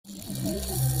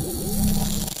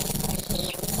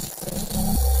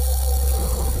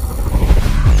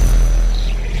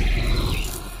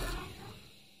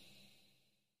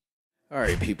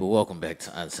right, people, welcome back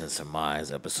to Uncensored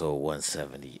Minds, episode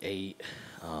 178.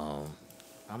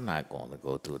 I'm not going to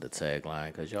go through the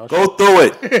tagline because y'all Go through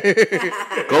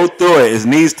it. Go through it. It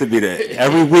needs to be there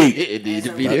every week. it needs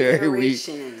to be there every week.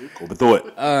 Go through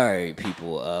it. All right,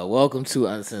 people, welcome to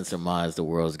Uncensored Minds, the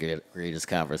world's greatest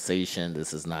conversation.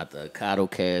 This is not the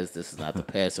Coddle cast. This is not the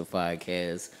Pacified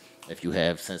cast. If you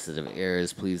have sensitive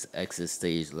areas, please exit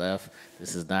stage left.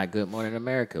 This is not Good Morning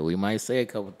America. We might say a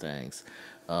couple things.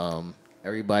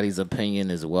 Everybody's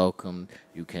opinion is welcome.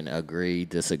 You can agree,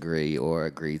 disagree, or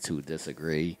agree to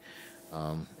disagree.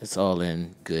 It's all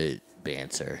in good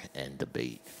banter and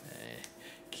debate, man.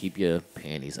 Keep your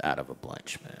panties out of a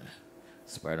bunch, man.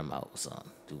 Spread them out, son.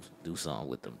 Do something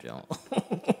with them, John.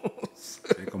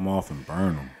 Take them off and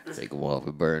burn them. Take them off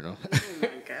and burn them. Oh my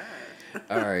god.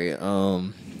 All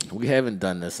right. We haven't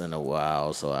done this in a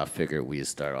while, so I figured we'd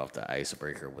start off the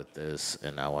icebreaker with this,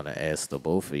 and I want to ask the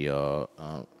both of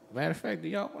y'all. Matter of fact, do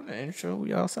y'all want to intro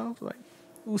yourselves? Like,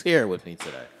 who's here with me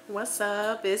today? What's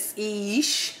up? It's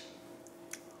Ish.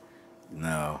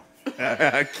 No.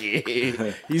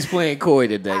 Okay. He's playing coy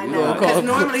today. I know, because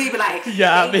normally he'd be like,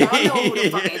 Yeah, I mean- y'all know who the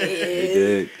fuck it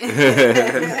is. You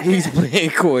did. He's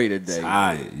playing coy today.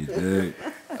 Tired. You did.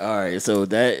 All right, so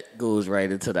that goes right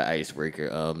into the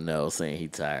icebreaker. Nell saying he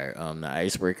tired. The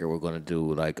icebreaker, we're gonna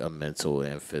do like a mental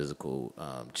and physical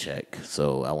check.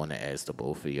 So I want to ask the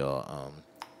both of y'all,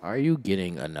 are you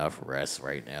getting enough rest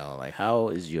right now? Like, how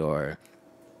is your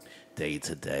day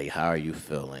to day? How are you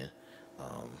feeling?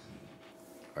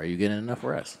 Are you getting enough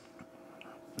rest?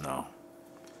 No.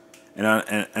 And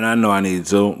I know I need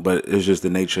to, but it's just the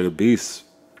nature of the beast.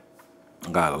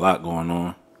 I got a lot going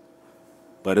on.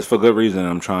 But it's for good reason.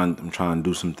 I'm trying to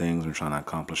do some things. I'm trying to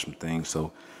accomplish some things.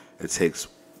 So it takes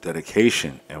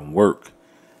dedication and work,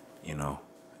 you know.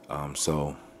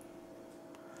 So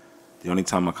the only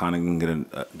time I kind of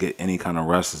can get any kind of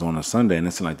rest is on a Sunday, and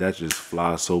it's like that just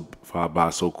fly by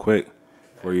so quick.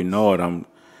 Before you know it, I'm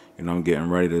getting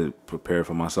ready to prepare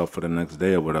for myself for the next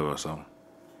day or whatever. So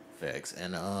Facts.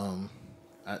 And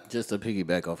just to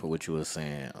piggyback off of what you were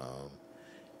saying,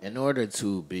 in order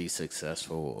to be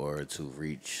successful or to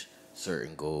reach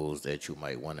certain goals that you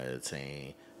might want to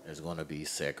attain, there's going to be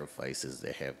sacrifices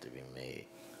that have to be made,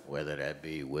 whether that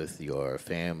be with your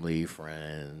family,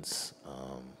 friends,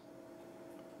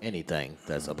 anything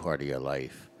that's a part of your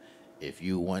life. If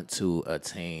you want to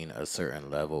attain a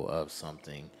certain level of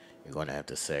something, you're going to have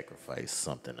to sacrifice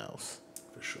something else.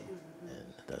 for sure.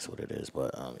 And that's what it is.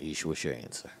 But, Ish, what's your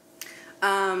answer?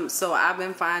 So I've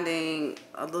been finding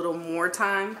a little more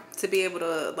time to be able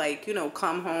to, like,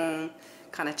 come home,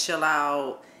 kind of chill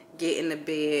out, get in the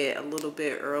bed a little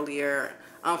bit earlier.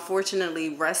 Unfortunately,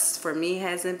 rest for me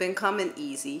hasn't been coming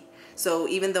easy. So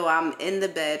even though I'm in the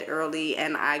bed early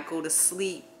and I go to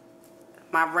sleep,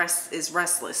 my rest is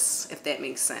restless, if that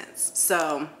makes sense.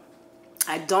 So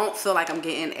I don't feel like I'm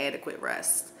getting adequate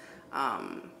rest,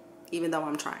 even though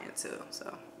I'm trying to.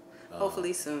 So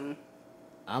hopefully soon.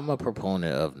 I'm a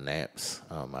proponent of naps.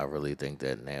 I really think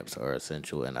that naps are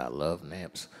essential, and I love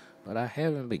naps. But I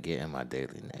haven't been getting my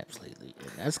daily naps lately,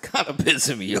 and that's kind of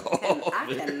pissing me off.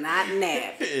 I cannot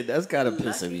nap. That's kind of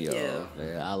pissing me Lucky you. off.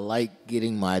 Man. I like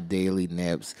getting my daily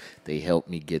naps. They help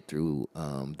me get through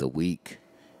the week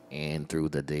and through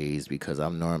the days because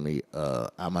I'm normally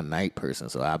I'm a night person,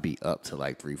 so I'll be up to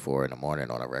like 3, 4 in the morning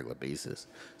on a regular basis.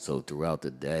 So throughout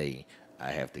the day,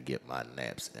 I have to get my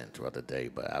naps in throughout the day,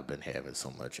 but I've been having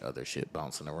so much other shit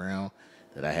bouncing around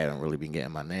that I haven't really been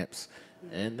getting my naps,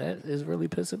 and that is really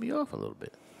pissing me off a little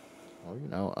bit.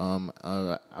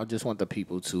 Well, I just want the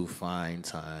people to find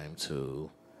time to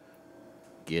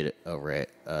get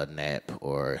a nap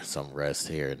or some rest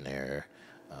here and there.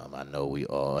 I know we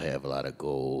all have a lot of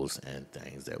goals and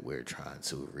things that we're trying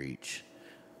to reach,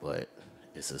 but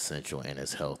it's essential and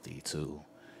it's healthy to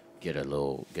get a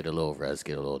little rest,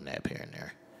 get a little nap here and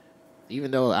there.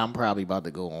 Even though I'm probably about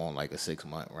to go on like a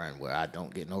 6-month run where I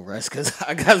don't get no rest because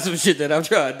I got some shit that I'm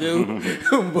trying to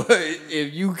do. But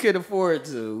if you can afford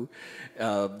to,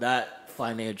 not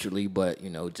financially, but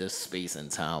just space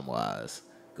and time wise,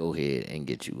 go ahead and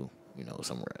get you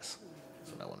some rest.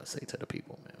 That's what I want to say to the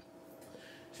people, man.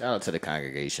 Shout out to the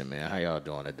congregation, man. How y'all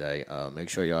doing today? Make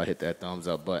sure y'all hit that thumbs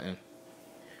up button.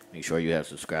 Make sure you have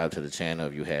subscribed to the channel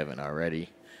if you haven't already.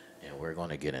 And we're going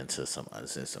to get into some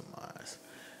Uncensored Minds.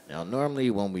 Now,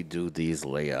 normally when we do these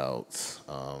layouts,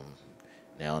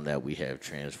 now that we have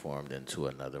transformed into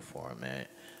another format,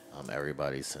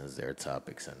 everybody sends their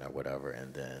topics in or whatever,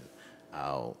 and then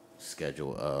I'll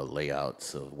schedule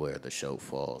layouts of where the show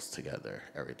falls together.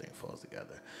 Everything falls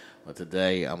together. But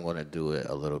today, I'm going to do it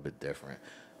a little bit different.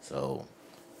 So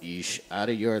Ish, out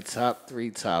of your top 3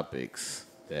 topics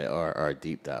that are our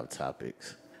deep dive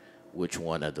topics, which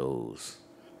one of those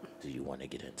do you want to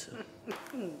get into?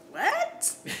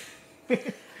 What?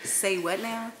 Say what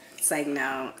now? Say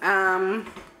no.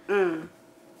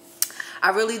 I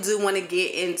really do want to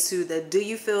get into the, do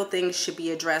you feel things should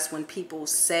be addressed when people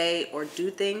say or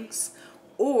do things?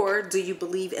 Or do you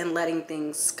believe in letting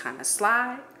things kind of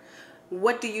slide?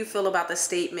 What do you feel about the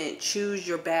statement, choose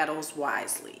your battles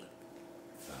wisely?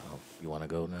 You want to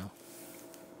go now?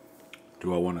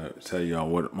 Do I want to tell y'all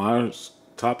what my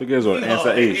topic is or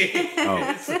answer H?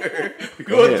 Oh, We're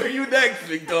Go going ahead. to you next,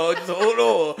 big dog. Just hold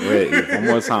on. wait, one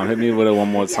more time. Hit me with it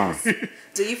one more time. Yes.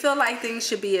 Do you feel like things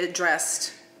should be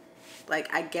addressed,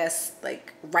 like, I guess,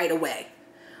 like, right away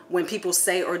when people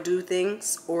say or do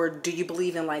things? Or do you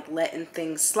believe in, like, letting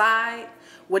things slide?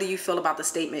 What do you feel about the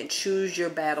statement, choose your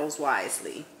battles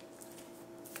wisely?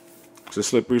 It's a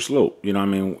slippery slope. You know what I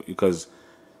mean? Because,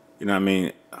 you know what I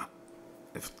mean?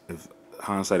 If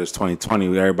hindsight is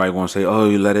 20/20, everybody gonna say, "Oh,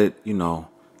 you let it,"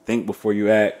 think before you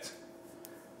act.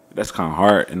 That's kind of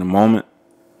hard in the moment,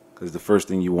 because the first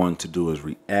thing you want to do is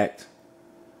react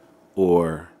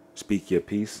or speak your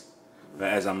piece. But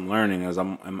as I'm learning, as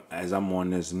I'm on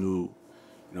this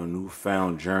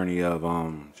newfound journey of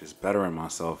just bettering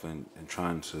myself and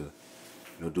trying to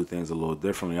do things a little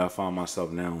differently, I find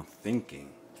myself now thinking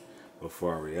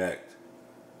before I react.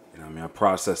 You know what I mean? I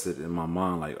processed it in my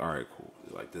mind like, all right, cool.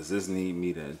 Like, does this need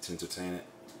me to entertain it?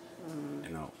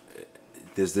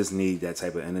 Does this need that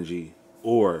type of energy?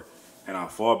 Or can I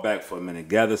fall back for a minute,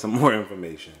 gather some more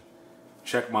information,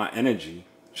 check my energy,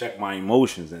 check my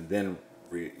emotions, and then,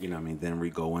 then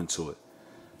re-go into it.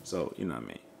 So,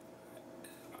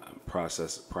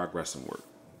 progress and work.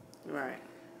 Right.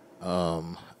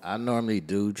 I normally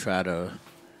do try to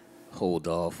hold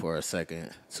off for a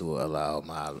second to allow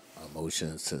my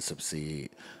emotions to succeed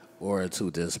or to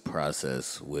just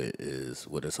process what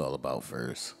it's all about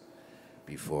first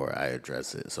before I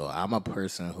address it. So I'm a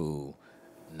person who,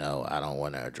 no, I don't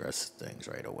want to address things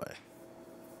right away.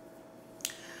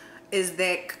 Is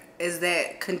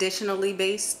that conditionally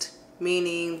based?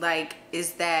 Meaning, like,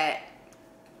 is that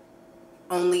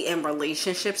only in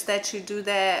relationships that you do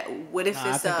that? What if No,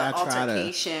 I it's think an I try to.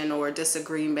 altercation or a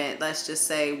disagreement, let's just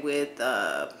say with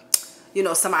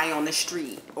somebody on the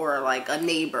street or like a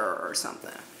neighbor or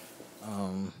something?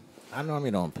 I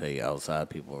normally don't pay outside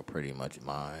people pretty much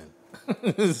mine,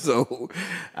 so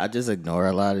I just ignore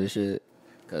a lot of shit.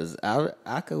 Cause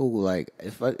I could, like,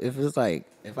 if it's like,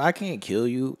 if I can't kill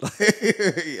you, like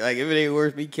if it ain't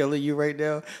worth me killing you right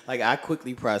now, like, I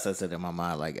quickly process it in my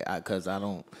mind, like, cause I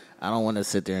don't want to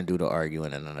sit there and do the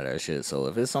arguing and none of that shit. So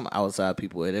if it's some outside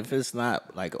people and if it's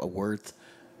not like worth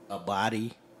a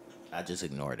body, I just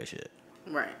ignore the shit.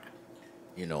 Right.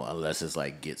 Unless it's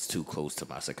like gets too close to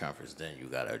my circumference, then you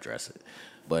gotta address it.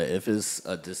 But if it's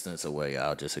a distance away,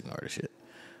 I'll just ignore the shit.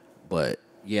 But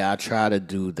yeah, I try to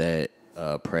do that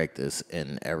practice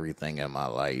in everything in my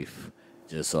life,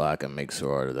 just so I can make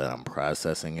sure that I'm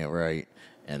processing it right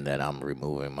and that I'm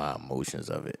removing my emotions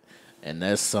of it. And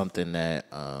that's something that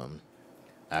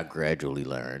I gradually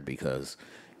learned because,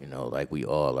 like we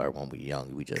all are when we're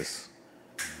young, we just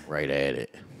right at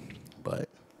it. But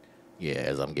yeah,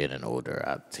 as I'm getting older,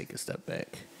 I take a step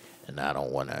back, and I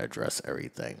don't want to address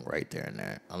everything right there and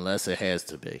there, unless it has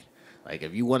to be. Like,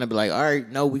 if you want to be like, all right,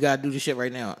 no, we got to do this shit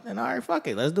right now, then all right, fuck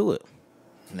it, let's do it.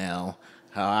 Now,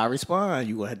 how I respond,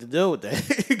 you going to have to deal with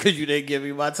that, because you didn't give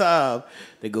me my time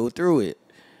to go through it.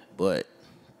 But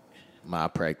my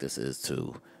practice is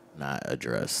to not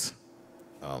address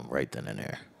right then and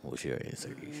there. What's your answer,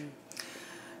 Aisha?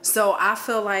 So I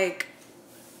feel like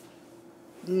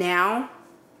now,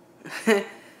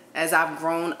 as I've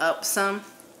grown up some,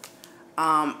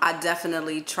 I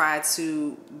definitely try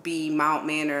to be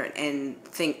mild-mannered and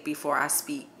think before I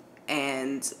speak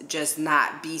and just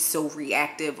not be so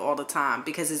reactive all the time,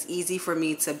 because it's easy for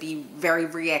me to be very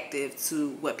reactive to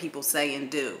what people say and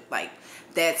do. Like,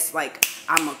 that's like,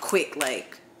 I'm a quick,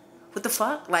 like, what the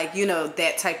fuck? Like,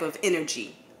 that type of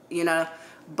energy,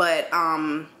 But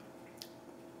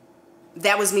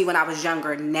that was me when I was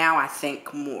younger. Now I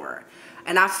think more.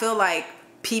 And I feel like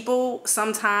people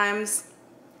sometimes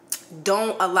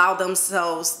don't allow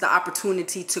themselves the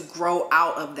opportunity to grow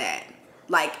out of that.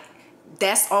 Like,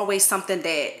 that's always something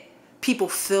that people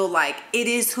feel like, it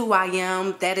is who I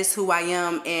am, that is who I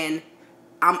am, and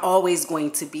I'm always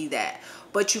going to be that.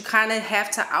 But you kind of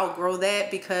have to outgrow that,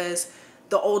 because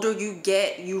the older you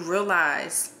get, you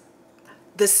realize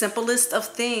the simplest of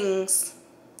things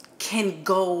can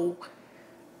go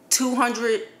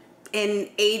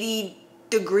 280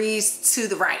 degrees to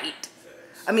the right.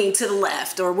 I mean, to the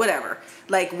left or whatever.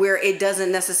 Like where it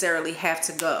doesn't necessarily have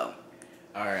to go.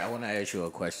 All right, I want to ask you a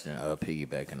question,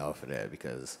 piggybacking off of that,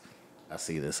 because I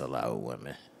see this a lot with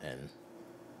women, and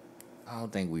I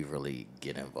don't think we really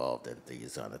get involved in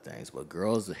these other things. But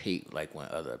girls hate like when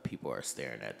other people are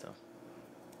staring at them.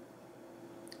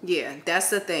 Yeah, that's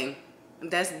the thing.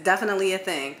 That's definitely a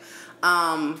thing.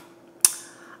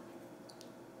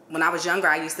 When I was younger,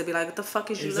 I used to be like, "What the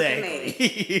fuck is you looking at?"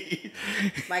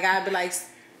 Like I'd be like,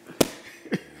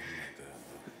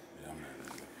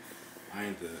 I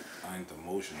ain't the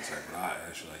motion type, but I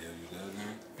ask you like, yo, you good,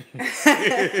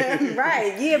 man?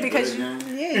 right, yeah, because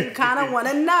you kind of want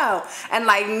to know. And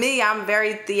like me, I'm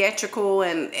very theatrical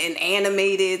and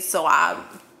animated, so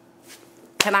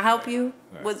can I help you?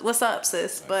 Right. What's up,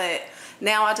 sis? Right. But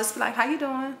now I just be like, how you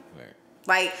doing? Right.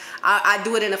 Like I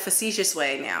do it in a facetious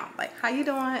way now. Like, how you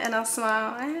doing? And I'll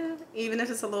smile, even if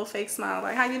it's a little fake smile.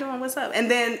 Like, how you doing? What's up?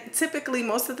 And then typically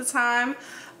most of the time,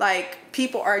 like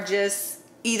people are just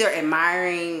either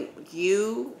admiring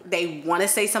you, they want to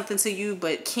say something to you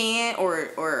but can't, or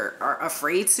are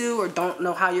afraid to, or don't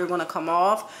know how you're going to come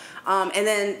off. And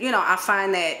then, I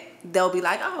find that they'll be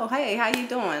like, oh, hey, how you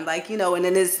doing? Like, and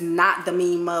then it's not the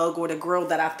mean mug or the girl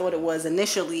that I thought it was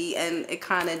initially, and it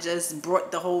kind of just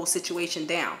brought the whole situation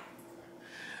down.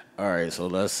 All right, so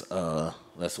let's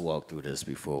walk through this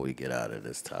before we get out of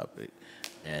this topic,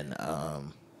 and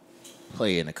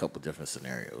play in a couple different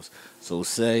scenarios. So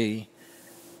say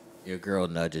your girl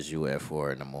nudges you at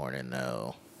 4 a.m.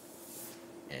 now,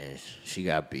 and she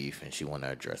got beef, and she want to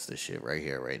address this shit right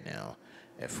here, right now,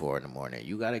 at 4 a.m.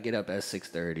 You gotta get up at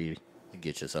 6:30 to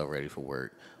get yourself ready for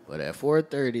work. But at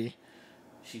 4:30,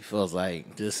 she feels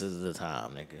like this is the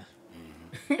time, nigga.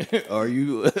 Mm-hmm.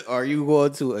 Are you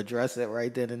going to address it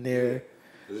right then and there?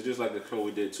 Yeah. It's just like the show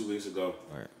we did 2 weeks ago,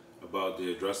 right, about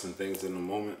the addressing things in the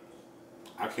moment.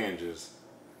 I can't just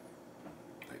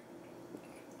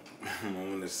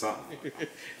when there's something,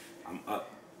 I'm up.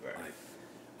 Right.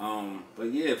 But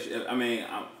yeah,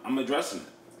 I'm addressing it.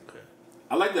 Okay.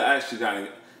 I like to actually gotta,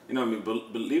 what I mean.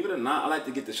 Believe it or not, I like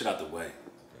to get the shit out the way. Okay.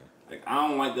 Like I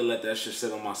don't like to let that shit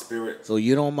sit on my spirit. So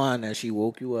you don't mind that she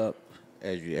woke you up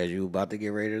as you about to get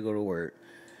ready to go to work.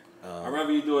 I'd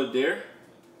rather you do it there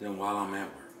than while I'm at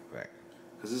work. Right.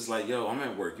 Because it's like, yo, I'm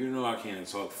at work. You know I can't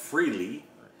talk freely.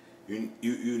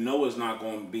 You know it's not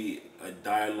going to be a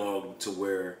dialogue to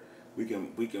where we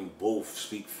can both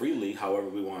speak freely however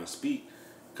we want to speak,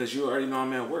 because you already know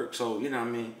I'm at work. So you know what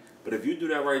I mean. But if you do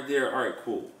that right there, all right,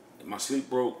 cool. If my sleep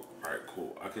broke, all right,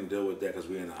 cool. I can deal with that because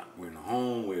we're in a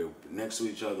home, we're next to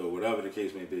each other, or whatever the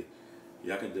case may be.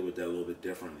 Yeah, I can deal with that a little bit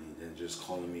differently than just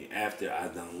calling me after I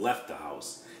done left the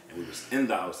house and we was in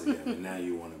the house together. And now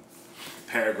you want to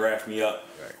paragraph me up,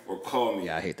 right, or call me.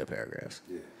 Yeah, I hate the paragraphs.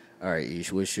 Yeah. All right,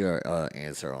 Ish, what's your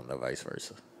answer on the vice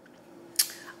versa?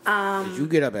 You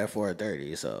get up at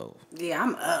 4:30, so yeah,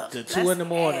 I'm up. To 2 a.m.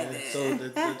 So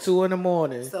the 2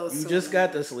 a.m. So you just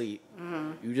got to sleep.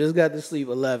 Mm-hmm. You just got to sleep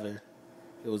 11.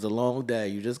 It was a long day.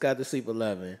 You just got to sleep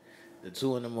 11. The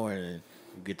 2 a.m. you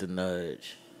get the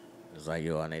nudge. It's like,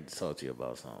 yo, I need to talk to you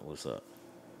about something. What's up?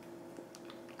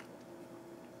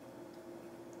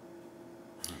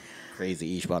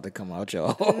 Crazy Ish about to come out,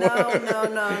 y'all.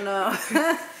 No.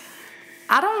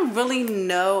 I don't really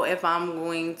know if I'm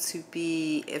going to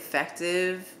be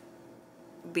effective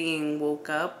being woke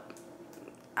up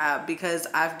because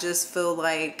I just feel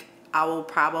like I will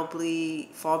probably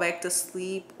fall back to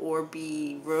sleep or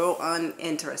be real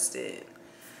uninterested.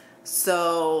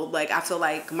 So, like, I feel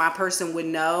like my person would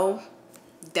know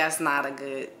that's not a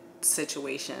good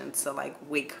situation to, like,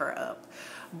 wake her up.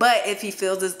 But if he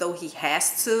feels as though he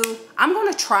has to, I'm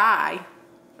going to try.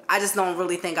 I just don't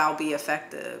really think I'll be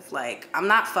effective. Like, I'm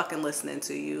not fucking listening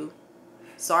to you.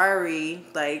 Sorry.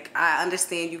 Like, I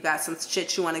understand you got some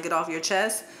shit you want to get off your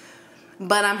chest,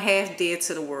 but I'm half dead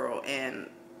to the world, and,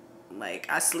 like,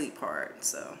 I sleep hard,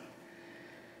 so.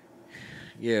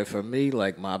 Yeah, for me,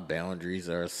 like, my boundaries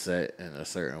are set in a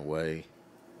certain way.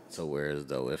 So whereas,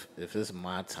 though, if it's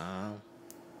my time,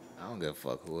 I don't give a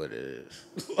fuck who it is.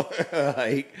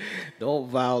 Like, don't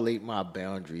violate my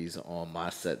boundaries on my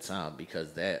set time,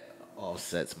 because that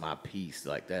offsets my peace.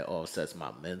 Like, that offsets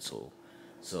my mental.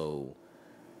 So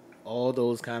all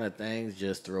those kind of things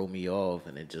just throw me off,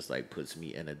 and it just, like, puts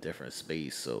me in a different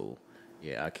space. So,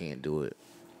 yeah, I can't do it.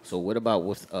 So what about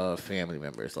with family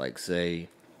members? Like, say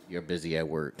you're busy at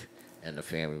work and the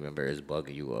family member is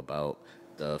bugging you about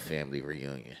the family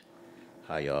reunion.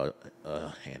 How y'all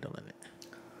handling it?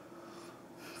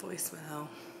 Voicemail.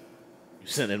 You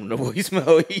sending them the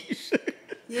voicemail?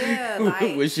 Yeah,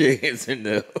 like. What's your answer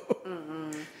now?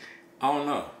 I don't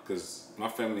know, because my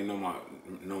family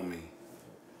know me.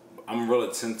 I'm real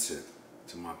attentive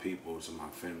to my people, to my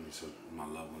family, to my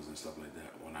loved ones and stuff like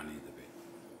that when I need to be.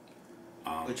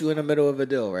 But you in the middle of a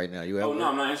deal right now. You at Oh work? no,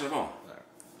 I'm not answering the phone.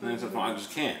 I'm not answering the phone. I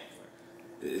just can't.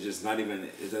 It's just not even.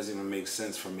 It doesn't even make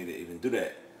sense for me to even do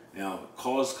that.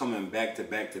 Calls coming back to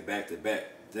back to back to back.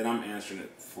 Then I'm answering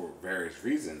it for various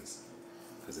reasons,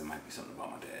 because it might be something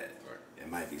about my dad. Right. It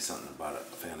might be something about a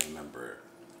family member.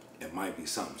 It might be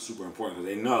something super important,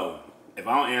 because they know if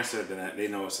I don't answer, then they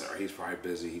know he's probably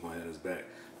busy. He gonna hit us back.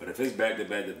 But if it's back to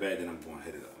back to back, then I'm gonna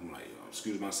hit it up. I'm like,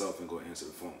 excuse myself and go answer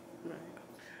the phone. Right.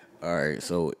 All right,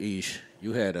 so Ish,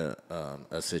 you had a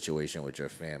situation with your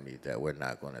family that we're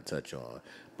not going to touch on,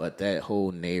 but that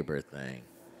whole neighbor thing,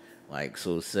 like,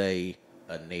 so say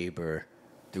a neighbor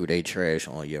threw their trash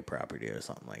on your property or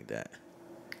something like that.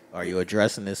 Are you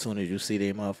addressing it as soon as you see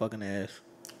their motherfucking ass?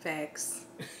 Facts.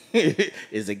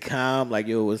 Is it calm, like,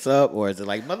 yo, what's up? Or is it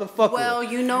like, motherfucker? Well,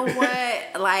 you know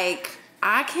what? Like,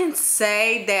 I can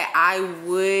say that I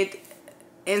would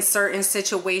in certain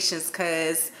situations,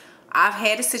 because I've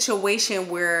had a situation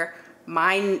where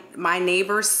my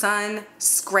neighbor's son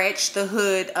scratched the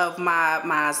hood of my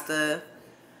Mazda,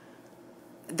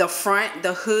 the front,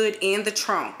 the hood, and the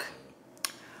trunk.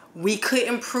 We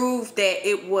couldn't prove that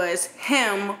it was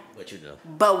him,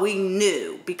 but we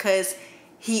knew because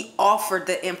he offered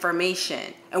the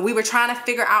information, and we were trying to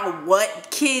figure out what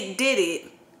kid did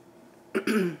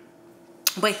it.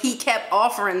 But he kept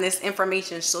offering this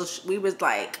information, so we was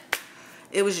like,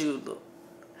 "It was you, Luke."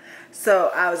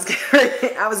 So I was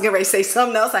getting ready to say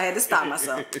something else. I had to stop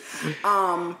myself.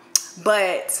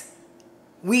 But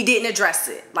we didn't address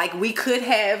it. Like, we could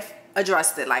have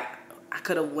addressed it. Like, I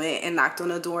could have went and knocked on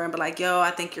the door and be like, "Yo,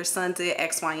 I think your son did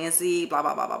X, Y, and Z, blah,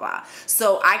 blah, blah, blah, blah."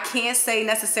 So I can't say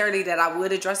necessarily that I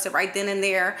would address it right then and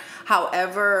there.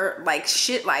 However, like,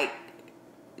 shit, like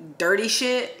dirty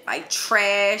shit, like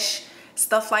trash,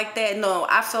 stuff like that, no,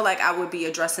 I feel like I would be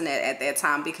addressing that at that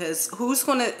time, because who's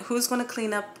gonna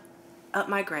clean up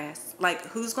my grass? Like,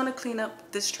 who's gonna clean up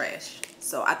this trash?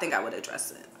 So I think I would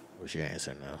address it. What's your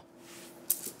answer now?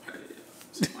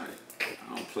 Somebody.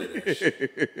 I don't play that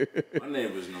shit. My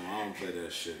neighbors know I don't play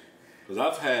that shit. Cause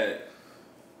I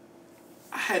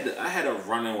had a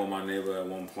run-in with my neighbor at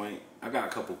one point. I got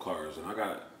a couple cars, and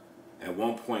at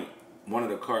one point, one of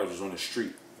the cars was on the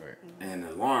street. Right. And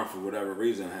the alarm, for whatever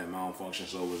reason, had malfunction,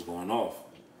 so it was going off.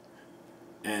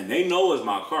 And they know it's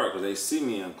my car because they see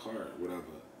me in car, whatever.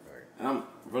 Right. And I'm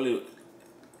really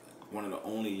one of the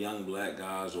only young black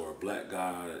guys or a black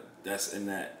guy that's in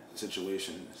that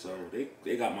situation. So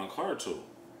they got my car towed.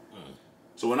 Mm.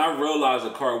 So when I realized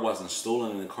the car wasn't stolen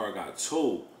and the car got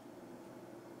towed,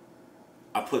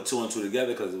 I put two and two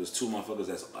together because it was two motherfuckers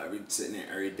that's sitting there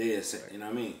every day. You know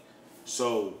what I mean?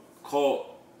 So I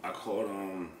called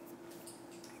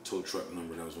tow truck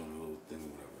number. That was one of the little thing or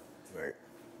whatever. Right.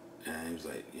 And he was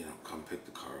like, come pick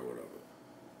the car or whatever.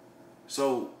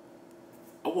 So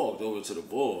I walked over to the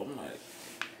bull. I'm like,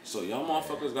 so y'all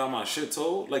motherfuckers got my shit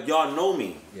towed? Like, y'all know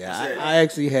me. Yeah, I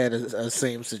actually had a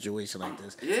same situation like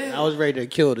this. Yeah. I was ready to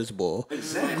kill this bull.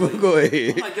 Exactly. Go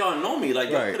ahead. I'm like, y'all know me. Like,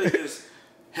 y'all could have just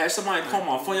had somebody call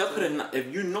my phone. Y'all could have,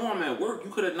 if you know I'm at work, you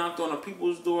could have knocked on a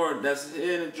people's door that's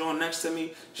here in the joint next to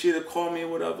me. She'd have called me or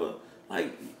whatever.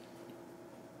 Like,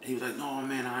 he was like, "No,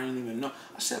 man, I didn't even know."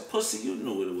 I said, "Pussy, you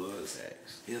knew what it was."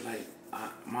 He was like,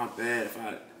 "My bad if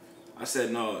I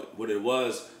said, "No, what it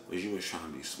was you was trying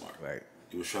to be smart." Right.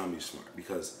 You was trying to be smart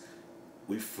because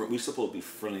we supposed to be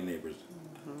friendly neighbors.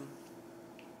 Mm-hmm.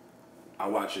 I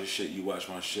watch your shit, you watch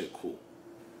my shit, cool.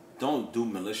 Don't do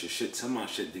malicious shit to my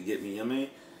shit to get me, you know what I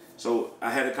mean? So I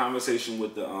had a conversation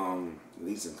with the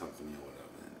leasing company or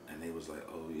whatever, and they was like,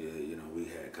 "Oh yeah, we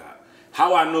had got."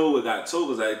 How I knew it got towed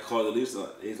was I called the leasing.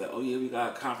 He's like, "Oh yeah, we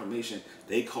got confirmation."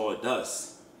 They called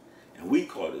us, and we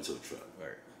called the tow truck.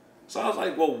 Right. So I was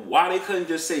like, "Well, why they couldn't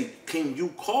just say, can you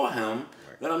call him,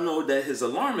 let him know that his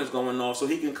alarm is going off so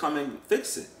he can come and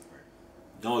fix it?" Right.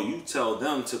 No, you tell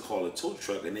them to call a tow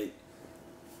truck, and they,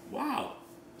 wow.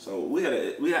 So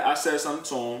I said something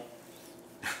to him.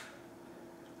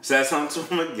 Said something to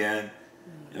him again.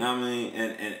 You know what I mean?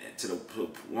 And to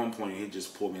one point, he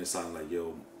just pulled me aside like,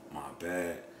 "Yo, my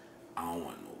bad. I don't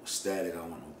want no static. I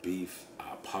don't want no beef.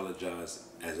 I apologize.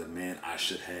 As a man, I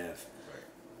should have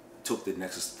took the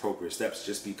next appropriate steps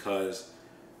just because,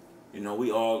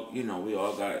 we all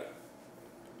got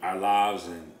our lives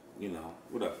and,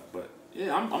 whatever. But,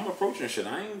 yeah, I'm approaching shit.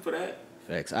 I ain't for that.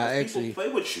 Facts. People play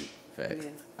with you. Facts.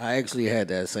 Yeah. I actually had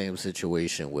that same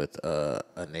situation with a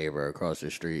neighbor across the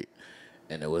street.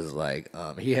 And it was like,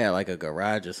 he had like a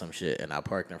garage or some shit, and I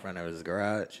parked in front of his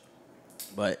garage.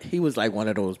 But he was like one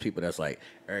of those people that's like,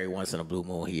 every once in a blue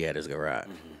moon, he had his garage.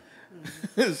 Mm-hmm.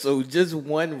 So just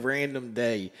one random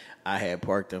day, I had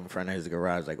parked in front of his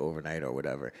garage like overnight or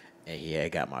whatever, and he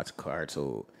had got my car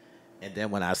towed. And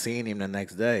then when I seen him the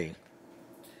next day,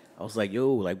 I was like,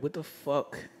 yo, like, what the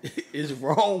fuck is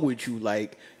wrong with you?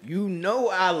 Like, you know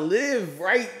I live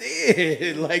right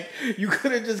there. Like, you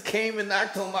could have just came and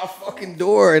knocked on my fucking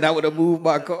door and I would have moved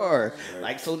my car.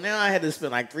 Like, so now I had to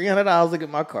spend like $300 to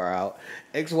get my car out,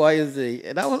 X, Y, and Z.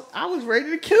 And I was ready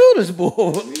to kill this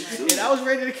bull. And I was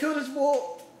ready to kill this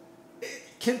bull.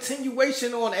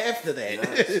 Continuation on after that.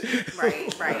 Right.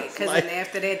 Because then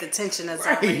after that, the tension is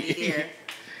already here.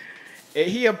 And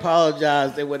he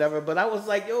apologized and whatever, but I was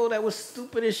like, yo, that was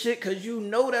stupid as shit, because you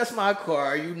know that's my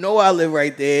car. You know I live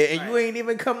right there, and you ain't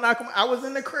even come knock on I was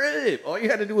in the crib. All you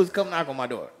had to do was come knock on my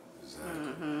door.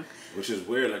 Exactly. Which is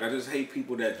weird. Like, I just hate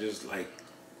people that just, like,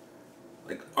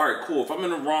 all right, cool. If I'm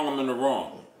in the wrong, I'm in the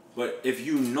wrong. But if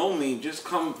you know me, just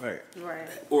come. Right.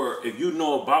 Or if you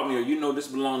know about me, or you know this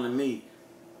belongs to me,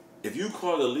 if you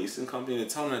call the leasing company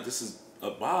and tell them that this is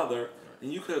a bother,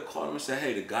 and you could have called him and said,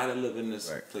 hey, the guy that live in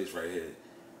this place right here,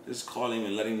 just call him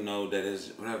and let him know that it's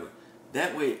whatever.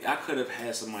 That way, I could have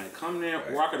had somebody come there,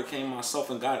 or I could have came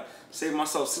myself and saved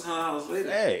myself $600 later.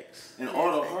 Thanks. And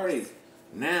all the heartache.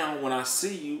 Now, when I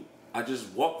see you, I just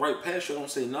walk right past you. I don't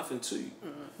say nothing to you.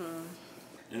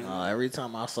 Every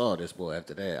time I saw this boy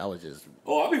after that, I was just...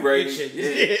 Oh, I'll be ready.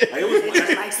 Yeah.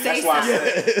 That's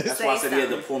why I said he had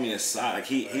to pull me aside. Like,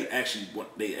 they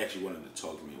actually wanted to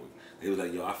talk to me. They was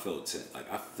like, yo, I feel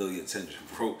your tension,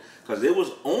 bro. Because it was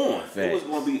on. Facts. It was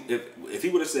going to be, if he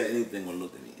would have said anything or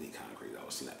looked at me any concrete, I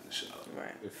was slapping the shit out of him.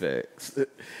 Right. Facts.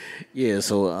 Yeah,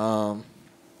 so,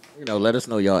 let us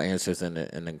know y'all answers in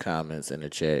the comments, in the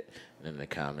chat, in the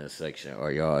comments section.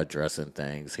 Are y'all addressing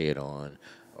things head on?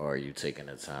 Or are you taking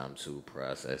the time to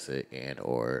process it and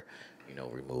or,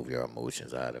 remove your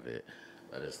emotions out of it?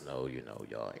 Let us know,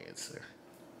 y'all answer.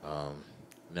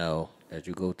 Now, as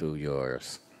you go through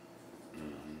yours,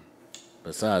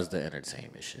 besides the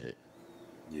entertainment shit,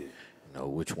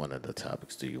 which one of the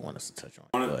topics do you want us to touch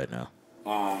on? Go ahead now.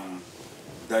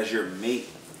 Does your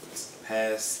mate's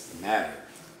past matter?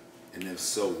 And if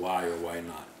so, why or why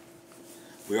not?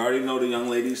 We already know the young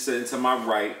lady sitting to my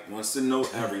right wants to know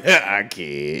everything. I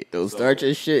can't. Don't start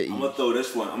your shit. I'm going to throw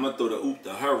this one. I'm going to throw the oop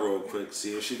to her real quick,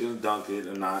 see if she can dunk it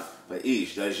or not. But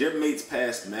Ish, does your mate's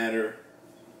past matter?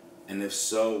 And if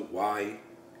so, why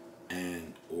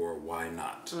and or why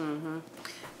not? Mm-hmm.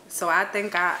 So I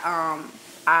think I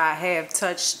have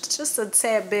touched just a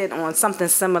tad bit on something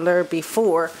similar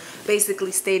before,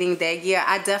 basically stating that, yeah,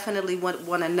 I definitely want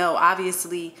to know.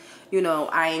 Obviously,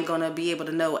 I ain't going to be able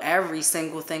to know every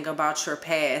single thing about your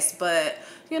past, but,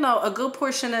 a good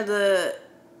portion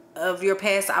of your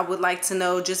past I would like to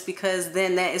know, just because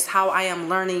then that is how I am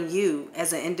learning you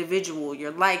as an individual,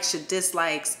 your likes, your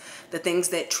dislikes, the things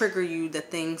that trigger you, the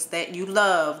things that you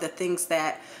love, the things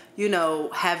that,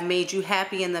 have made you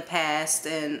happy in the past,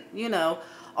 and,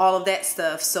 all of that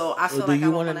stuff. So I feel like I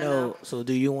want to know. So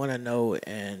do you want to know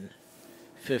in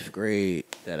 5th grade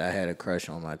that I had a crush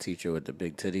on my teacher with the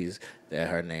big titties, that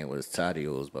her name was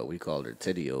Tadios, but we called her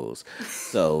Titios.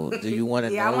 So do you want to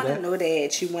know that? Yeah, I want to know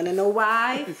that. You want to know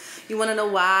why? You want to know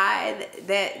why?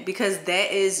 Because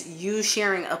that is you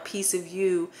sharing a piece of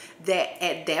you that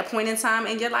at that point in time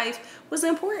in your life was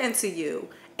important to you.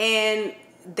 And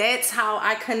that's how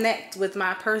I connect with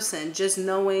my person, just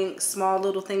knowing small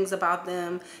little things about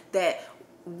them, that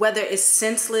whether it's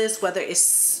senseless, whether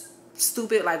it's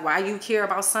stupid, like why you care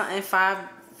about something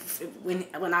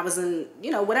when I was in,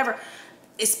 whatever,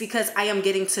 it's because I am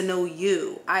getting to know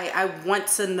you. I want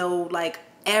to know like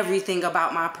everything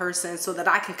about my person so that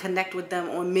I can connect with them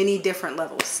on many different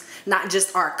levels, not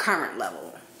just our current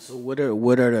level. So what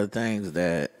are the things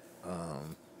that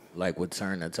like would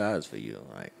turn the tides for you?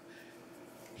 Like,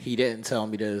 he didn't tell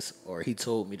me this, or he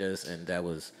told me this, and that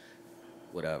was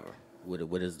whatever.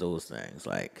 What is those things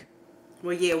like?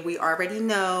 Well, yeah, we already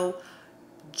know.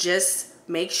 Just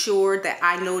make sure that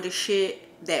I know the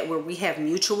shit, that where we have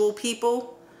mutual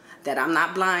people, that I'm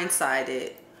not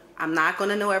blindsided. I'm not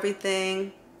going to know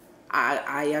everything.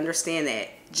 I understand that.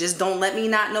 Just don't let me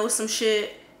not know some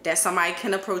shit that somebody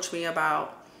can approach me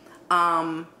about.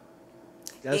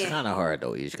 That's kind of hard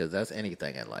though, Ish, because that's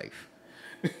anything in life.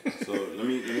 So let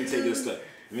me take this step.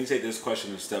 Let me take this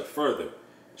question a step further.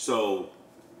 So,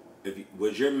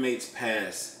 would your mate's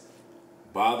past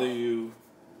bother you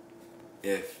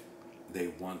if they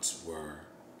once were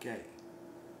gay?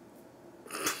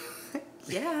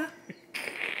 Yeah.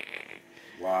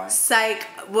 Why? Psych.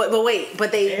 But wait.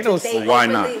 But they. Ain't no they psych. Why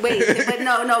openly, not? Wait. But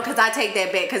no. Because I take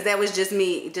that back. Because that was just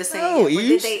me just saying. No, But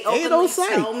did Eesh, they ain't openly no psych.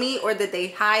 tell me, or did they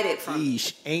hide it from me?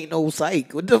 Yeesh, ain't no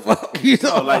psych. What the fuck? You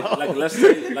know, No, like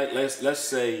let's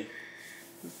say,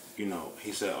 you know,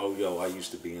 he said, "Oh, yo, I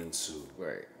used to be into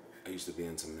right. I used to be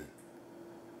into men,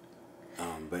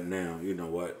 but now, you know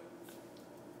what?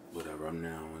 Whatever, I'm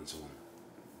now into them."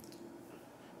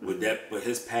 Would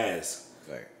his past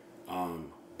Right.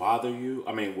 bother you?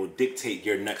 I mean, will dictate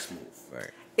your next move. Right.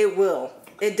 It will.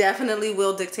 It definitely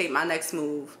will dictate my next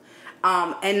move.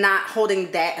 And not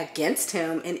holding that against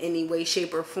him in any way,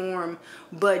 shape, or form,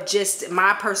 but just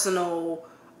my personal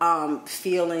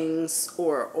feelings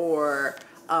or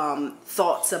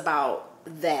thoughts about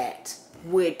that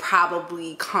would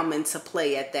probably come into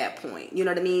play at that point. You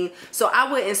know what I mean? So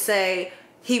I wouldn't say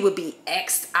he would be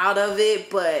X'd out of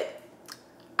it, but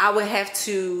I would have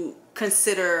to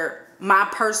consider my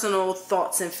personal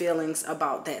thoughts and feelings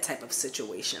about that type of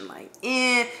situation. Like,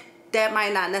 that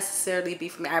might not necessarily be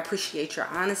for me. I appreciate your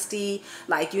honesty.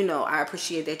 Like, you know, I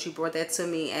appreciate that you brought that to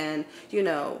me. And, you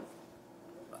know,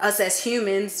 us as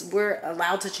humans, we're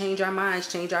allowed to change our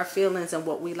minds, change our feelings, and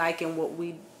what we like and what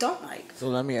we don't like. So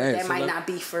let me But ask. that might not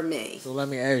be for me. So let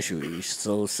me ask you, Ish.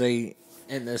 So say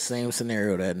in the same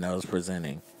scenario that Nell's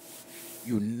presenting,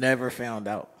 you never found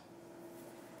out.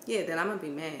 Yeah, then I'm going to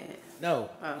be mad. No,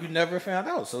 you never found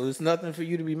out. So it's nothing for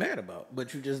you to be mad about.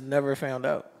 But you just never found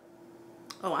out.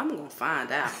 Oh, I'm going to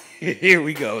find out. Here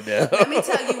we go now. Let me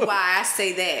tell you why I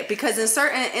say that. Because in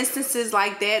certain instances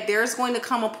like that, there's going to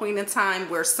come a point in time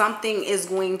where something is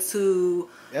going to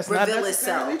That's not reveal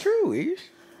necessarily itself. true, Ish.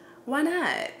 Why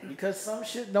not? Because some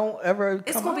shit don't ever come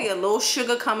It's going to be a out. little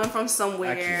sugar coming from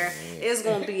somewhere. can't. It's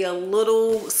going to be a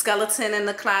little skeleton in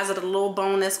the closet, a little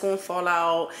bone that's going to fall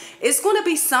out. It's going to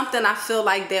be something I feel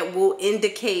like that will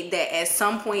indicate that at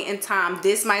some point in time,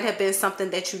 this might have been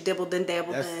something that you dibbled and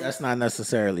dabbled in. That's not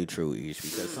necessarily true, Ish,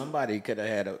 because somebody could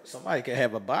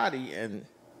have a body, and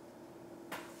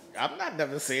I'm not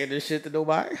never saying this shit to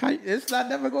nobody. It's not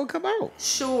never gonna come out.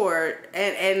 Sure,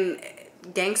 and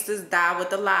gangsters die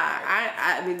with a lie.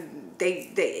 I mean,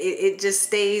 it just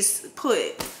stays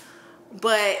put.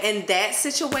 But in that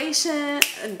situation,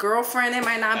 a girlfriend, it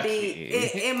might not be.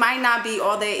 It might not be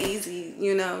all that easy,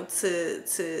 you know,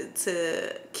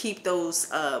 to keep those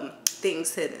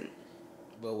things hidden.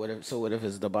 But what if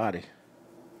it's the body?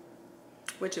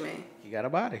 What you mean? You got a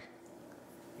body.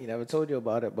 He never told you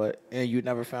about it, and you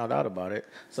never found out about it.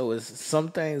 So some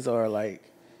things are like,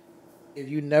 if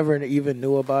you never even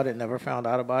knew about it, never found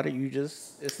out about it,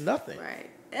 it's nothing. Right.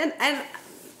 And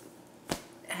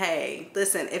hey,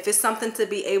 listen, if it's something to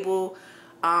be able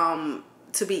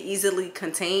to be easily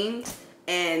contained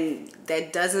and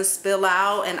that doesn't spill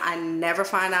out and I never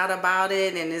find out about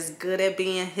it and is good at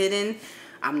being hidden,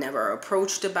 I'm never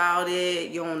approached about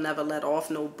it, you don't never let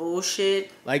off no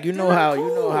bullshit. Like you know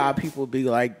how people be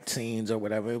like teens or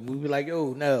whatever, and we be like,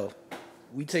 yo, no,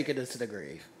 we taking this to the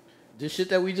grave. This shit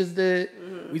that we just did,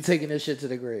 we taking this shit to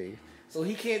the grave. So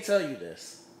he can't tell you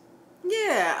this.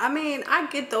 Yeah, I mean, I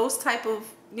get those type of,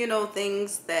 you know,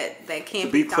 things that can't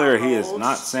To be clear, he is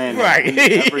not saying that he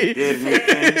ever did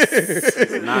anything.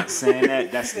 He's not saying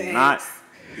that. That's not.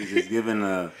 He's just giving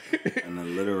an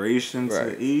alliteration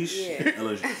to Ish.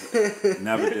 Yeah.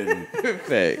 Never did.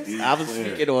 Facts. I was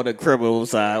speaking on the criminal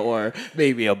side or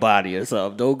maybe a body or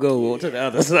something. Don't go to the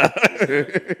other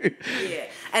side. Yeah.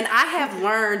 And I have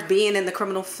learned being in the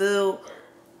criminal field,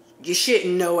 you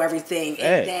shouldn't know everything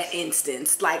in that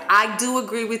instance. Like, I do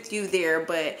agree with you there,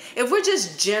 but if we're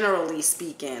just generally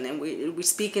speaking and we're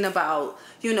speaking about,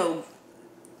 you know,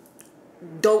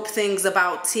 dope things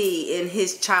about T in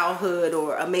his childhood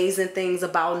or amazing things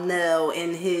about Nell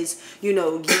in his, you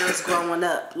know, years growing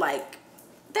up, like,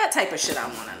 that type of shit I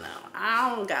want to know.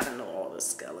 I don't got to know all the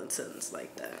skeletons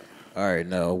like that. All right,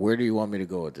 now, where do you want me to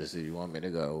go with this? Do you want me to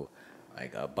go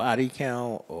like a body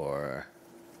count or...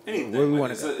 Anything. Where we Like,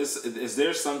 want to go? is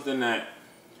there something that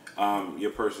your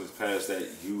person's past that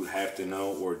you have to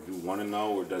know or you want to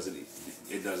know, or doesn't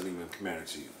it doesn't even matter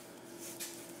to you?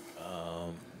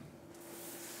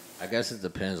 I guess it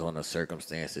depends on the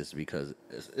circumstances because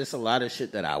it's a lot of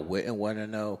shit that I wouldn't want to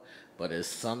know, but it's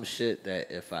some shit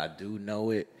that if I do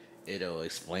know it, it'll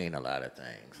explain a lot of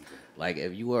things. Like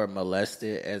if you were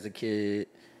molested as a kid,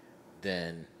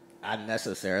 then I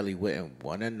necessarily wouldn't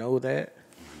want to know that,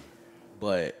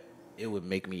 but it would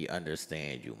make me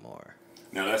understand you more.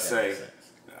 Now let's say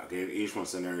I gave each one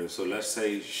scenario. So let's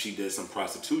say she did some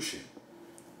prostitution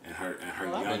in her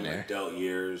young adult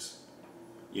years,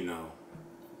 you know,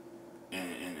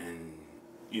 and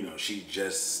you know she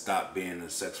just stopped being a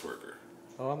sex worker.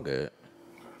 Oh, I'm good.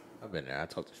 I've been there. I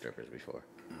talked to strippers before.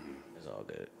 It's all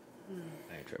good.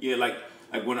 I ain't tripping. Yeah, like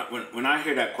when I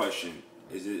hear that question,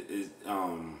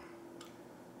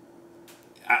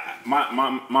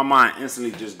 my mind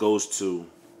instantly just goes to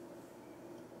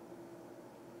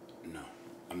no,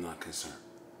 I'm not concerned.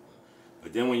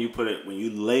 But then when you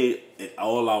lay it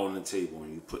all out on the table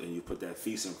and you put that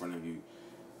feast in front of you,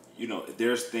 you know,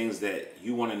 there's things that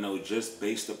you want to know just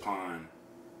based upon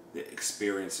the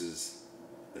experiences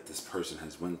that this person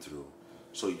has went through.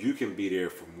 So you can be there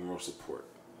for moral support.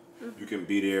 You can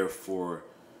be there for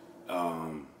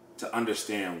to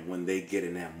understand when they get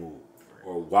in that mood,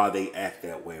 or why they act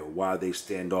that way, or why they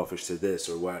standoffish to this,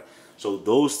 or why. So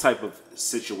those type of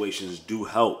situations do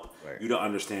help you to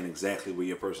understand exactly where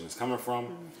your person is coming from,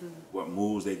 what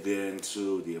moves they get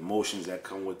into, the emotions that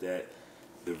come with that,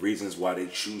 the reasons why they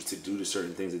choose to do the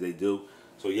certain things that they do.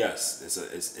 So yes,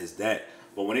 it's that.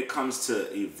 But when it comes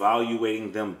to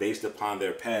evaluating them based upon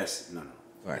their past, no.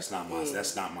 That's not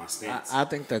my stance. I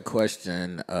think the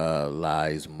question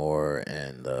lies more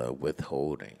in the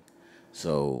withholding.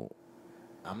 So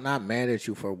I'm not mad at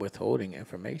you for withholding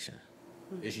information.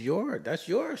 That's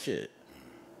your shit.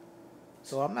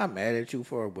 So I'm not mad at you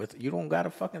for you don't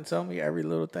gotta fucking tell me every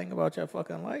little thing about your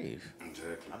fucking life.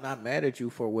 Exactly. I'm not mad at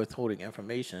you for withholding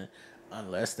information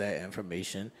unless that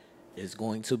information is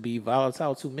going to be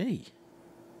volatile to me.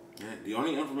 Yeah, the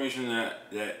only information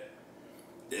that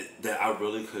I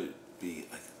really could be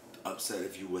like upset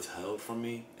if you withheld from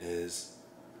me is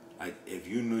like if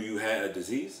you knew you had a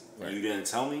disease and you didn't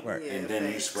tell me, and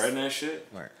then you spreading that shit.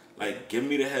 Like, give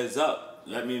me the heads up.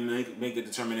 Let me make the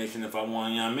determination if I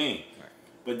want. You know what I mean?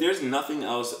 But there's nothing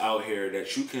else out here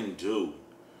that you can do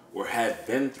or have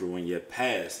been through in your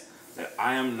past that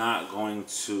I'm going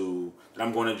to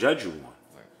judge you on.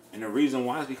 And the reason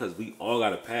why is because we all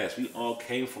got a past. We all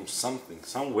came from something,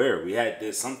 somewhere. We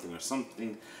did something, or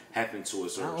something happened to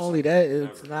us. Not only that,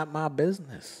 it's not my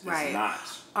business. Right. It's not.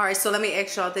 All right, so let me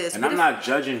ask y'all this. And I'm not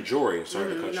judging Jory.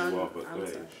 Sorry to cut you off, but go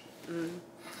ahead.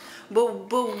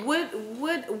 But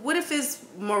what if it's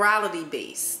morality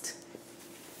based?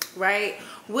 Right?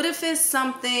 What if it's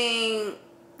something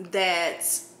that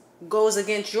goes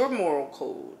against your moral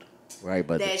code? Right,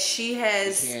 but that she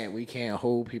has. We can't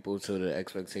hold people to the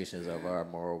expectations of our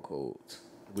moral codes.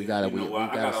 We gotta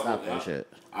stop that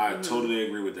shit. I totally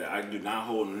agree with that. I do not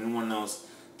hold anyone else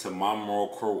to my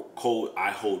moral code.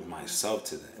 I hold myself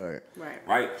to that.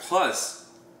 Right. Plus,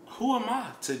 who am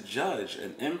I to judge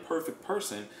an imperfect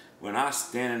person when I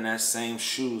stand in that same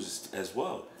shoes as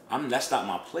well? That's not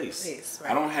my place.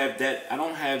 I don't have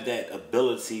that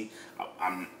ability.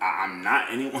 I'm not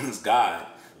anyone's God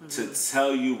to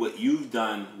tell you what you've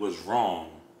done was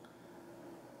wrong.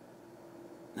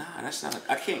 Nah, that's not.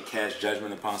 I can't cast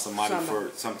judgment upon somebody for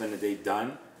something that they've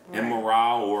done,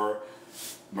 immoral or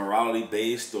morality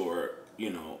based, or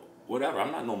whatever.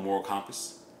 I'm not no moral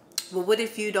compass. Well, what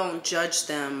if you don't judge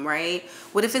them, right?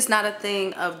 What if it's not a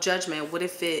thing of judgment? What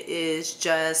if it is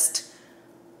just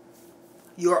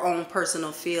your own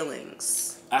personal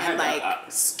feelings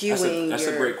skewing? That's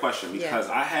a great question, because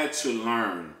I had to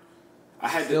learn.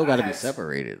 Still got to be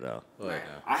separated though.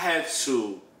 I had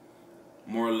to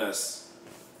more or less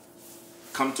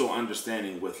come to an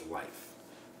understanding with life.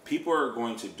 People are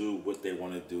going to do what they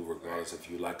want to do regardless if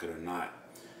you like it or not.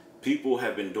 People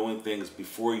have been doing things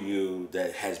before you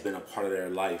that has been a part of their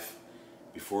life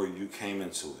before you came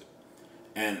into it.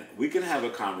 And we can have a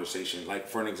conversation. Like,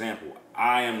 for an example,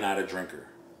 I am not a drinker,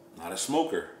 not a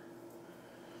smoker.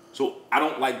 So I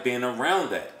don't like being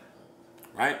around that,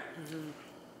 right?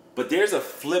 But there's a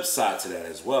flip side to that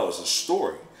as well. It's a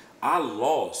story. I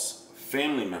lost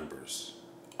family members,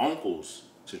 uncles,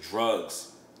 to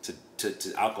drugs,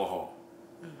 to alcohol.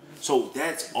 So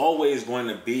that's always going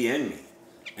to be in me.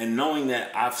 And knowing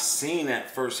that I've seen that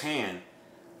firsthand,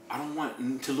 I don't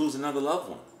want to lose another loved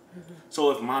one.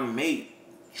 So if my mate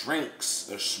drinks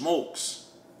or smokes.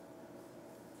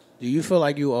 Do you feel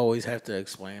like you always have to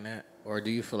explain that? Or do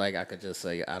you feel like I could just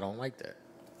say, I don't like that?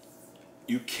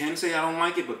 You can say I don't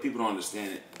like it, but people don't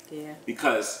understand it. Yeah.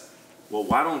 Because, well,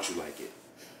 why don't you like it?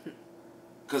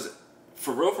 Because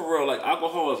for real, like,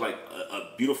 alcohol is like a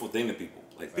beautiful thing to people.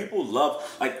 Like, people love,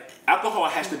 like, alcohol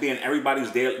has to be in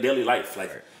everybody's daily life.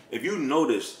 Like, if you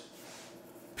notice,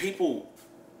 people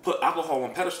put alcohol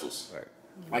on pedestals.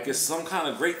 Like it's some kind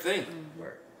of great thing.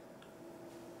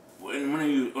 And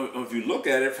if you look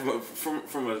at it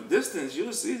from a distance,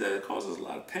 you'll see that it causes a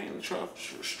lot of pain,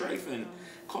 strife, and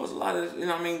causes a lot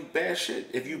of bad shit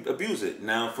if you abuse it.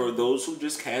 Now, for those who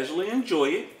just casually enjoy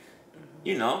it,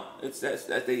 it's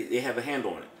that they have a hand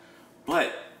on it.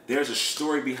 But there's a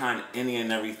story behind any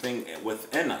and everything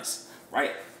within us,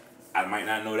 right? I might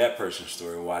not know that person's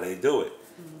story and why they do it.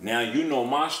 Now you know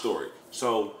my story.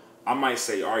 So I might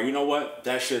say, all right, you know what?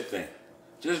 That's your thing.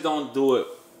 Just don't do it.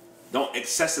 Don't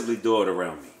excessively do it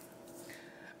around me.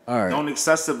 All right.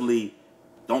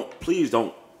 Please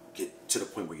don't get to the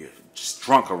point where you're just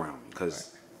drunk around me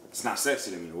because it's not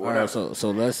sexy to me. Or All right, whatever.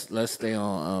 so let's stay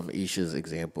on Isha's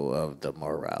example of the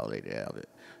morality of it.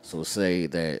 So say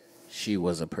that she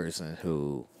was a person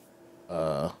who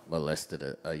molested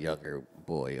a younger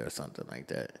boy or something like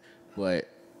that, but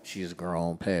she's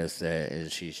grown past that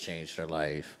and she's changed her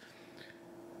life.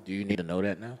 Do you need to know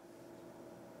that now?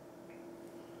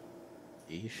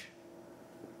 Ish.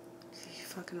 You're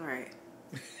fucking right.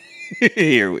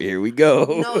 Here we go.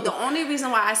 No, the only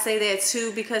reason why I say that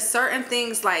too, because certain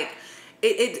things like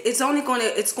it's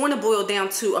going to boil down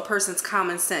to a person's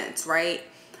common sense, right?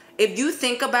 If you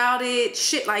think about it,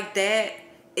 shit like that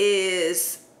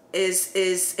is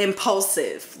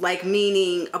impulsive, like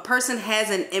meaning a person has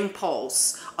an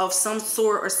impulse of some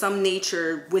sort or some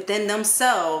nature within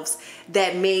themselves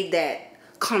that made that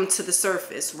come to the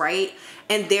surface, right?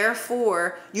 And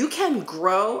therefore you can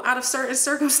grow out of certain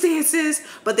circumstances,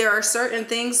 but there are certain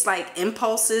things like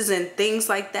impulses and things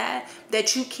like that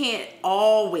you can't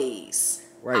always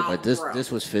Right, but outgrow. this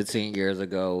was 15 years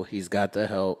ago. He's got the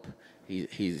help.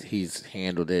 He's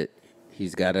handled it.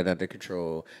 He's got it under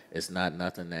control. It's not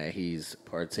nothing that he's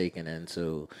partaking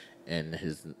into in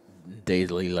his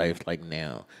daily life like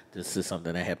now. This is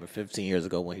something that happened 15 years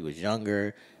ago when he was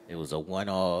younger. It was a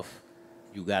one-off.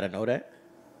 You got to know that?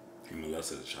 He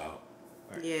molested a child.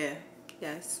 Yeah,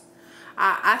 yes.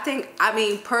 I think, I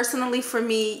mean, personally for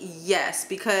me, yes,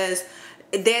 because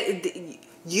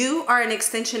you are an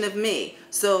extension of me.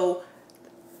 So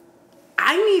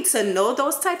I need to know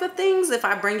those type of things if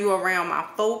I bring you around my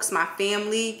folks, my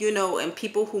family, and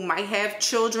people who might have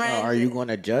children. Are you going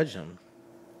to judge him?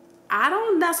 I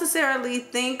don't necessarily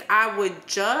think I would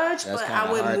judge, That's but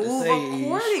I would kinda hard to move say.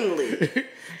 accordingly.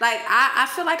 Like, I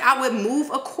feel like I would move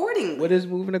accordingly. What is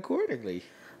moving accordingly?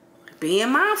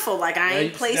 Being mindful, like I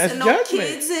ain't placing That's no judgment.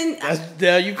 kids in.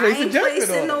 Now you I placing ain't judgment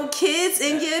placing on no him. kids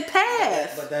in your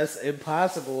path. But that's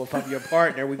impossible. If I'm your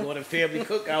partner, we going to family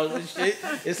cookouts and shit.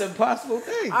 It's an impossible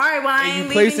thing. All right, well I And ain't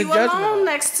you placing leaving you judgment on alone him.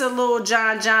 next to little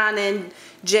John and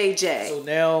JJ. So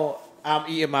now I'm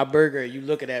eating my burger and you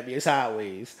looking at me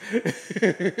sideways.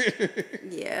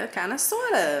 Yeah, kind of,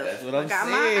 sort of. That's what I'm got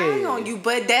my saying. eye on you,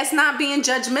 but that's not being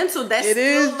judgmental. That's It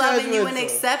is still loving you and judgmental.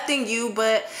 accepting you.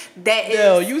 But that is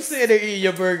No, you sitting there eating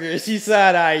your burger and she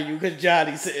side eyeing you because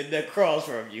Johnny's sitting across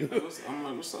from you. I'm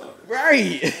like, what's up?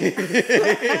 Right.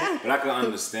 But I can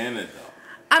understand it though.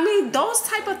 I mean, those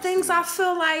type of things. I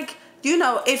feel like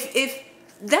if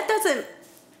that doesn't.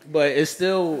 But it's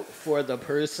still for the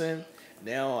person.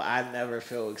 Now I never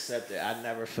feel accepted. I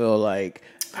never feel like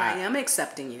I am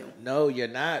accepting you. No, you're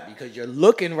not, because you're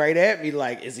looking right at me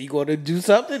like, is he going to do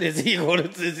something? Is he going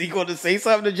to say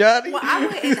something to Johnny? Well, I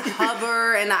wouldn't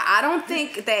hover, and I don't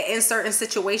think that in certain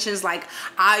situations, like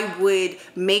I would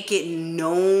make it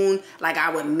known, like I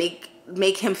would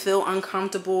make him feel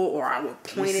uncomfortable, or I would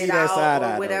point see it that side out,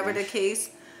 eye, or whatever though. the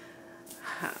case.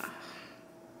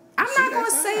 I'm see not going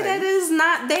to that say side. that is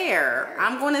not there.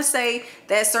 I'm going to say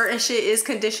that certain shit is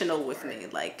conditional with me.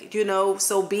 Like,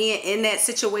 so being in that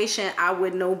situation, I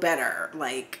would know better,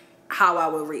 like, how I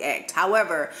would react.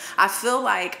 However, I feel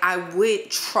like I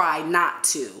would try not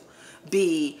to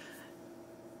be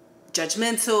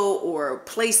judgmental or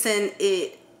placing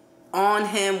it on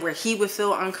him where he would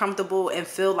feel uncomfortable and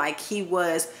feel like he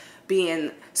was being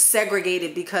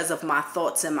segregated because of my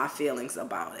thoughts and my feelings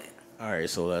about it. All right,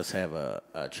 so let's have a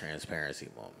transparency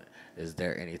moment. Is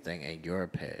there anything in your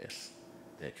past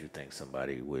that you think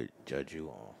somebody would judge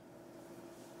you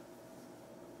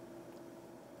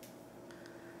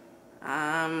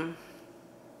on?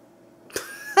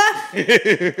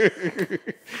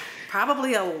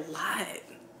 Probably a lot.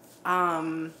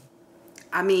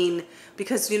 I mean,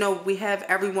 because we have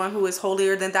everyone who is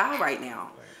holier than thou right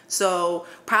now. So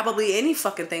probably any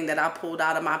fucking thing that I pulled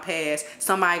out of my past,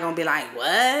 somebody gonna be like,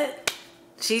 "What?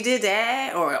 She did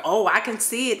that?" Or, "Oh, I can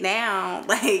see it now."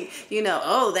 Like,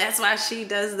 "Oh, that's why she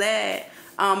does that."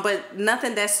 But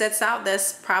nothing that sets out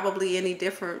that's probably any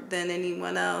different than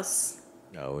anyone else.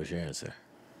 No, what's your answer?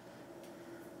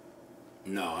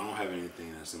 No, I don't have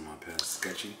anything that's in my past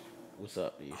sketchy. What's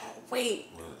up, B? Wait,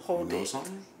 hold You know it.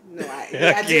 something? No,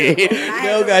 I do.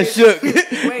 Mel got shook.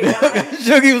 Wait, Mel got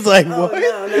shook. He was like, Oh, what?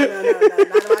 no,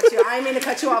 not about you. I ain't mean to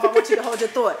cut you off. I want you to hold your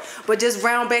thought. But just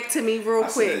round back to me real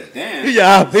quick. Said, damn.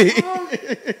 Yeah, B.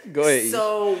 Go ahead.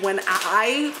 So when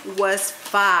I was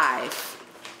 5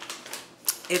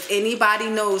 If anybody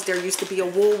knows, there used to be a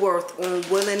Woolworth on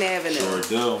Woodland Avenue. Sure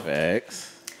do. Facts.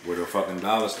 Where the fucking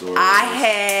dollar store I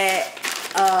had,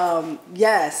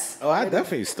 yes. Oh, I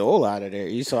definitely stole out of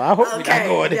there. So I hope we're not Okay,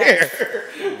 going yes. there.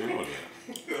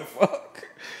 Fuck.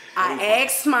 I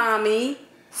asked mommy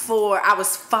I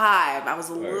was 5. I was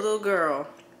a little girl.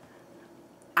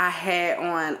 I had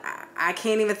on, I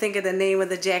can't even think of the name of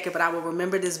the jacket, but I will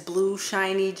remember this blue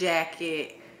shiny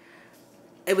jacket.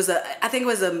 It was I think it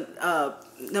was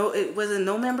no, it wasn't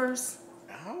No Members.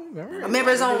 I don't remember.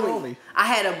 Members only. I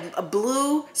had a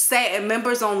blue satin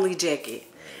members only jacket.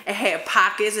 It had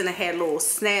pockets and it had little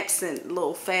snaps and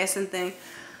little fasten thing.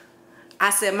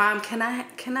 I said, Mom, can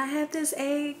I have this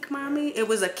egg, Mommy? It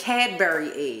was a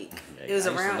Cadbury egg. It was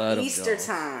around Easter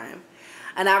time.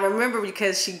 And I remember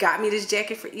because she got me this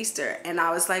jacket for Easter. And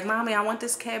I was like, Mommy, I want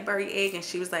this Cadbury egg. And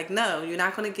she was like, no, you're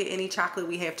not going to get any chocolate.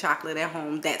 We have chocolate at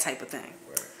home. That type of thing.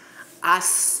 Right. I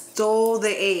stole the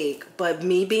egg. But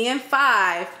me being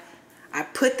 5, I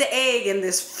put the egg in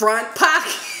this front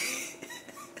pocket.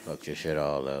 Fucked your shit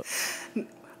all up.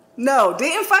 No,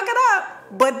 didn't fuck it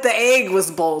up. But the egg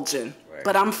was bulging. Right.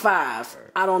 But I'm 5.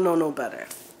 Right. I don't know no better.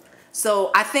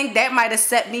 So I think that might have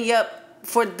set me up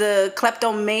for the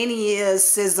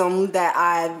kleptomaniacism that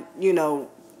I,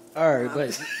 All right,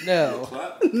 but no.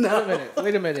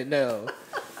 Wait a minute, no.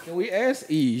 Can we ask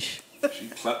Ish? She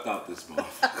clapped out this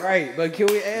motherfucker. Right, but can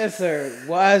we ask her,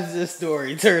 why is this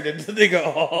story turned into nigga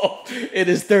all in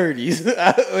his 30s?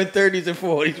 Or 30s and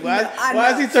 40s?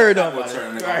 Why is he turned on by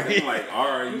it? Right. Like, all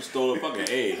right, you stole a fucking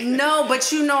egg. No,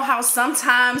 but you know how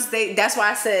sometimes that's why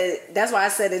I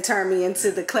said it turned me into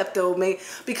the kleptomania,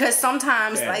 because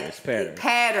sometimes patterns.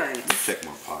 Check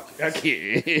my pockets. I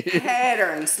can't.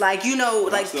 Patterns. Like,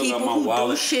 like people who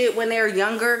do shit when they're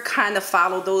younger kind of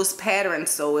follow those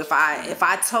patterns. So if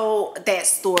I told that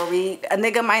story, a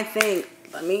nigga might think,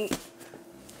 let me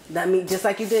just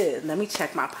like you did, let me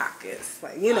check my pockets,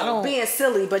 like, being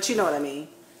silly, but you know what I mean.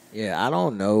 Yeah, I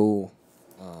don't know.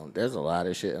 There's a lot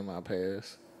of shit in my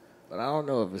past, but I don't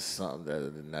know if it's something that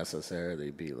would necessarily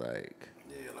be like,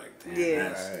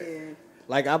 damn, right.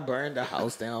 Like, I burned the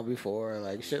house down before,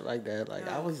 like shit like that. Like,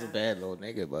 I was a bad little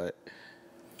nigga, but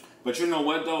you know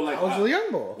what though, like, I was a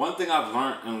young boy. One thing I've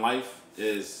learned in life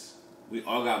is we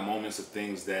all got moments of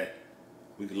things that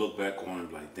we can look back on and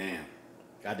be like, damn,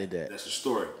 I did that. That's a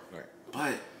story. Right.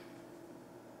 But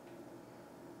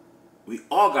we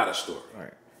all got a story.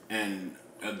 Right. And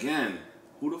again,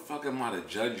 who the fuck am I to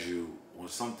judge you on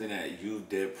something that you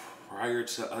did prior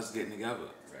to us getting together?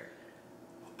 Right.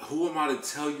 Who am I to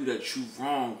tell you that you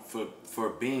wrong for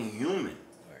being human?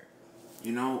 Right.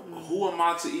 Who am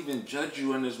I to even judge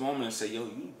you in this moment and say, yo,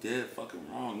 you did fucking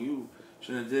wrong. You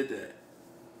shouldn't have did that.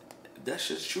 That's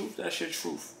just truth. That's your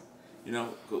truth. We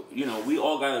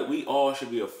all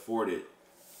should be afforded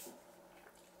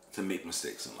to make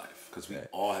mistakes in life because we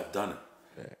all have done it.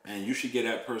 Right. And you should give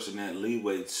that person that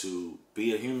leeway to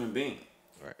be a human being.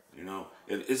 Right.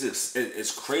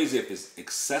 It's crazy if it's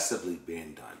excessively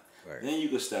being done. Right. Then you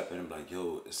can step in and be like,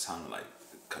 yo, it's time to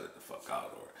cut it the fuck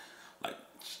out, or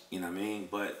you know what I mean?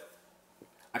 But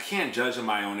I can't judge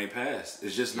somebody on their past.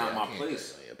 It's just not my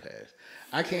place.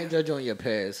 I can't judge on your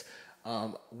past.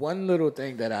 One little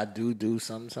thing that I do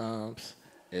sometimes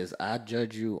is I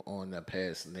judge you on the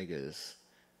past niggas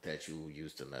that you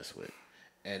used to mess with.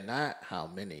 And not how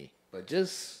many, but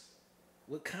just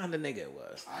what kind of nigga it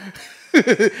was.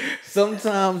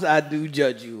 Sometimes I do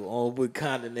judge you on what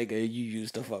kind of nigga you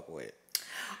used to fuck with.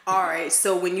 All right,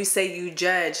 so when you say you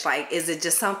judge, like, is it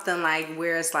just something like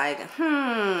where it's like,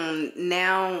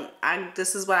 now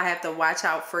this is what I have to watch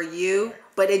out for you, right.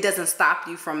 But it doesn't stop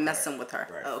you from messing with her?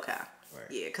 Right. Okay. Right.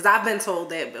 Yeah, because I've been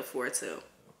told that before, too.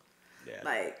 Yeah.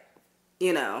 Like,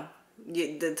 the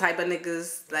type of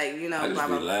niggas, like, I just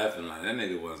be laughing, like, that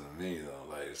nigga wasn't me, though.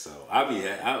 Like, so I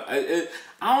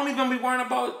don't even be worrying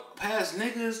about past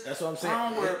niggas. That's what I'm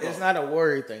saying. It's not a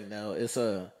worry thing, though. It's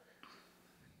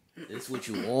what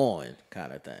you on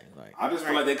kind of thing. Like, I just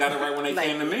feel like they got it right when they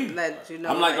came to me.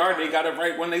 I'm like, all right, they got it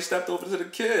right when they stepped over to the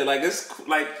kid. Like, it's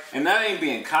like, and that ain't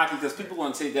being cocky, because people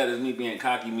gonna take that as me being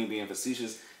cocky, me being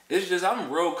facetious. It's just I'm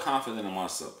real confident in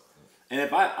myself. And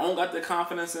if I don't got the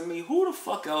confidence in me, who the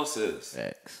fuck else is?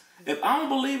 X. If I don't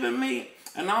believe in me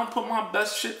and I don't put my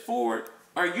best shit forward,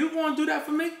 are you going to do that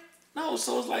for me? No.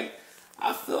 So it's like,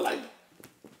 I feel like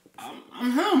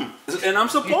I'm him. And I'm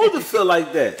supposed to feel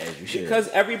like that. Because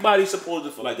everybody's supposed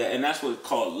to feel like that. And that's what's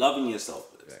called loving yourself.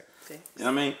 Okay. You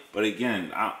know what I mean? But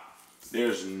again, I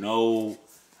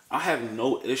have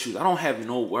no issues. I don't have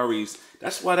no worries.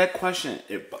 That's why that question,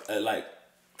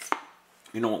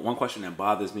 one question that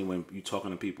bothers me when you talking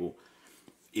to people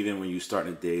even when you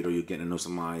starting to date or you're getting to know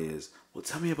somebody, is, well,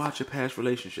 tell me about your past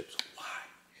relationships. Why?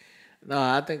 No,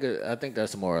 I think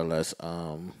that's more or less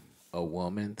a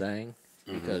woman thing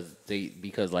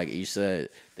because like you said,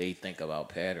 they think about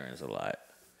patterns a lot.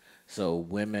 So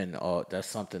women, that's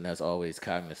something that's always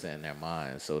cognizant in their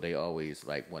minds. So they always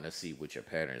like want to see what your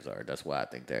patterns are. That's why I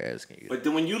think they're asking you. But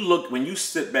then when you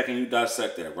sit back and you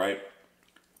dissect that, right?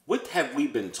 What have we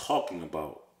been talking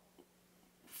about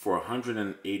for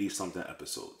 180 something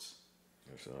episodes?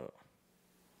 So,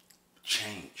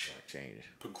 Change, change.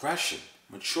 progression,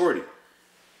 maturity.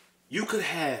 You could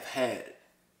have had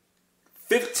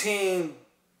 15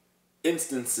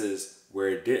 instances where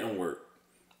it didn't work,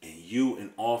 and you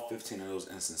in all 15 of those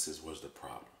instances was the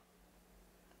problem.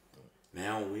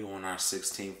 Now we on our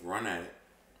 16th run at it.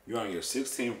 You're on your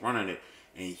 16th run at it,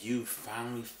 and you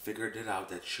finally figured it out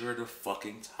that you're the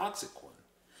fucking toxic one.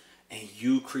 And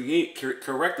you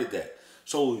corrected that.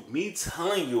 So me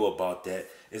telling you about that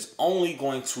is only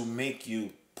going to make you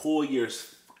pull your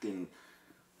fucking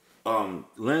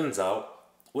lens out.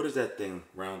 What is that thing?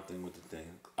 Round thing with the thing?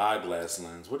 Eyeglass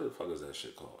lens. What the fuck is that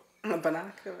shit called?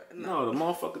 Binocular. No, the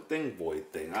motherfucking thing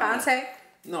void thing.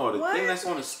 Contact. No, the What? thing that's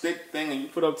on a stick thing and you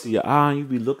put up to your eye and you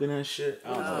be looking at shit.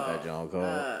 I don't know what that John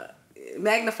called.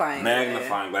 Magnifying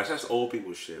Glass. That's old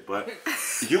people shit. But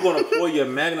you're gonna pull your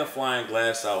magnifying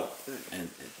glass out and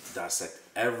dissect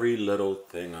every little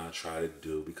thing I try to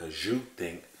do because you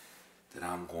think that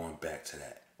I'm going back to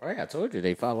that. Right, I told you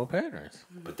they follow patterns.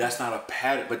 But that's not a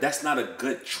pattern. But that's not a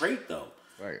good trait though.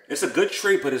 Right. It's a good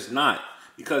trait, but it's not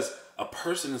because a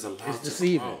person is allowed to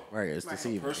Deceiving. grow. Right, it's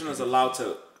deceiving. A person is allowed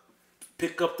to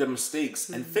pick up their mistakes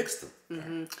and fix them.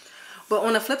 Mm-hmm. But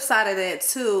on the flip side of that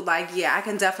too, like, yeah, I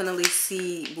can definitely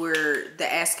see where the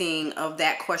asking of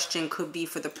that question could be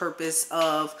for the purpose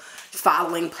of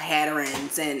following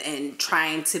patterns and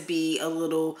trying to be a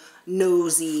little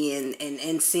nosy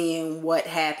and seeing what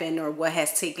happened or what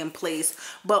has taken place.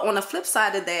 But on the flip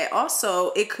side of that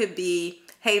also, it could be,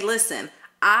 hey, listen,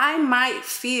 I might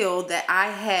feel that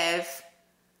I have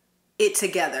it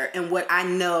together and what I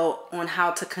know on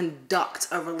how to conduct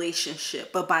a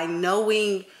relationship. But by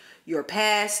knowing your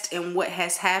past and what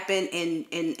has happened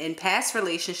in past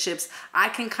relationships, I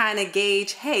can kind of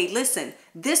gauge, hey, listen,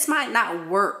 this might not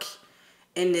work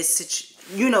in this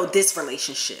this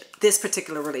relationship, this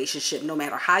particular relationship, no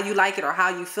matter how you like it or how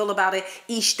you feel about it,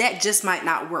 that just might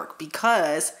not work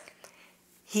because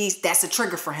that's a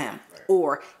trigger for him. Right.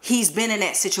 Or he's been in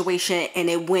that situation and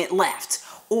it went left,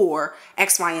 or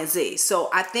X, Y, and Z. So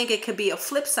I think it could be a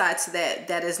flip side to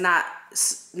that is not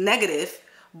negative,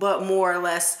 but more or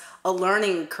less a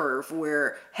learning curve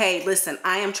where, hey, listen,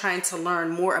 I am trying to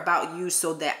learn more about you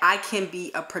so that I can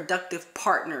be a productive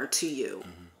partner to you.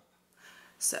 Mm-hmm.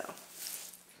 So.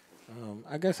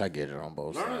 I guess I get it on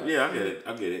both sides. Yeah, I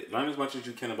get it. Learn as much as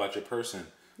you can about your person,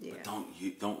 but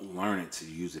don't learn it to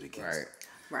use it against them.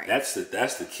 Right. That's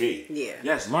the key. Yeah.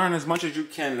 Yes, learn as much as you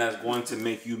can. That's going to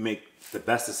make you make the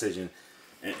best decision,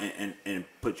 and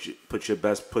put your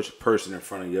best person in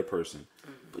front of your person.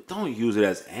 Mm-hmm. But don't use it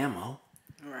as ammo.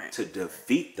 Right. To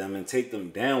defeat them and take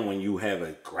them down when you have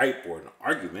a gripe or an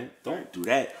argument. Don't do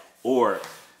that. Or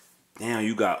now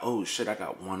you got, oh shit, I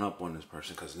got one up on this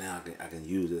person because now I can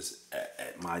use this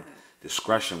at my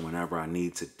discretion whenever I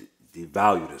need to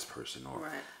devalue this person. Or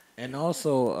right. And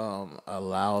also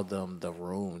allow them the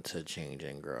room to change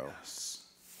and grow. Yes.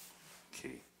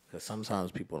 Key. Because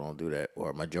sometimes people don't do that,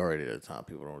 or majority of the time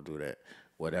people don't do that.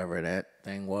 Whatever that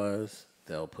thing was,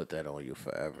 they'll put that on you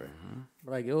forever.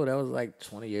 Mm-hmm. Like, yo, that was like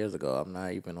 20 years ago. I'm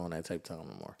not even on that type of time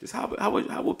no more. Just how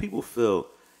would people feel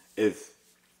if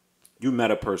you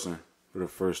met a person for the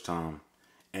first time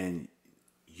and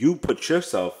you put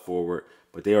yourself forward,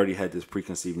 but they already had this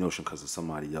preconceived notion because of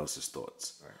somebody else's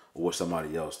thoughts, right, or what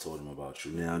somebody else told them about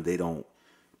you. Now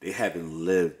they haven't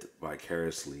lived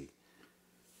vicariously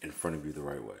in front of you the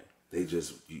right way. They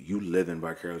just, you living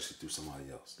vicariously through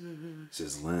somebody else. Mm-hmm. It's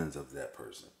just lens of that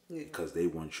person. Yeah. Because they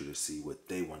want you to see what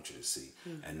they want you to see,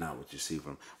 mm-hmm, and not what you see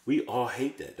from. We all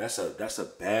hate that. That's a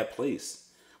bad place.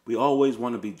 We always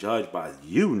want to be judged by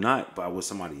you, not by what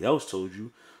somebody else told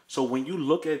you. So when you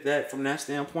look at that from that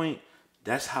standpoint,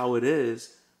 that's how it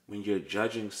is when you're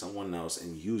judging someone else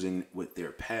and using with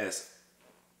their past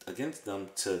against them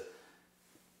to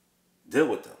deal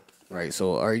with them. Right.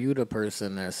 So are you the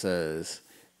person that says,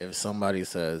 if somebody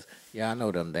says, yeah, I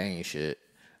know them, they ain't shit,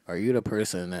 are you the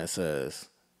person that says,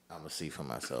 I'm going to see for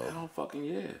myself? I don't fucking,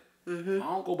 Mm-hmm. I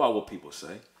don't go by what people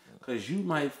say. Because you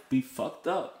might be fucked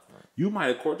up. Right. You might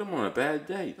have caught them on a bad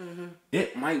day. Mm-hmm.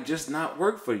 It might just not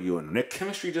work for you. And their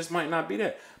chemistry just might not be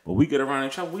there. But we get around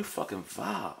each other, we fucking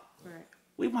vibe. Right.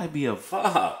 We might be a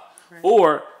vibe.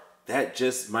 or that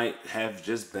just might have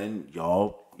just been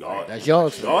y'all That's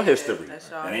y'all's history. That's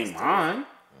y'all that ain't history. mine.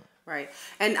 Right.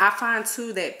 And I find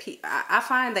too that I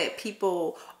find that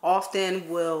people often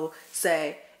will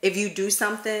say if you do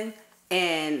something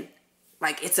and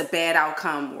like it's a bad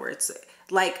outcome or it's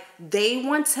like they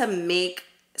want to make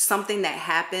something that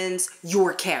happens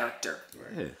your character.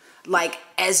 Right. Like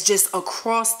as just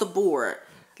across the board.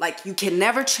 Like you can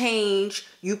never change,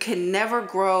 you can never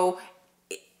grow.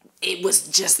 It was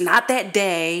just not that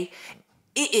day.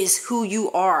 It is who you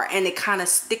are, and it kind of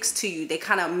sticks to you. They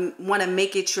kind of want to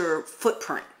make it your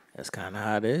footprint. That's kind of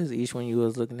how it is. Each when you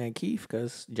was looking at Keith,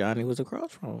 because Johnny was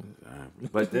across from him.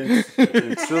 But then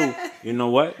too, you know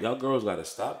what? Y'all girls got to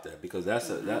stop that because that's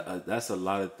a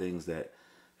lot of things that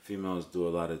females do a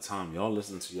lot of time. Y'all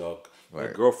listen to your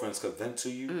girlfriends could vent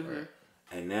to you,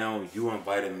 and now you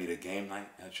invited me to game night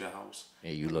at your house,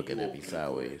 and you looking at me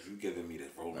sideways. You giving me the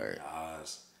rolling your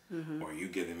eyes. Or you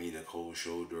giving me the cold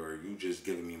shoulder, or you just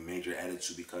giving me major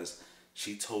attitude because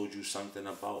she told you something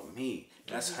about me.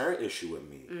 That's her issue with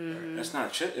me. That's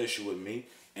not your issue with me,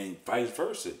 and vice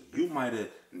versa. You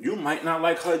might not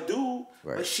like her dude,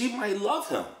 but she might love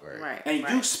him. And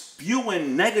you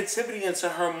spewing negativity into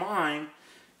her mind.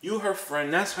 You her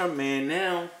friend, that's her man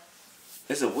now.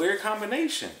 It's a weird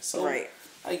combination. So like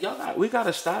we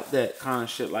gotta stop that kind of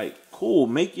shit. Like, cool,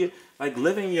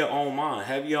 live in your own mind.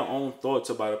 Have your own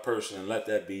thoughts about a person and let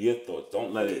that be your thoughts.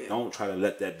 Don't try to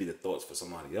let that be the thoughts for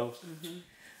somebody else.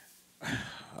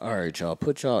 All right, y'all.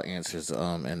 Put y'all answers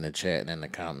in the chat and in the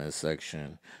comment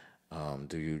section.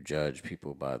 Do you judge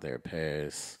people by their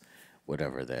past?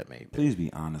 Whatever that may be. Please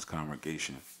be honest,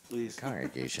 congregation. Please.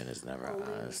 Congregation is never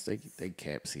honest. They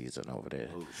cap season over there.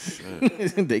 Oh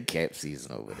shit. They cap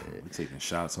season over there. We're taking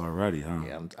shots already, huh?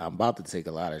 Yeah, I'm about to take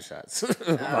a lot of shots.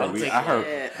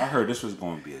 I heard this was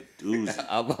going to be a doozy.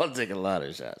 I'm about to take a lot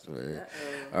of shots, man.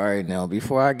 All right, now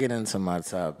before I get into my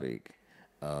topic,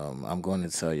 I'm going to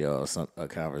tell y'all a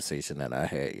conversation that I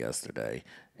had yesterday,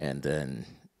 and then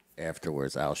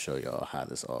afterwards I'll show y'all how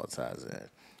this all ties in.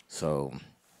 So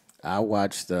I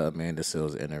watched the Amanda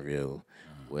Seales interview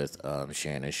with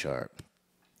Shannon Sharp,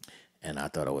 and I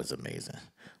thought it was amazing.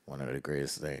 One of the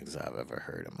greatest things I've ever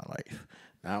heard in my life.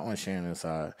 Not on Shannon's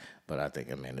side, but I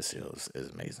think Amanda Seales is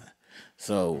amazing.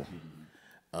 So,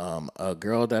 a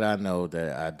girl that I know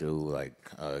that I do like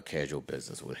casual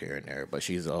business with here and there, but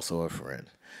she's also a friend.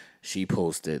 She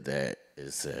posted that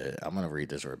it said, I'm going to read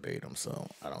this verbatim so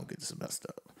I don't get this messed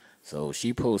up. So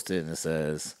she posted and it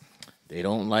says, they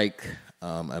don't like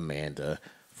Amanda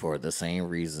for the same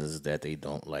reasons that they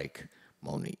don't like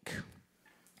Monique.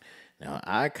 Now,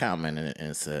 I commented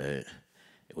and said,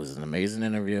 it was an amazing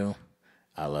interview.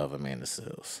 I love Amanda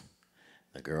Seales.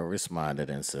 The girl responded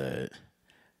and said,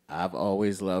 I've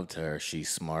always loved her. She's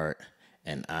smart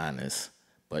and honest,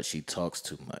 but she talks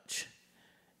too much.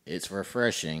 It's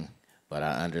refreshing, but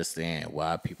I understand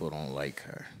why people don't like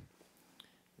her.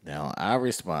 Now, I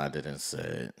responded and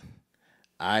said,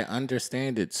 I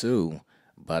understand it too,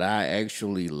 but I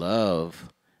actually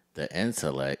love the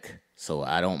intellect, so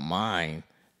I don't mind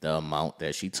the amount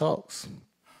that she talks.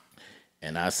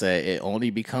 And I said it only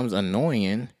becomes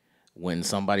annoying when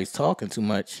somebody's talking too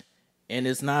much and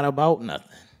it's not about nothing.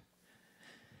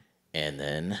 And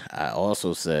then I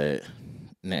also said,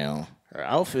 now, her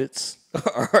outfits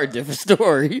are a different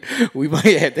story. We might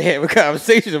have to have a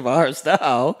conversation about her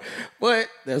style, but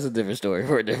that's a different story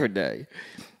for a different day.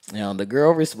 Now, the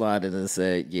girl responded and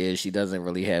said, yeah, she doesn't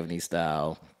really have any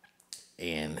style,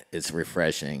 and it's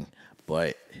refreshing,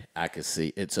 but I could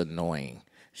see it's annoying.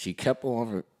 She kept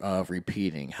on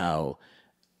repeating how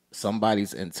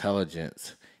somebody's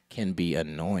intelligence can be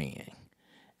annoying.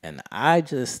 And I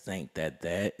just think that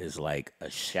is like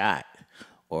a shot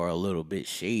or a little bit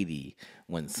shady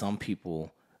when some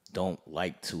people don't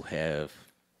like to have,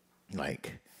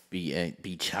 like,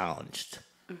 be challenged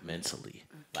mentally.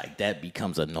 Like, that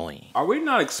becomes annoying. Are we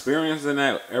not experiencing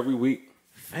that every week?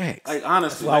 Facts. Like,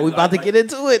 honestly. That's why we about to get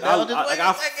into it.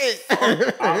 I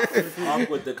fuck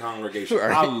with the congregation.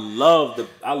 Right. I love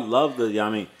the, I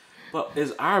mean, but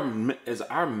is our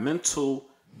mental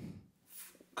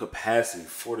capacity,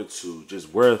 fortitude,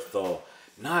 just wherewithal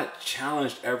not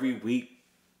challenged every week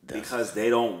because they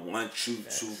don't want you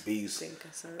to be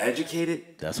educated?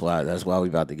 That's why we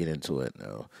about to get into it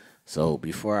now. So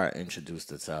before I introduce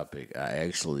the topic, I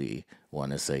actually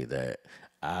want to say that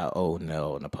I owe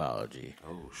Nell an apology.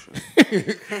 Oh,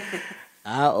 shit.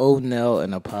 I owe Nell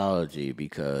an apology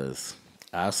because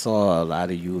I saw a lot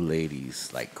of you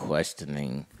ladies like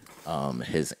questioning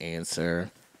his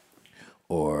answer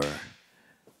or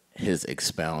his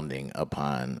expounding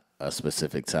upon a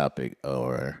specific topic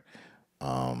or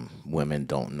women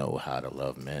don't know how to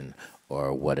love men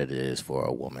or what it is for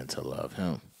a woman to love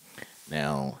him.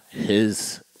 Now,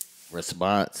 his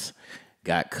response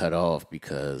got cut off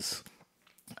because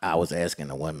I was asking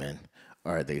the women,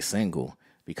 are they single?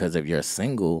 Because if you're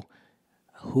single,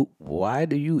 why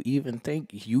do you even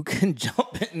think you can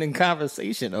jump in the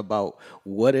conversation about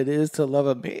what it is to love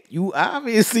a man? You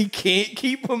obviously can't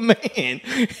keep a man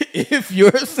if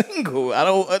you're single. I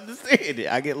don't understand it.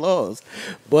 I get lost.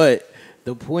 But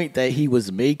the point that he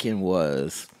was making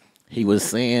was he was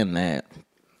saying that,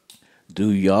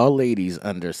 do y'all ladies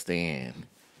understand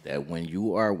that when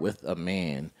you are with a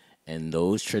man and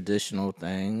those traditional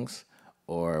things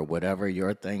or whatever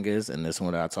your thing is, and this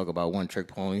one I talk about one trick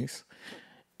ponies,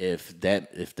 if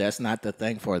that's not the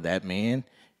thing for that man,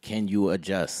 can you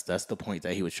adjust? That's the point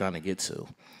that he was trying to get to.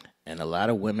 And a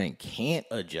lot of women can't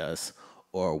adjust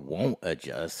or won't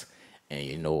adjust. And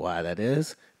you know why that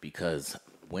is? Because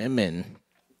women,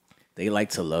 they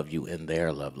like to love you in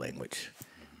their love language.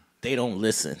 They don't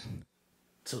listen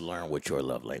to learn what your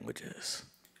love language is.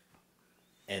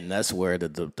 And that's where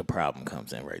the problem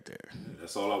comes in right there.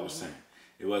 That's all I was saying.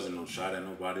 It wasn't no shot at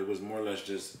nobody. It was more or less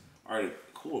just, all right,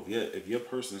 cool. If your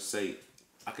person say,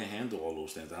 I can handle all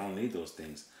those things, I don't need those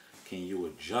things, can you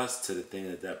adjust to the thing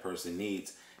that that person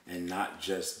needs and not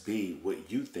just be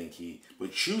what you think he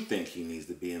needs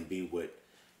to be and be what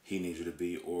he needs you to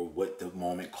be or what the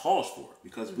moment calls for?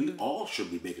 Because we all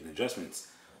should be making adjustments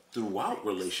throughout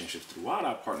relationships, throughout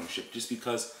our partnership, just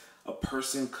because a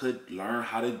person could learn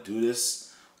how to do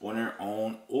this on their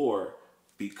own or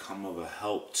become of a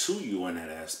help to you in that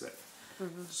aspect.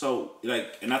 So,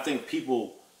 and I think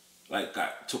people,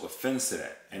 took offense to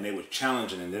that, and they were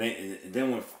challenging, and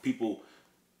then when people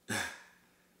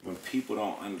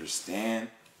don't understand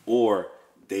or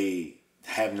they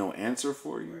have no answer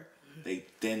for you, they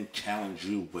then challenge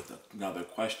you with another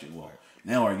question. Well,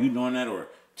 now are you doing that, or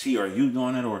T, are you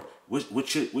doing it, or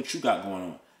what you got going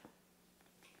on?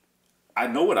 I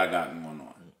know what I got going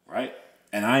on, right?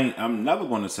 And I'm never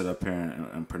going to sit up here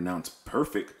and pronounce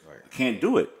perfect. Right. I can't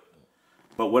do it.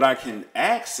 But what I can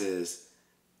ask is,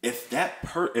 if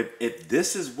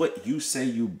this is what you say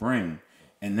you bring,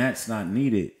 and that's not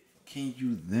needed, can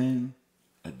you then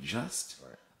adjust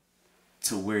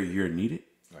to where you're needed?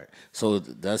 Right. So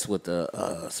that's what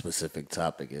the specific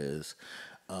topic is.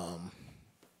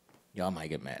 Y'all might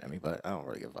get mad at me, but I don't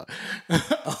really give a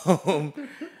fuck.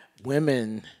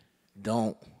 Women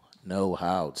don't know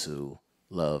how to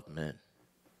love men.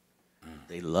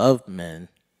 They love men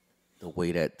the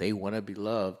way that they want to be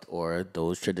loved, or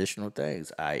those traditional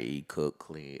things, i.e. cook,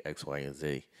 clean, X, Y, and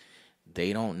Z.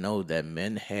 They don't know that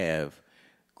men have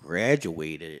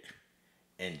graduated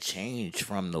and changed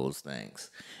from those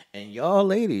things. And y'all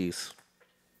ladies,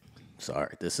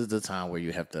 sorry, this is the time where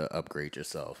you have to upgrade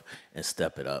yourself and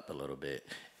step it up a little bit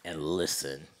and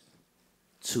listen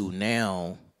to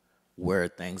now where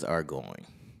things are going.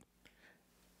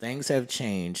 Things have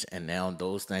changed, and now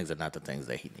those things are not the things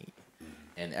that he needs.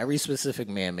 And every specific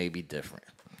man may be different.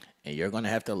 And you're going to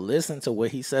have to listen to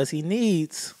what he says he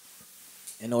needs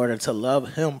in order to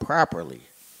love him properly.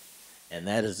 And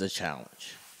that is the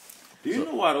challenge. Do you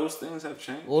know why those things have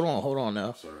changed? Hold on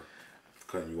now. Sorry,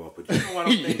 cutting you off. But do you know why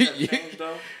those things have changed,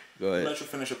 though? Go ahead. I'll let you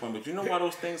finish your point. But do you know why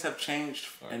those things have changed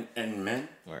in men?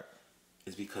 Right.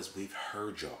 It's because we've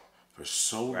heard y'all for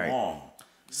so long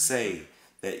say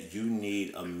that you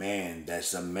need a man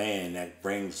that's a man that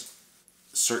brings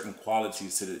certain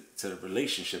qualities to the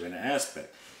relationship and the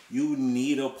aspect. You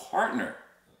need a partner.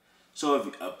 So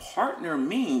if a partner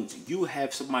means you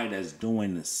have somebody that's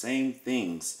doing the same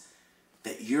things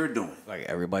that you're doing. Like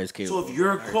everybody's capable. So if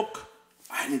you're a cook,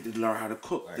 I need to learn how to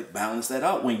cook to balance that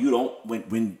out when you don't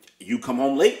when you come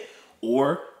home late,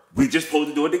 or we just supposed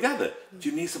to do it together.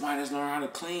 You need somebody that's learning how to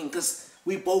clean because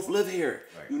we both live here.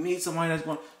 You need somebody that's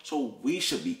going. So we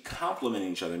should be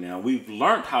complimenting each other now. We've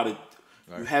learned how to.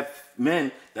 You have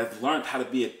men that have learned how to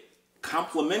be a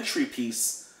complementary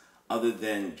piece other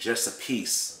than just a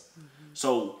piece.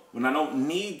 So when I don't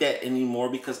need that anymore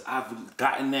because I've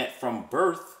gotten that from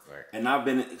birth, and I've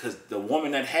been, because the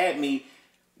woman that had me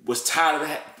was tired of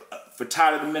that,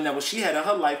 tired of the men that she had in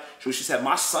her life. So she said,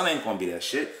 my son ain't gonna be that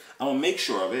shit. I'm gonna make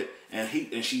sure of it. And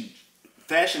she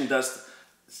fashioned us,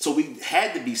 so we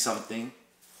had to be something.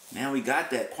 Now we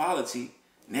got that quality.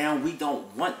 Now we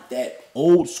don't want that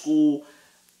old school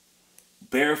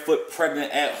barefoot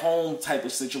pregnant at home type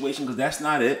of situation, because that's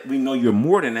not it. We know you're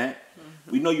more than that.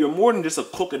 We know you're more than just a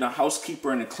cook and a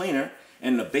housekeeper and a cleaner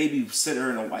and a babysitter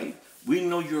and a wife. We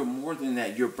know you're more than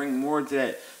that. You're bringing more to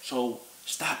that. So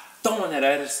stop throwing that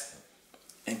at us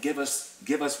and give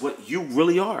us what you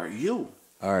really are. You.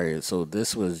 All right, so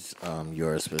this was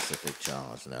your specific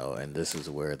challenge now, and this is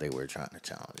where they were trying to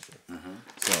challenge you.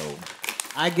 So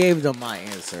I gave them my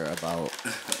answer about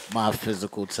my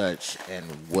physical touch and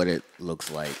what it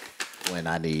looks like when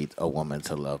I need a woman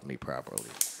to love me properly.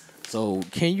 So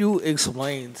can you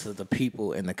explain to the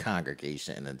people in the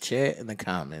congregation, in the chat, in the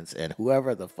comments, and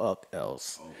whoever the fuck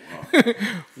else,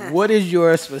 what is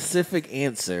your specific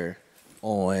answer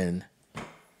on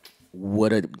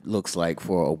what it looks like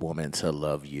for a woman to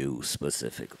love you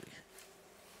specifically?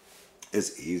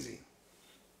 It's easy.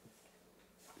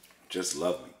 Just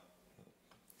love me.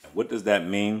 And what does that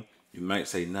mean? You might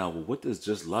say, no, well, what does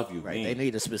just love you mean? They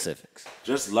need the specifics.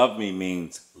 Just love me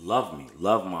means love me.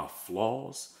 Love my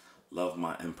flaws. Love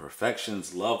my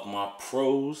imperfections. Love my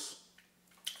pros.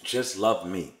 Just love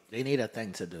me. They need a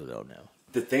thing to do, though, now.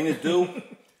 The thing to do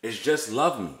is just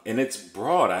love me. And it's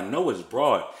broad. I know it's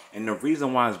broad. And the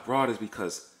reason why it's broad is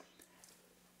because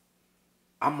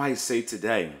I might say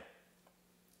today,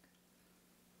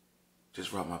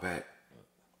 just rub my back.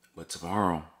 But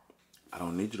tomorrow, I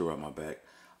don't need you to rub my back.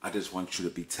 I just want you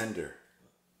to be tender.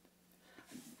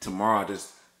 Tomorrow, I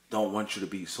just don't want you to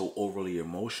be so overly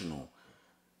emotional.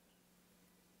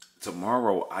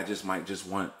 Tomorrow, I just might just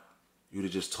want you to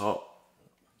just talk.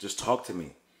 Just talk to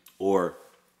me. Or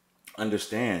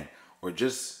understand. Or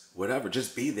just whatever.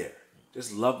 Just be there.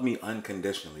 Just love me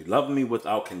unconditionally. Love me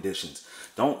without conditions.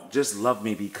 Don't just love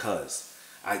me because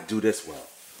I do this well.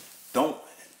 Don't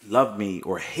love me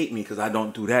or hate me because I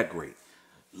don't do that great.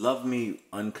 Love me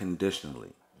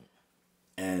unconditionally.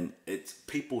 And it's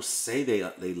people say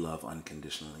they love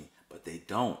unconditionally, but they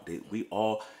don't. We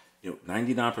all,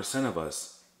 99% of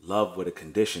us love with a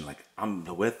condition. Like, I'm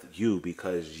with you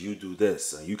because you do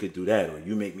this, or you could do that, or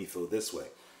you make me feel this way.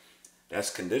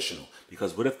 That's conditional.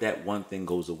 Because what if that one thing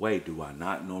goes away? Do I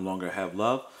not no longer have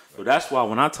love? So that's why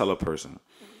when I tell a person,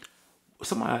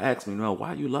 somebody asks me, no,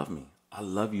 why you love me? I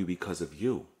love you because of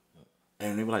you.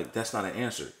 And they were like, that's not an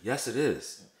answer. Yes, it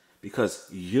is. Because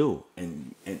you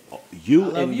and you I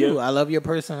love and you. I love your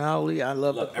personality. I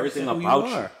love everything who about you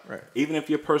you. are. Right. Even if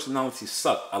your personality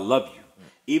sucks, I love you.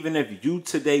 Even if you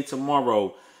today,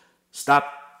 tomorrow,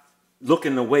 stop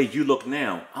looking the way you look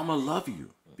now, I'm gonna love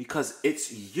you because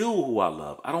it's you who I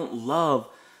love.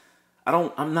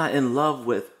 I'm not in love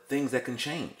with things that can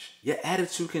change. Your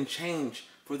attitude can change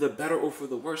for the better or for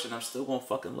the worse, and I'm still gonna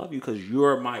fucking love you because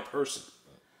you're my person.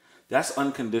 That's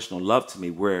unconditional love to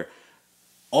me, where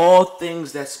all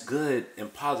things that's good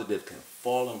and positive can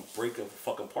fall and break a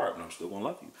fucking apart, and I'm still gonna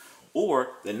love you. Or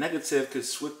the negative could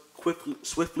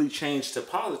swiftly change to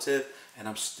positive, and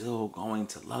I'm still going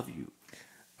to love you.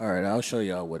 All right, I'll show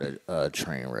y'all what a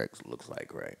train wreck looks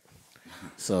like, right?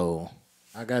 So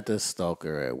I got this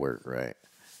stalker at work, right?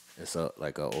 It's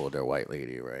like an older white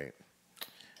lady, right?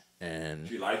 And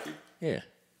She like you? yeah,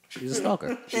 she's a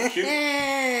stalker. She cute?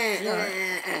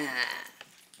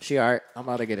 She all right. I'm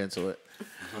about to get into it.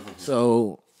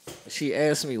 So she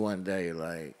asked me one day,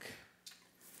 like,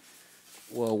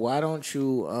 well, why don't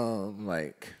you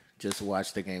like just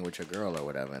watch the game with your girl or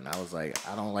whatever? And I was like,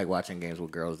 I don't like watching games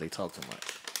with girls. They talk too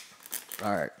much.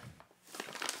 All right.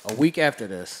 A week after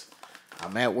this,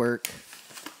 I'm at work.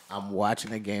 I'm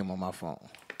watching a game on my phone.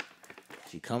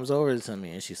 She comes over to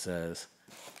me and she says,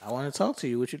 I want to talk to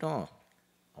you. What you doing?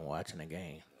 I'm watching a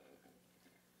game.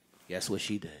 Guess what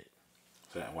she did?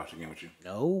 So I watch a game with you?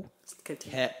 No.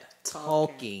 Continue. Kept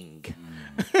talking.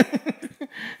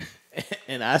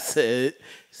 And I said,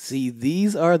 see,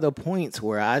 these are the points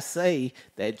where I say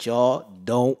that y'all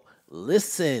don't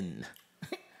listen.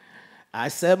 I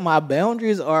said my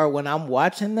boundaries are when I'm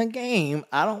watching the game,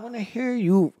 I don't want to hear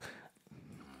you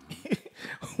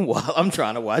while I'm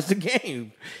trying to watch the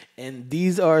game. And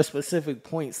these are specific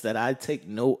points that I take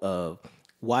note of.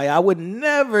 Why I would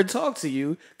never talk to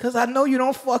you, because I know you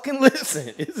don't fucking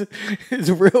listen. It's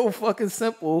real fucking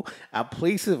simple. I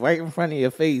place it right in front of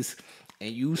your face,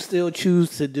 and you still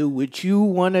choose to do what you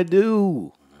want to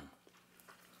do.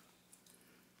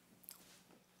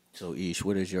 So, Ish,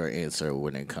 what is your answer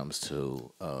when it comes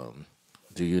to,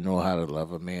 do you know how to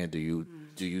love a man? Do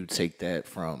you take that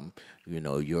from,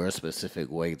 your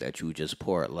specific way that you just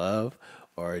pour love?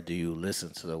 Or do you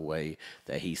listen to the way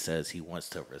that he says he wants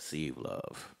to receive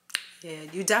love? Yeah,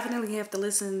 you definitely have to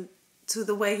listen to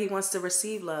the way he wants to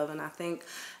receive love. And I think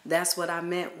that's what I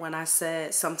meant when I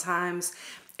said sometimes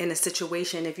in a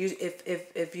situation,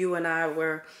 if you and I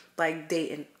were like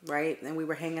dating, right? And we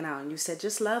were hanging out and you said,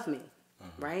 just love me,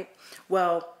 right?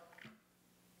 Well,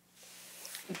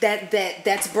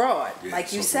 that's broad,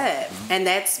 like you said. And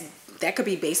that could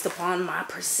be based upon my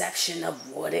perception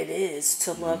of what it is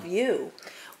to love you.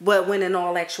 But when in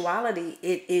all actuality,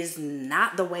 it is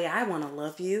not the way I want to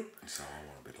love you.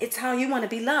 It's how you want to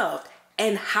be loved.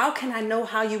 And how can I know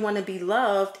how you want to be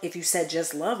loved if you said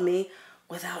just love me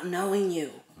without knowing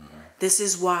you? This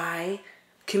is why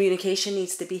communication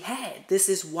needs to be had. This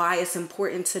is why it's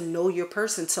important to know your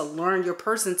person, to learn your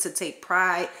person, to take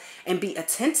pride and be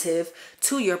attentive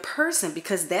to your person,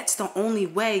 because that's the only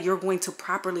way you're going to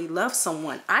properly love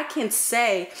someone. I can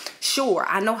say, sure,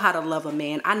 I know how to love a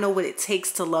man. I know what it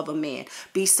takes to love a man.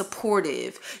 Be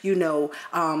supportive,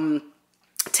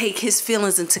 take his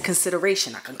feelings into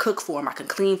consideration. I can cook for him. I can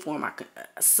clean for him. I can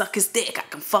suck his dick. I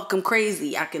can fuck him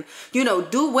crazy. I can,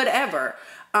 do whatever.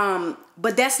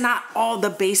 But that's not all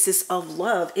the basis of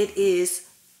love. It is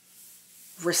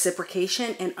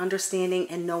reciprocation and understanding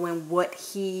and knowing what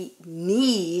he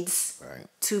needs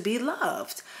to be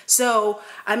loved. So,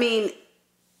 I mean,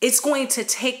 it's going to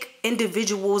take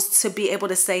individuals to be able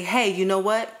to say, hey, you know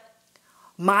what?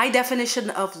 My definition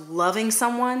of loving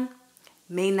someone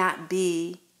may not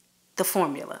be the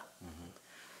formula.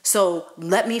 So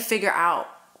let me figure out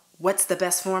what's the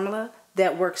best formula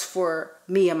that works for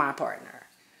me and my partner.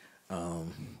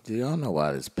 Do y'all know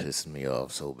why this pissed me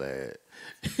off so bad?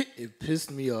 It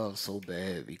pissed me off so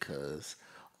bad because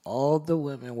all the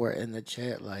women were in the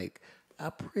chat like,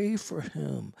 I pray for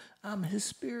him. I'm his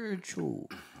spiritual.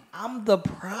 I'm the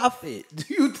prophet.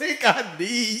 Do you think I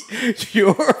need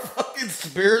your fucking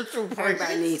spiritual prayers?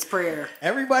 Everybody needs prayer.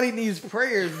 Everybody needs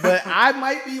prayers, but I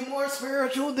might be more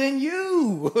spiritual than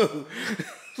you.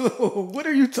 So what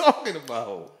are you talking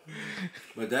about?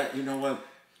 But that, you know what?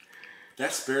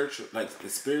 That spiritual, like the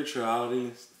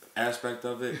spirituality aspect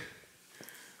of it,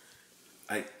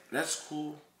 like, that's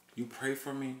cool. You pray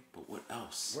for me, but what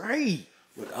else? Right.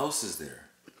 What else is there?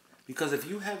 Because if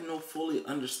you have no fully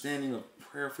understanding of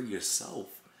prayer for yourself,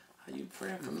 how you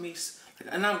praying for me?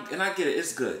 And I get it.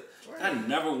 It's good. Right. I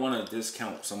never want to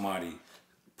discount somebody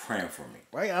praying for me.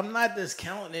 Right. I'm not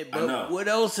discounting it, but what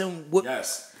else and what?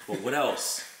 Yes, but what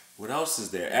else? What else is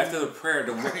there after the prayer?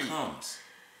 Then what comes?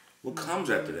 What comes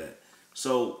after that?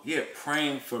 So yeah,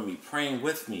 praying for me, praying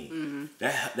with me.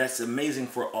 That's amazing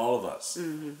for all of us.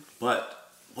 But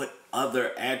what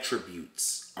other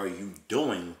attributes are you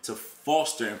doing to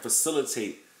foster and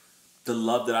facilitate the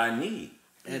love that I need?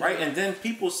 Right? And then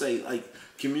people say, like,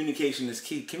 communication is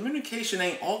key. Communication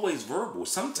ain't always verbal.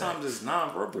 Sometimes it's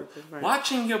nonverbal. Right.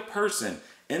 Watching your person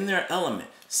in their element,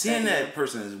 seeing that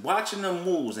person, watching them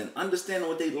moves and understanding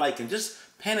what they like and just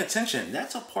paying attention.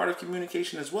 That's a part of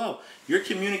communication as well. You're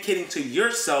communicating to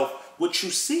yourself what you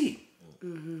see.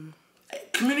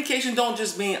 Communication don't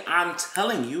just mean I'm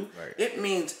telling you. Right. It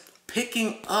means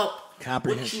picking up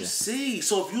what you see.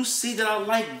 So if you see that I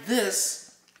like this,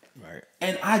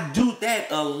 and I do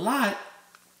that a lot,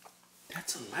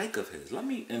 that's a like of his. Let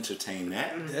me entertain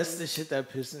that. That's the shit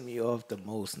that pisses me off the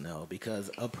most now, because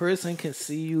a person can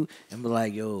see you and be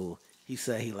like, yo, he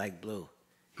said he like blue.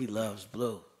 He loves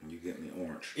blue. You get me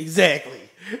orange. Exactly.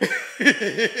 You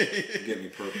get me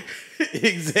purple.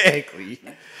 Exactly.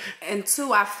 And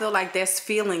two, I feel like that's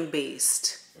feeling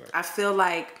based. Right. I feel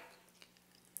like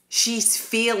she's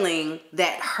feeling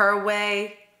that her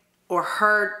way or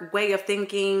her way of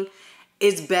thinking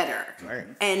is better. Right.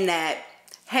 And that,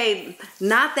 hey,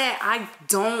 not that I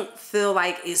don't feel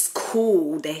like it's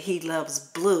cool that he loves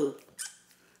blue,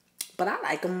 but I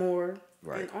like him more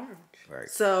than orange. Right.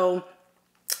 So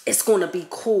it's going to be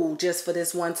cool just for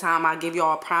this one time. I'll give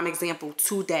y'all a prime example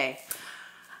today.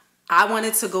 I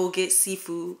wanted to go get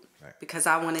seafood because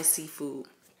I wanted seafood.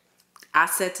 I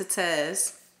said to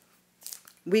Tez,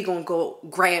 we going to go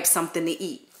grab something to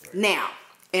eat. Now,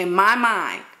 in my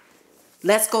mind,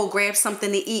 let's go grab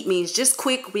something to eat means just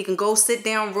quick. We can go sit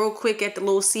down real quick at the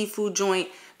little seafood joint,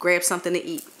 grab something to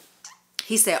eat.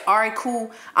 He said, all right,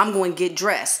 cool. I'm going to get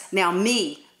dressed. Now,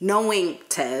 me, knowing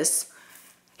Tez,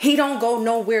 he don't go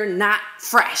nowhere not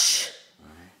fresh,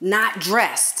 not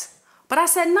dressed. But I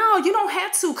said, no, you don't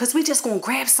have to, because we just going to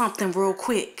grab something real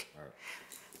quick.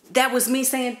 That was me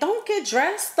saying, don't get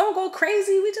dressed. Don't go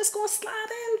crazy. We just going to slide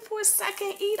in for a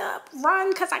second, eat up,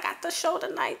 run, because I got the show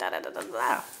tonight. Da, da, da, da,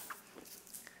 da.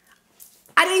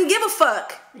 I didn't give a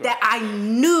fuck that I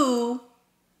knew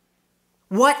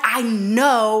what I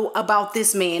know about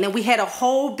this man. And we had a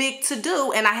whole big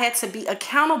to-do, and I had to be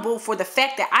accountable for the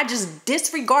fact that I just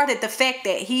disregarded the fact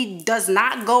that he does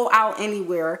not go out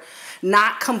anywhere,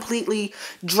 not completely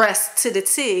dressed to the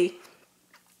T,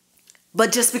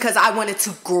 but just because I wanted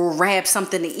to grab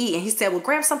something to eat. And he said, well,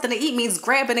 grab something to eat means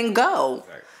grab it and go.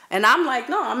 Right. And I'm like,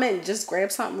 no, I meant just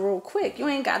grab something real quick. You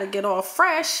ain't got to get all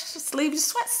fresh. Just leave your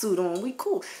sweatsuit on. We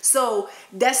cool. So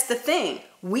that's the thing.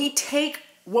 We take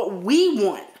what we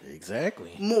want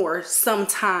Exactly. more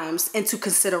sometimes into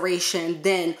consideration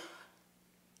than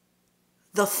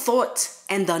the thought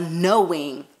and the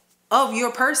knowing of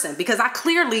your person, because I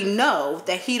clearly know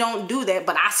that he don't do that,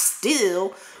 but I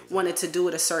still wanted to do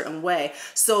it a certain way.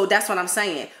 So that's what I'm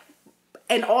saying.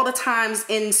 And all the times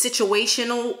in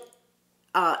situational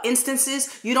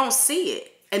instances, you don't see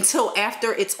it until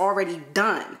after it's already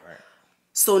done. Right.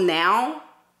 So now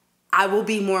I will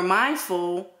be more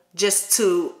mindful just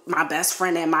to my best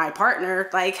friend and my partner,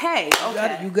 like, hey,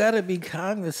 okay. You gotta be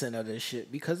cognizant of this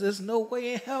shit, because there's no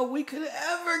way in hell we could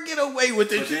ever get away with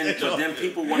this shit. But then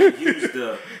people want to use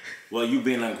you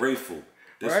being ungrateful.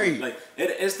 Right. Like,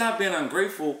 it's not being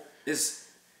ungrateful. It's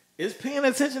paying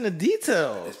attention to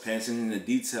details. It's paying attention to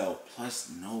detail. Plus,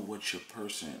 know what your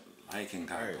person like and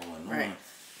got going on. Right.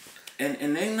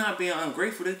 And they not being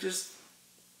ungrateful. They just,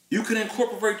 you can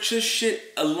incorporate your shit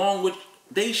along with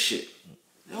they shit.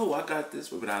 Yo, I got this,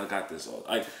 but I got this all.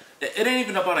 Like, it ain't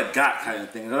even about a got kind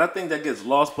of thing. And I think that gets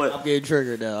lost. But I'm getting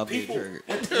triggered now. You know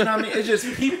what I mean? It's just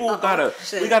people we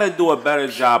gotta do a better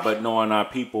job at knowing our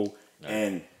people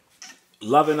and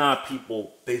loving our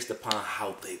people based upon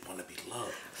how they want to be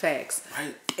loved. Facts.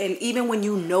 Right. And even when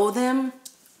you know them,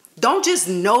 don't just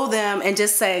know them and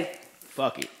just say,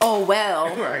 fuck it. Oh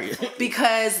well, Right.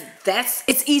 Because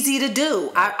it's easy to do.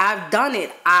 I've done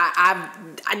it.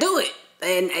 I do it.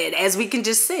 And as we can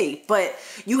just see, but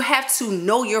you have to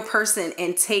know your person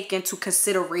and take into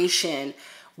consideration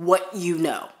what you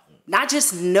know, not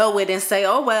just know it and say,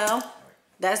 "Oh well,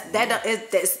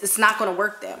 it's not going to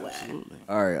work that way." Absolutely.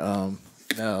 All right.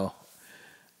 Now,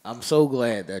 I'm so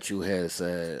glad that you had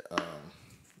said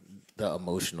the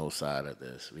emotional side of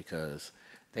this, because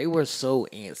they were so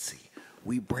antsy.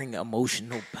 We bring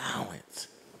emotional balance.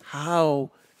 How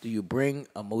do you bring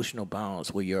emotional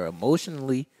balance where you're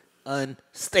emotionally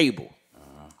unstable?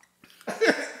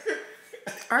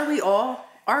 Are we all?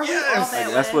 Are we all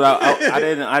that That's way? what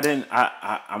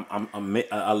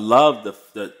I love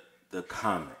the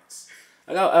comments.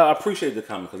 I appreciate the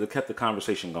comments because it kept the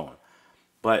conversation going.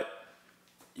 But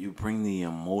you bring the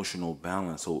emotional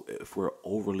balance. So if we're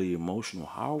overly emotional,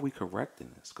 how are we correcting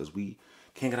this? Because we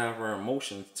can't get out of our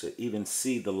emotions to even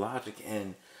see the logic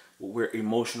in what we're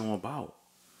emotional about.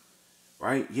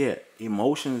 Right? Yeah,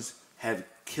 emotions have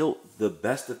killed the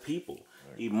best of people.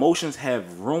 Right. Emotions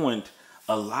have ruined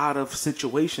a lot of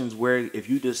situations where if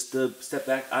you just step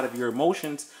back out of your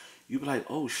emotions, you'd be like,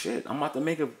 oh shit, I'm about to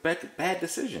make a bad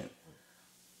decision.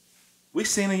 We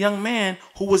seen a young man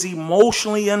who was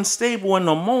emotionally unstable in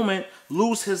the moment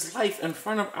lose his life in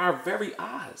front of our very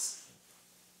eyes.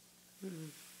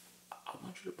 I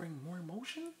want you to bring more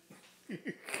emotion.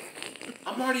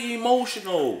 I'm already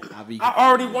emotional. I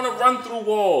already want to run through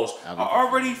walls. I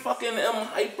already fucking am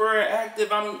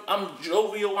hyperactive. I'm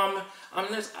jovial. I'm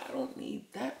this. I don't need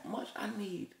that much. I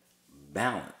need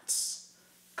balance,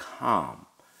 calm.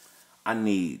 I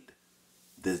need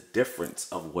the difference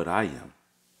of what I am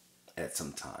at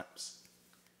some times.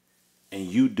 And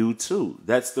you do too.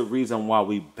 That's the reason why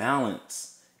we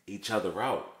balance each other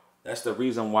out. That's the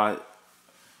reason why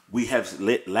we have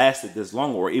lasted this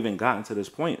long or even gotten to this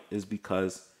point, is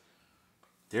because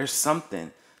there's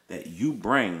something that you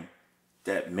bring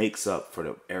that makes up for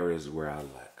the areas where I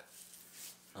lack.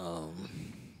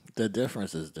 The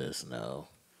difference is this now.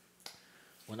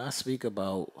 When I speak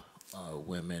about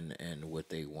women and what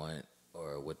they want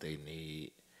or what they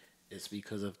need, it's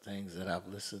because of things that I've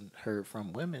heard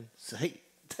from women say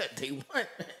that they want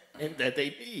and that they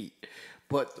need.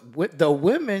 But what the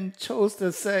women chose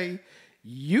to say,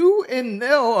 you and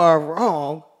Nell are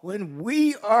wrong when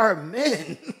we are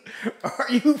men. Are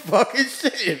you fucking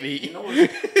shitting me? You know,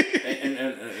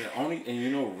 and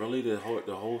you know, really the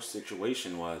whole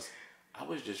situation was, I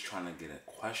was just trying to get a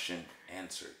question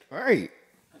answered. Right.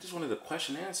 I just wanted the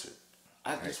question answered.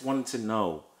 I just wanted to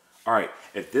know, all right,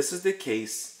 if this is the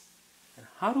case, then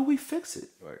how do we fix it?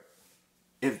 Right.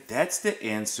 If that's the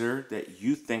answer that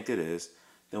you think it is,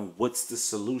 then what's the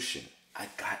solution? I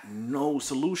got no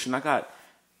solution. I got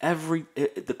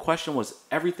the question was,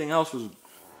 everything else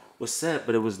was said,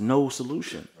 but it was no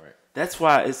solution. Right. That's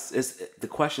why the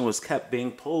question was kept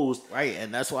being posed. Right,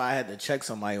 and that's why I had to check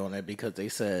somebody on it, because they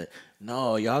said,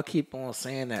 no, y'all keep on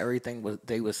saying that everything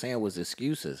they were saying was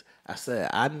excuses. I said,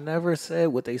 I never said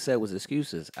what they said was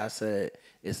excuses. I said,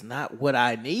 it's not what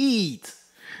I need.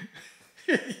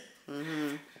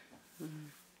 Mm-hmm.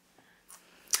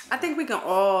 I think we can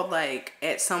all, like,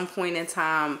 at some point in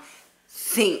time,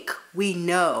 think we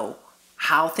know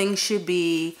how things should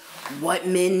be, what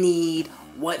men need,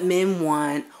 what men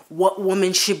want, what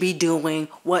women should be doing,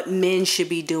 what men should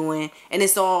be doing, and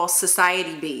it's all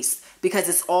society based. because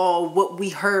it's all what we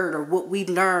heard or what we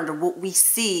learned or what we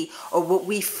see or what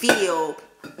we feel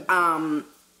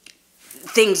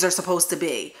things are supposed to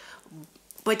be.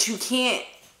 But you can't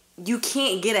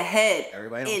get ahead.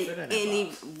 Everybody don't fit in that any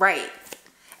box. right.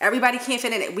 Everybody can't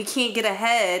fit in it. We can't get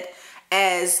ahead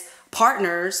as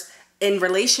partners in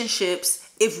relationships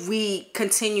if we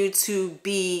continue to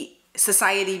be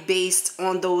society based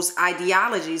on those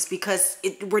ideologies, because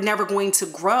we're never going to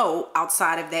grow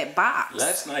outside of that box.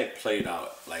 Last night played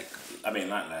out like,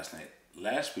 not last night.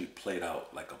 Last week played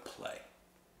out like a play.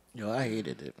 Yo, I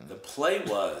hated it, man. The play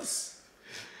was,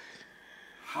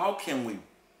 how can we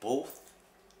both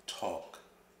talk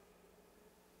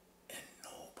and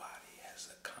nobody has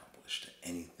accomplished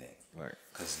anything? Right.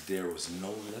 Because there was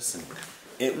no listening.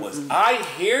 It was, I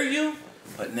hear you,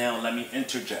 but now let me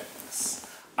interject this.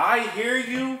 I hear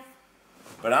you,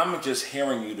 but I'm just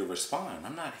hearing you to respond.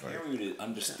 I'm not hearing you to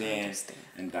understand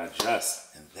and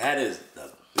digest. And that is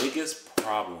the biggest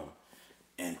problem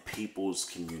in people's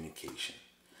communication.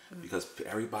 Because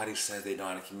everybody says they know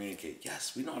how to communicate.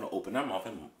 Yes, we know how to open our mouth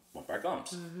and bump our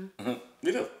gums.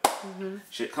 We do.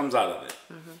 Shit comes out of it.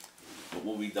 But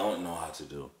what we don't know how to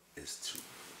do is to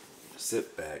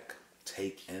sit back,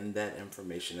 take in that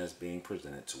information that's being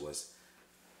presented to us,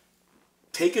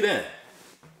 take it in,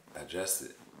 digest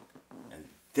it, and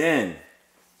then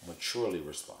maturely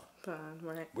respond.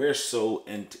 Right. We're so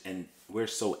we're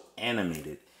so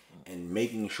animated in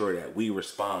making sure that we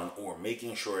respond, or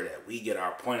making sure that we get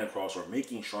our point across, or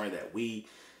making sure that we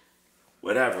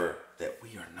that we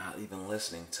are not even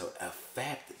listening to a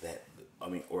fact that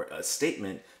or a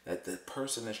statement that the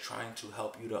person is trying to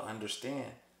help you to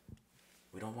understand.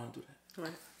 We don't want to do that.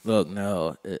 Right. Look,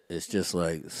 no, it's just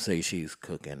like, say she's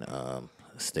cooking a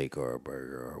steak or a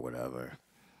burger or whatever,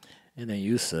 and then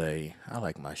you say, I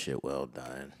like my shit well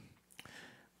done.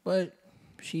 But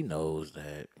she knows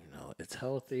that, it's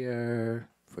healthier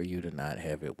for you to not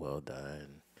have it well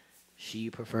done. She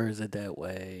prefers it that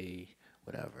way,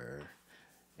 whatever.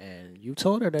 And you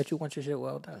told her that you want your shit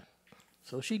well done.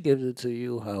 So she gives it to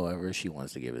you however she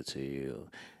wants to give it to you.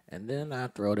 And then I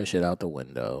throw the shit out the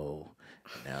window.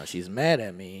 Now she's mad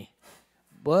at me,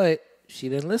 but she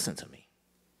didn't listen to me.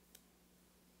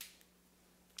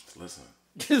 Just listen.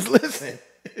 Just listen.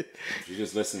 If you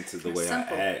just listen to the way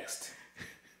Simple. I asked,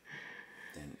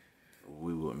 then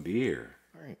we wouldn't be here.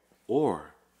 Right.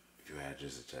 Or if you had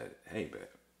just said, hey, babe,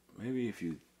 maybe if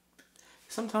you...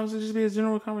 Sometimes it just be a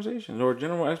general conversation or a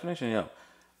general explanation. Yo,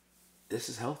 this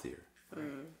is healthier.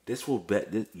 This will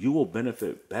you will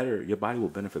benefit better. Your body will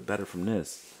benefit better from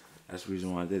this. That's the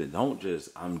reason why I did it. Don't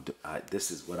just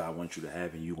this is what I want you to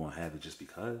have, and you gonna have it just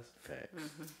because. Facts.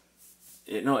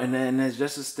 And then it's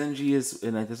just as stingy as,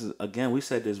 and this is, again, we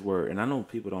said this word, and I know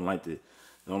people don't like to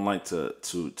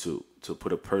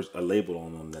put a label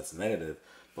on them that's negative,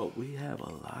 but we have a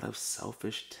lot of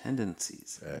selfish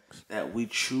tendencies. Facts. That we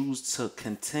choose to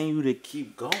continue to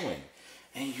keep going,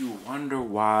 and you wonder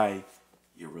why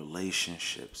your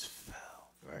relationships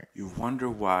fail. Right. You wonder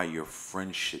why your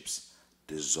friendships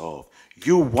dissolve.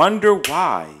 You wonder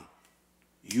why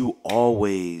you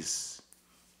always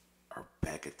are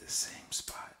back at the same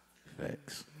spot.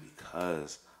 Facts.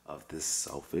 Because of this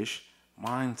selfish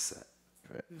mindset.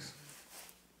 Facts.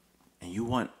 And you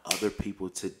want other people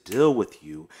to deal with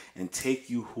you and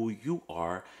take you who you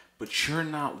are, but you're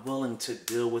not willing to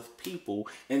deal with people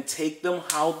and take them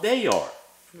how they are.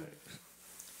 Facts.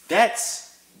 That's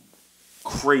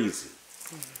crazy.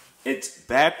 It's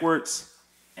backwards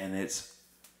and it's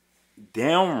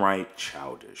downright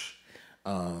childish.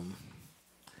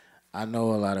 I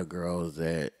know a lot of girls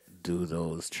that do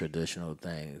those traditional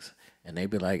things, and they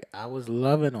be like, I was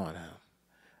loving on him.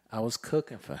 I was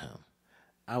cooking for him.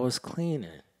 I was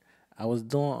cleaning. I was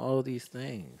doing all these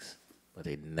things. But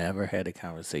they never had a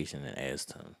conversation and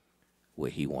asked him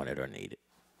what he wanted or needed.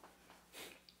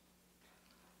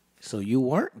 So you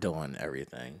weren't doing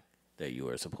everything that you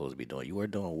were supposed to be doing. You were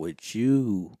doing what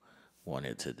you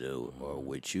wanted to do or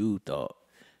what you thought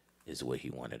is what he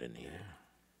wanted and needed.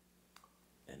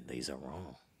 And these are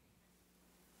wrong.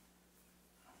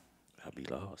 I'll be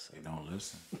lost. They don't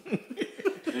listen.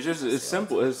 It's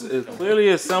simple. It's clearly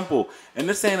as simple. And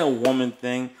this ain't a woman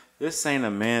thing. This ain't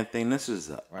a man thing. This is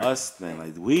a us thing.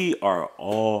 Like, we are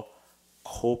all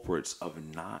culprits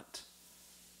of not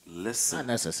listening.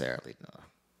 Not necessarily, no.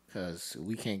 Because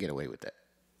we can't get away with that.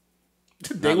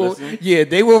 They will. Yeah,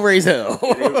 they will raise hell.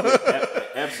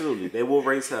 Absolutely, they will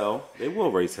raise hell. They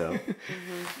will raise hell.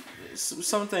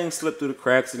 Some things slip through the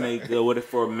cracks and they deal with it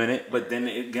for a minute, but then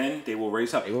again, they will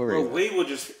raise hell. We will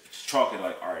just chalk it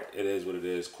like, all right, it is what it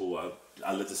is. Cool.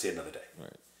 I'll live to see another day.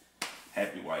 Right.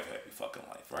 happy wife, happy fucking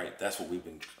life, right? That's what we've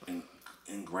been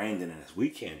ingrained in us. We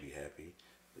can't be happy.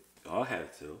 Y'all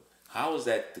have to. How is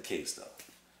that the case though?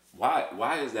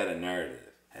 Why is that a narrative?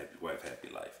 Happy wife, happy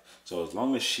life. So as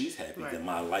long as she's happy, then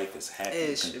my life is happy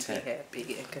and content. It should be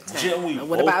happy and content. Shouldn't we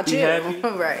what both about be you? happy?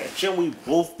 Right. Shouldn't we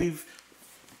both be?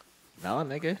 No,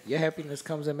 nigga, your happiness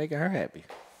comes in making her happy.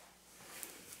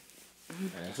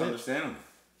 That's understandable.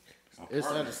 It's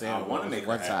understandable. I want to make her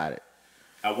one-sided. happy.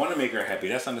 I want to make her happy.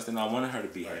 That's understandable. I want her to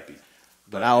be happy.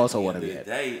 But I also want to be happy.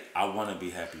 Day, I want to be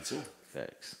happy too.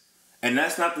 Facts. And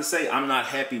that's not to say I'm not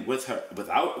happy with her.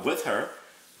 With her,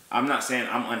 I'm not saying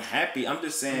I'm unhappy. I'm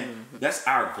just saying that's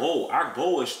our goal. Our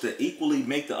goal is to equally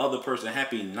make the other person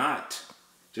happy, not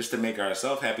just to make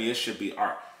ourselves happy. It should be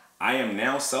our. I am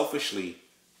now selfishly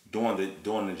doing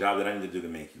the job that I need to do to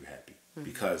make you happy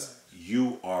because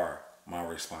you are my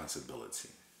responsibility.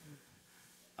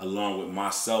 Along with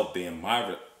myself being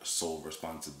my sole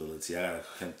responsibility, I gotta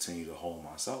continue to hold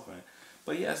myself in.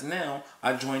 But yes, now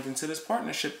I joined into this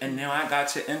partnership, and now I got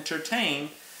to entertain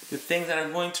the things that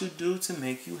are going to do to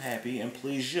make you happy and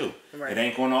please you. Right. It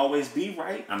ain't going to always be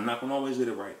right. I'm not going to always get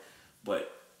it right.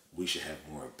 But we should have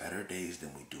more better days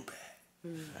than we do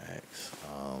bad. Facts.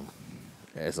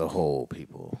 As a whole,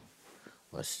 people,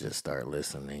 let's just start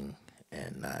listening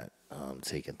and not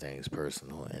taking things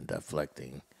personal and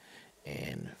deflecting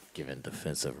and giving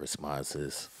defensive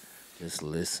responses. Just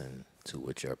listen to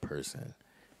what your person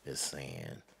is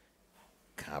saying,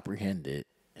 comprehend it,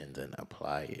 and then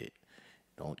apply it.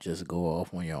 Don't just go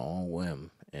off on your own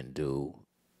whim and do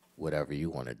whatever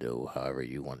you want to do, however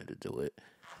you wanted to do it.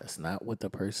 That's not what the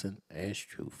person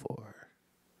asked you for.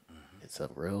 It's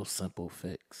a real simple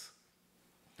fix.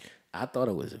 I thought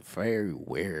it was very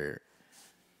weird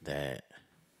that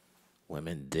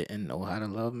women didn't know how to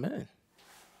love men.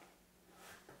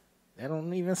 That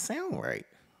don't even sound right.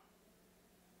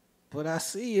 But I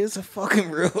see it's a fucking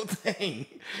real thing.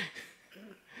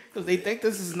 Because they think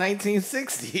this is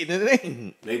 1960 and it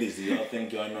ain't. Ladies, do y'all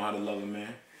think y'all know how to love a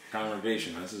man?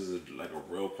 Congregation, this is like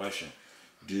a real question.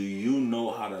 Do you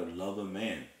know how to love a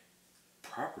man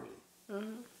properly?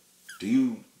 Do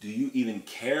you even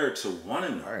care to want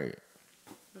to know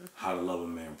how to love a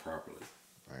man properly?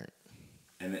 Right.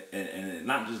 And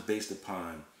not just based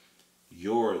upon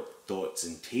your thoughts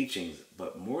and teachings,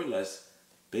 but more or less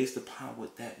based upon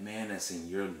what that man that's in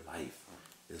your life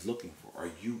is looking for. Are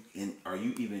you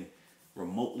even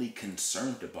remotely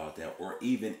concerned about that, or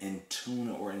even in tune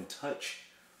or in touch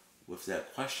with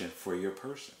that question for your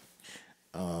person?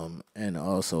 And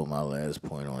also my last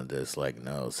point on this, like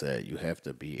Nell said, you have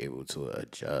to be able to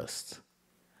adjust.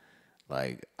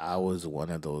 Like, I was one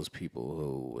of those people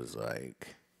who was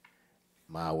like,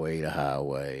 my way, the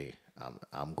highway.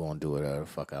 I'm going to do whatever the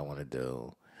fuck I want to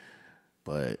do.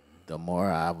 But the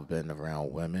more I've been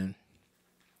around women,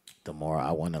 the more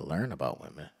I want to learn about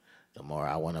women. The more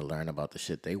I want to learn about the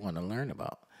shit they want to learn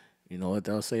about. You know what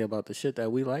they'll say about the shit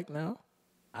that we like now?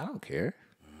 I don't care.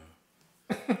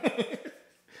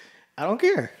 I don't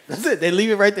care. That's it. They leave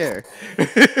it right there.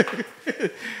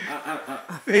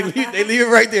 They leave it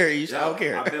right there, Aisha. I don't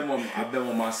care. I've been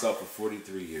with myself for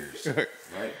 43 years.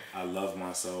 Right? I love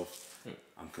myself.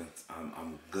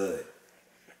 I'm good.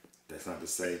 That's not to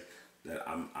say that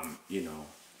I'm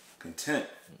content,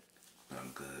 but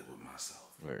I'm good with myself.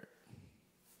 Right.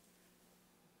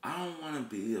 I don't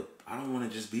want to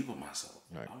just be with myself.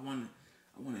 Right. I want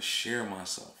to share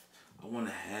myself. I want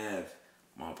to have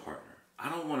my partner. I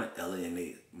don't want to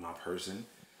alienate my person,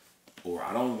 or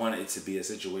I don't want it to be a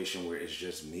situation where it's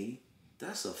just me.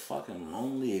 That's a fucking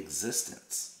lonely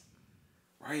existence.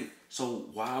 Right? So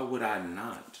why would I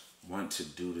not want to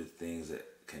do the things that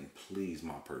can please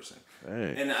my person?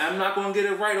 Right. And I'm not going to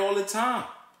get it right all the time.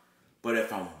 But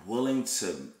if I'm willing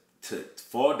to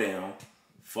fall down,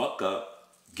 fuck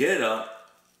up, get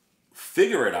up,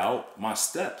 figure it out, my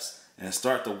steps, and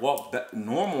start to walk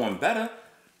normal and better,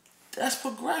 that's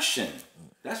progression.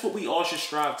 That's what we all should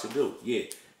strive to do. Yeah,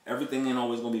 everything ain't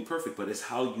always going to be perfect, but it's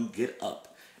how you get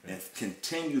up and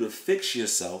continue to fix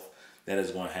yourself that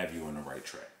is going to have you on the right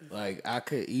track. Like, I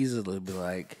could easily be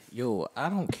like, yo, I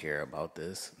don't care about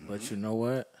this, but you know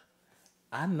what?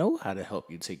 I know how to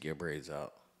help you take your braids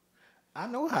out. I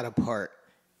know how to part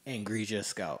and grease your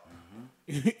scalp.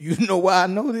 You know why I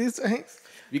know these things?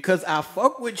 Because I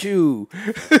fuck with you.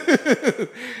 I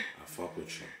fuck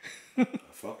with you.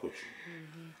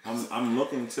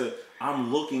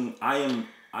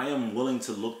 I am willing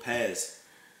to look past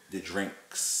the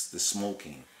drinks, the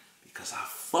smoking, because I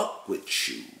fuck with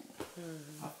you.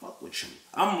 I fuck with you.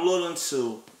 I'm willing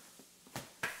to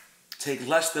take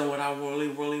less than what I really,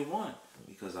 really want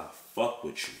because I fuck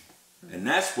with you. And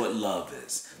that's what love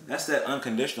is. That's that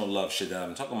unconditional love shit that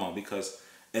I'm talking about. Because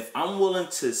if I'm willing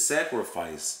to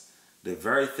sacrifice the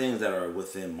very things that are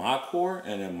within my core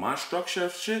and in my structure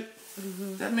of shit,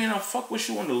 that means I'll fuck with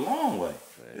you in the long way.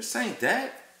 Right. This ain't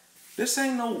that. This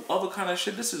ain't no other kind of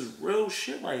shit. This is real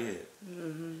shit right here.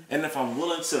 And if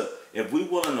we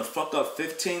willing to fuck up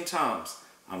 15 times,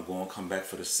 I'm going to come back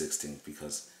for the 16th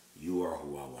because you are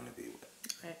who I want to be with.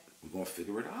 Right. We're going to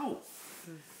figure it out.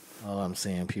 All I'm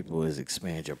saying, people, is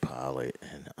expand your palate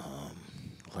and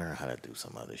learn how to do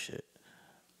some other shit.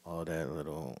 All that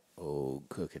little old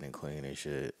cooking and cleaning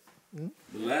shit.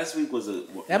 Last week was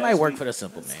that might work for the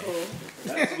simple man.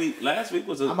 Cool. Last week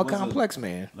was a. I'm a complex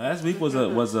man. Last week was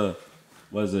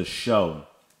a show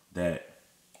that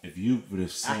if you would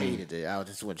have seen. I hated it. I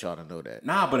just want y'all to know that.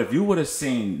 Nah, but if you would have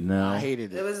seen Nell, I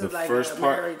hated it. It was the like first a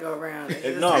part. merry-go-round.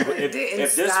 No, but if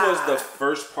this was the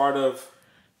first part of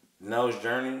Nell's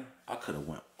journey, I could have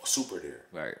went super there.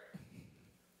 Right.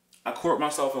 I caught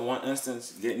myself in one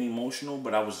instance getting emotional,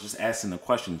 but I was just asking a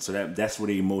question, so that's where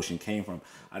the emotion came from.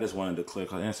 I just wanted to clear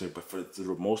cut answer, but for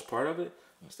the most part of it,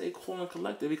 I stay cool and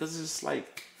collected because it's just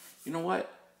like, you know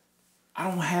what? I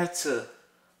don't have to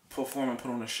perform and put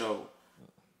on a show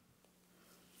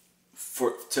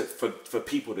for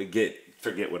people to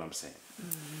forget what I'm saying,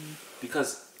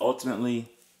 because ultimately,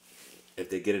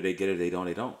 if they get it, they get it. They don't,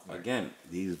 they don't. Again,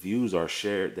 these views are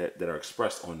shared that are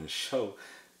expressed on this show.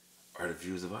 Are the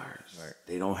views of ours. Right.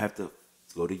 They don't have to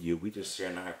go to you. We just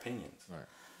sharing our opinions. Right.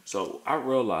 So I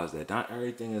realize that not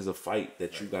everything is a fight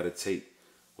that you got to take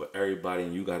with everybody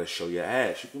and you got to show your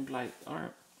ass. You can be like, all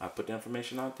right, I put the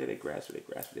information out there. They grasp it.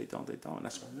 They grasp it. They don't. They don't.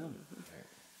 That's what I mean. Right.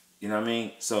 You know what I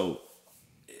mean? So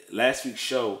last week's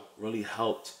show really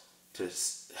helped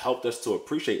us to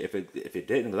appreciate if it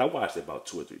didn't, because I watched it about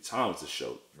 2 or 3 times the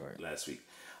show last week.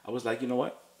 I was like, you know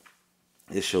what?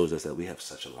 It shows us that we have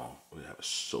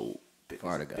so big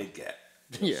gap.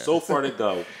 Yeah. So far to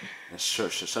go in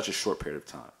such a short period of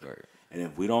time. Right. And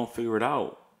if we don't figure it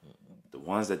out, the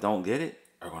ones that don't get it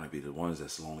are going to be the ones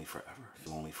that's lonely forever.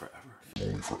 Lonely forever.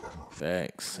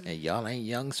 Facts. And y'all ain't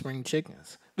young spring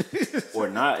chickens. or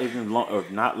not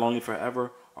lonely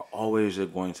forever, are always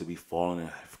going to be falling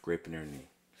and scraping their knee.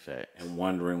 Facts. And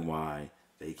wondering why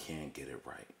they can't get it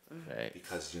right. Facts.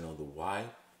 Because you know the why.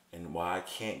 And why I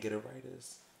can't get it right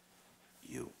is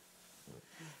you.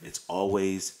 It's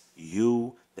always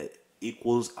you that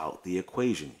equals out the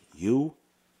equation. You,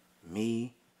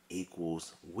 me,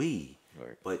 equals we.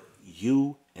 Right. But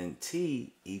you and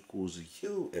T equals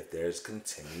you if there's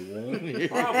continuing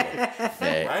problem.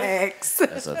 Right?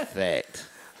 That's a fact.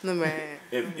 No, man.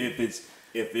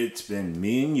 If it's been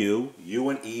me and you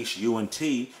and Ish, you and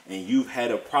T, and you've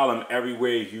had a problem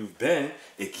everywhere you've been,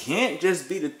 it can't just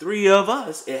be the 3 of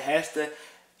us. It has to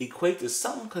equate to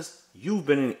something because you've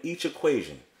been in each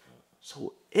equation.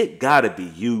 So it gotta be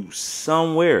you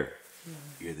somewhere.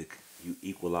 You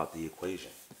equal out the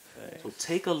equation. Okay. So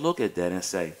take a look at that and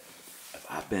say, if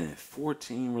I've been in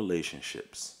 14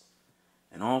 relationships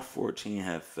and all 14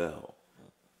 have failed,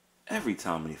 every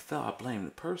time they fell, I blame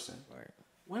the person. Right.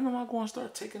 When am I going to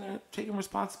start taking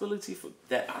responsibility for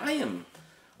that? I am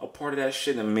a part of that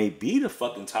shit and may be the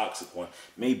fucking toxic one,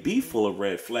 may be full of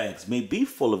red flags, may be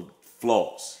full of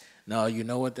flaws. No, you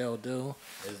know what they'll do?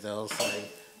 Is they'll say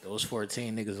those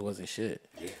 14 niggas wasn't shit.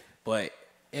 Yeah.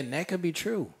 And that could be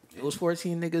true. Yeah. Those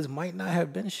 14 niggas might not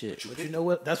have been shit. But you know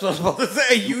what? That's what I was supposed to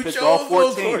say. You chose all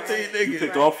 14. Those 14 niggas. You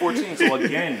picked all 14. So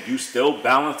again, you still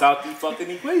balanced out the fucking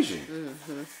equation.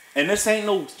 Mm-hmm. And this ain't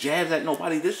no jabs at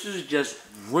nobody. This is just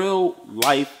real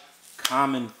life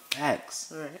common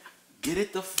facts. Right. Get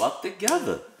it the fuck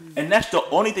together. Mm-hmm. And that's the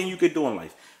only thing you could do in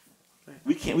life. Right.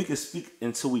 We can speak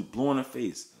until we blow in the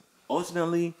face.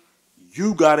 Ultimately,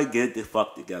 you gotta get it the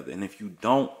fuck together. And if you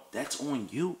don't, that's on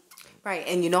you. Right.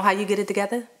 And you know how you get it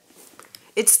together?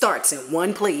 It starts in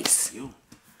one place. You.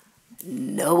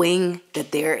 Knowing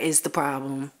that there is the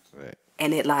problem. Right.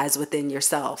 And it lies within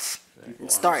yourself.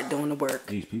 And start doing the work.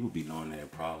 These people be knowing their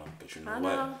problem, but you know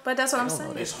what? I know, but that's what I'm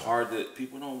saying. It's hard that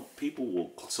people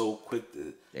will so quick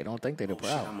to. They don't think they're the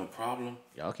problem. Shit, I'm a problem.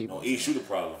 Y'all keep. No, Ish, you the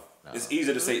problem. No. It's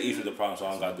easy to say Ish is the problem, so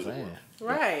I don't gotta do the work.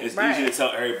 Right. It's easy to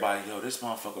tell everybody, yo, this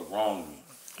motherfucker wrong with me.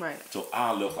 Right. So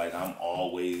I look like I'm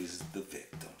always the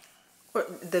victim.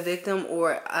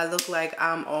 Or I look like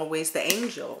I'm always the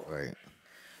angel. Right.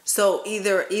 So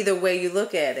either way you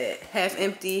look at it, half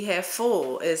empty, half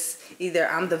full. It's either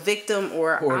I'm the victim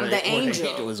or I'm the angel.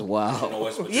 The angel is wild. You know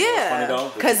what's funny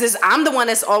though? Because I'm the one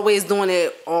that's always doing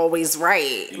it always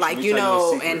right.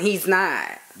 And he's not.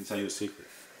 Let me tell you a secret.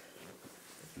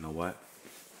 You know what?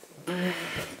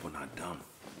 People not dumb.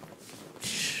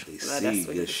 They see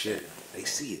good shit. They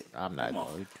see it. I'm not. Come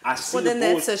on. I see Well, the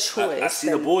then that's a choice. I see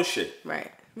the then. bullshit.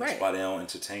 Right. That's Right. why they don't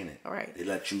entertain it. All right. They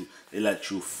let you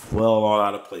fall all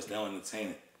out of place. They don't entertain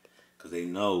it because they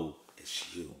know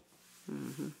it's you.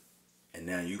 Mm-hmm. And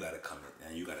now you gotta come in.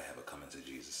 Now you gotta have a coming to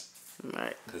Jesus.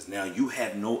 Right. Because now you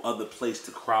have no other place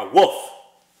to cry wolf.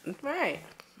 Right.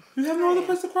 You have no other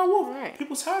place to cry wolf. Right.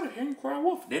 People tired of hearing you cry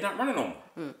wolf. They're not running no more.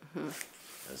 Mm-hmm.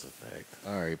 That's a fact.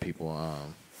 All right, people.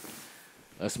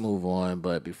 Let's move on.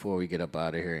 But before we get up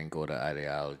out of here and go to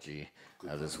ideology,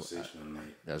 that's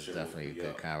definitely a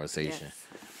good conversation.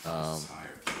 Yes.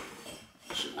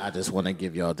 I just want to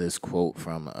give y'all this quote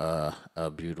from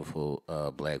a beautiful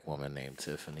black woman named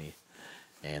Tiffany,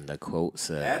 and the quote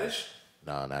said, Addish?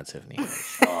 "No, not Tiffany.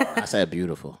 Haddish. I said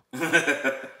beautiful."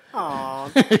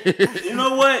 Aw. You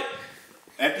know what?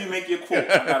 After you make your quote,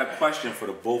 I got a question for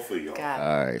the both of y'all. Got it.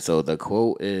 All right. So the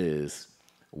quote is,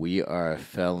 "We are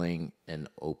failing an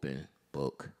open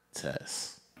book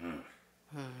test."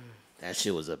 That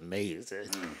shit was amazing.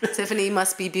 Tiffany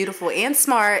must be beautiful and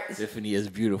smart. Tiffany is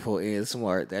beautiful and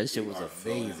smart. That shit was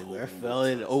amazing. We're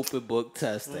failing an open book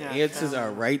test. The answers are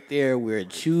right there. We're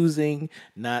choosing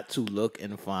not to look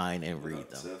and find and read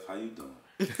them. Seth, how you doing?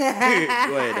 Go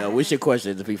ahead. What's your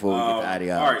questions before we get to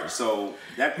ideology? All right, so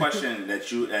that question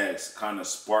that you asked kind of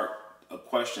sparked a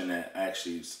question that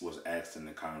actually was asked in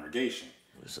the congregation.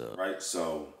 What's up? Right,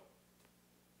 so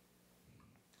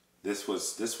this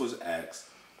was asked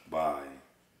by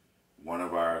one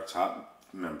of our top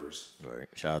members. Right.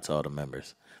 Shout out to all the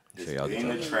members. Is Sure y'all being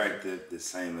get attractive the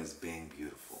same as being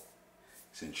beautiful?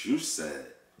 Since you said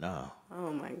no.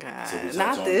 Oh my God. So we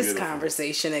Not touch on this beautiful.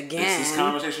 conversation again. This is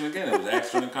conversation again. It was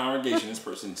asked in the congregation. This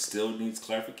person still needs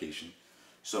clarification.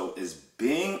 So is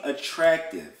being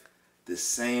attractive the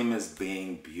same as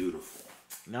being beautiful?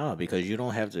 No, because you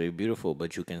don't have to be beautiful,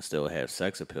 but you can still have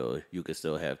sex appeal. You can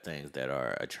still have things that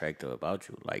are attractive about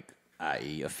you, like,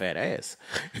 i.e., a fat ass.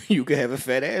 You can have a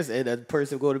fat ass, and a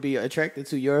person going to be attracted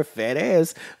to your fat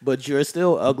ass, but you're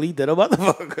still ugly than a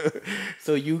motherfucker.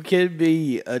 So you can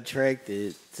be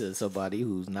attracted to somebody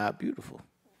who's not beautiful.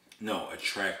 No,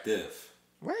 attractive.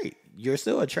 Right. You're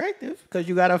still attractive because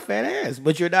you got a fat ass,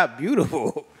 but you're not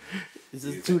beautiful. This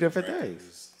is two different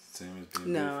things. Same as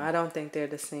being No, beautiful? I don't think they're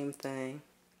the same thing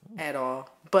at all.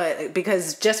 But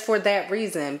because just for that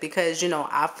reason, because,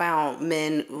 I found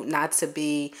men not to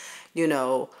be,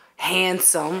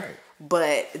 handsome,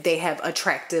 but they have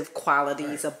attractive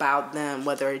qualities about them,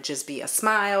 whether it just be a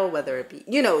smile, whether it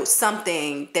be,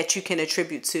 something that you can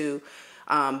attribute to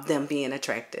them being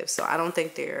attractive. So I don't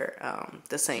think they're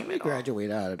the same We at all.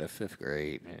 graduate out of the 5th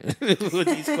grade, man. With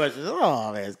these questions. Oh,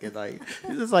 I'm asking, this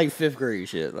is like 5th grade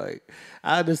shit. Like,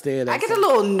 I understand that. I get a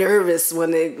little nervous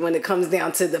when it comes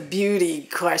down to the beauty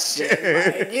question,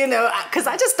 because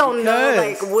I just don't know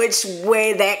like which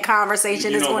way that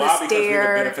conversation is going to Because we steer.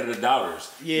 the benefit of the doubters.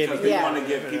 Yeah, because we yeah. want to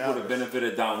give people the benefit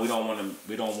of the doubt. We don't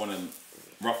want to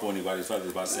ruffle anybody's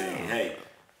feathers by saying, "Hey,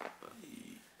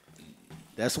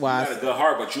 That's you why got a good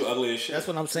heart, but you ugly as shit." that's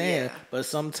what I'm saying. Yeah. But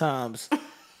sometimes,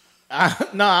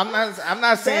 I'm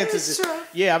not saying to is just, true.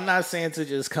 yeah, I'm not saying to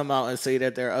just come out and say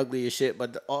that they're ugly as shit.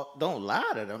 But don't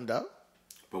lie to them, though.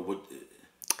 But what?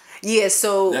 Yeah,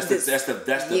 so That's the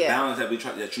yeah. balance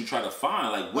that you try to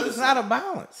find. Like, what But it's is not a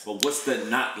balance. But what's the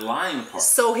not lying part?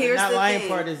 So The here's not the lying thing.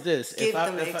 part is this: Give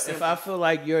them an if example. I feel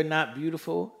like you're not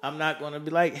beautiful, I'm not going to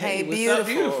be like, "Hey, Hey, what's beautiful. up,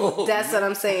 beautiful?" That's what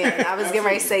I'm saying. I was getting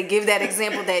ready to say, give that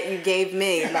example that you gave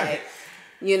me, like,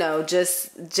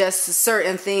 just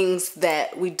certain things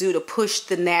that we do to push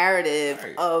the narrative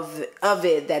Right. of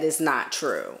it that is not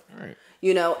true. Right.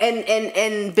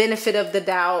 And benefit of the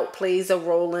doubt plays a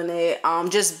role in it.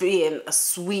 Just being a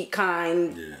sweet,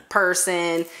 kind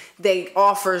person, they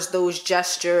offers those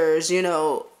gestures,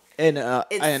 And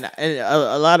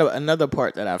a lot of another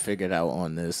part that I figured out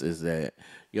on this is that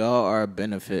y'all are a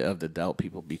benefit of the doubt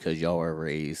people because y'all are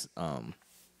raised and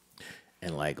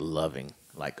like loving,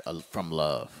 like from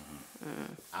love.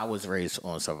 I was raised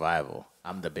on survival.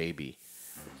 I'm the baby.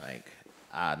 Like,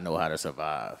 I know how to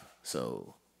survive,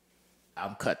 so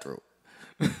I'm cutthroat.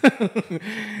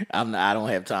 I don't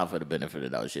have time for the benefit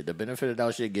of doubt shit. The benefit of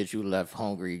doubt shit gets you left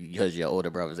hungry because your older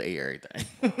brothers ate everything.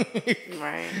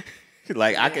 right.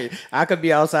 Like, I could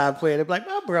be outside playing and be like,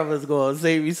 my brother's gonna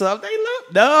save me something.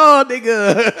 No,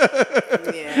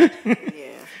 nigga. Yeah.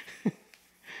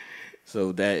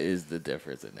 So that is the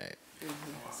difference in that.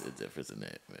 It's the difference in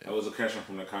that, man. that was a question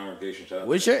from the congregation. Shout out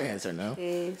What's to your them. answer now?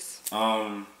 Yes.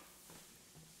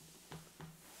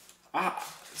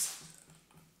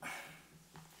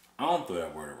 I don't throw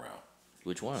that word around.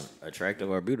 Which one? Attractive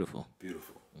or beautiful?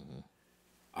 Beautiful.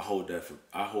 I hold that for.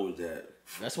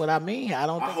 That's what I mean. I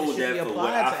don't I think it hold should be that for what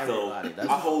applied to I feel. everybody.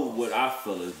 I hold what I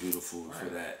feel is beautiful for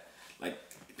that. Like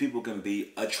people can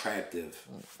be attractive,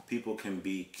 people can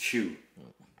be cute,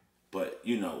 but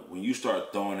you know when you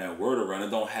start throwing that word around, it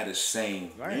don't have the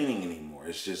same meaning anymore.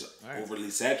 It's just overly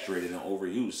saturated and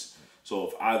overused.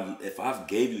 So if I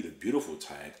gave you the beautiful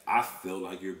tag, I feel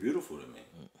like you're beautiful to me.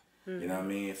 You know what I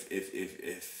mean?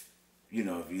 If you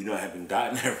know if you haven't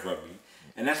gotten that from me,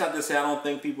 and that's not to say I don't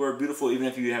think people are beautiful, even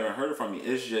if you haven't heard it from me.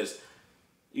 It's just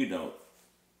it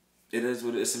is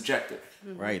what it's subjective.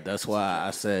 Right. That's why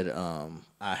I said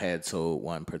I had told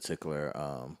one particular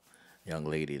young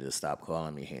lady to stop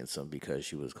calling me handsome because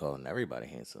she was calling everybody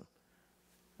handsome.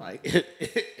 Like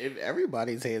if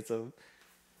everybody's handsome,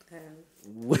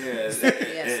 It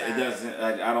doesn't.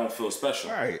 Like, I don't feel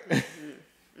special. right?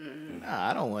 Nah,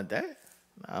 I don't want that.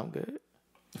 Nah, I'm good.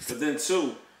 But then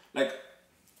too, like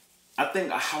I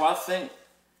think,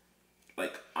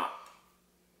 like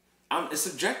it's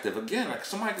subjective again. Like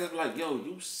somebody can be like, "Yo,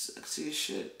 you sexy as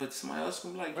shit," but somebody else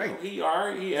can be like, "Yo, he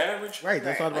alright, he average." Right.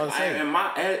 That's what I was about to say.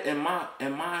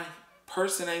 And my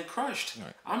person ain't crushed.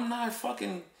 Right. I'm not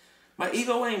fucking. My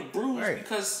ego ain't bruised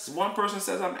because one person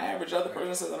says I'm average, the other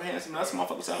person says I'm handsome, and that's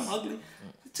motherfucker says I'm ugly.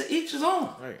 To each his own.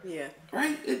 Right. Yeah.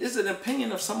 Right? It is an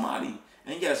opinion of somebody.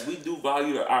 And yes, we do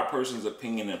value our person's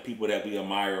opinion and people that we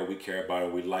admire or we care about or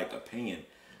we like opinion.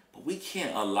 But we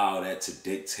can't allow that to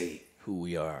dictate Who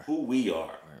we are.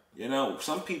 Right. You know,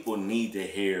 some people need to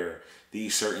hear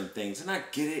these certain things. And I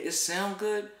get it. It sounds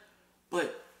good.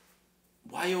 But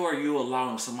why are you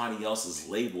allowing somebody else's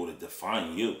label to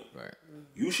define you? Right.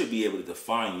 You should be able to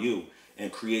define you and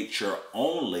create your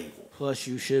own label. Plus,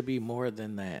 you should be more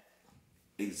than that.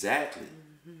 Exactly.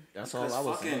 That's all I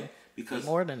was saying. Because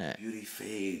more than that. Beauty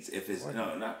fades. If it's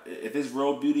if it's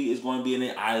real beauty, it's going to be in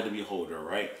the eye of the beholder,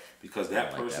 right? Because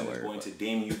that person is going to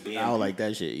deem you being. I don't like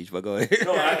that shit, Ish, but go ahead.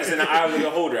 No, it's in the eye of the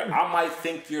beholder. I might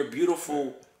think you're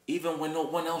beautiful even when no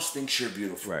one else thinks you're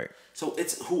beautiful. Right. So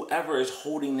it's whoever is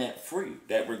holding that for you,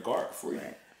 that regard for you.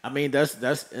 I mean, that's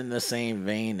in the same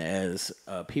vein as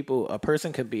a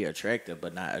person could be attractive,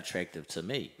 but not attractive to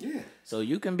me. Yeah. So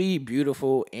you can be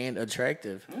beautiful and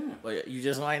attractive, but you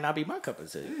just might not be my cup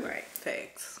of tea. Right.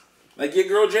 Thanks. Like your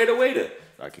girl Jada Waiter.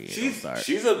 She's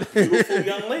a beautiful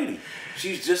young lady.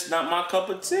 She's just not my cup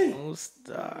of tea. Don't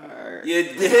start. Yeah,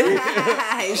 Yeah,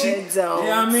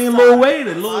 I mean, Lil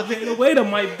Waiter. Lil Jada Waiter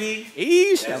might be.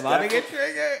 Eesh, I'm about to get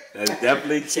triggered. That's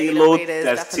definitely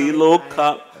That's T-Lil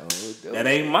cup. That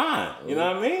ain't mine. You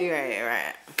know what I mean?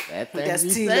 Right. That thing That's be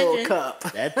T-Lil singing. cup.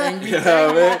 That thing be You know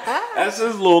what I mean? That's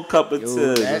his little cup of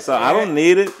tea. So I don't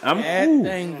need it. I'm cool.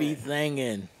 That thing be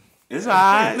singing. It's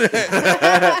alright.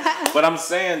 But I'm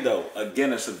saying though,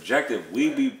 again, it's subjective.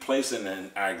 We be placing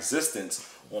our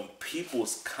existence on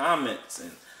people's comments,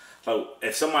 and so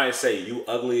if somebody say you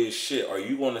ugly as shit, are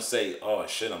you gonna say, oh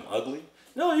shit, I'm ugly?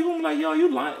 No, you gonna be like, yo,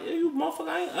 you lying, you motherfucker,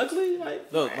 I ain't ugly.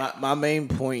 Like, look, my main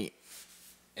point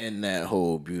in that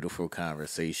whole beautiful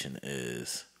conversation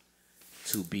is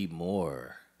to be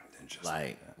more.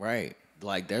 Like, right.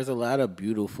 Like, there's a lot of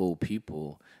beautiful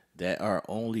people that are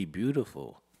only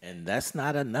beautiful. And that's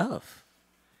not enough.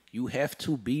 You have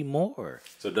to be more.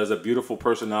 So does a beautiful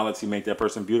personality make that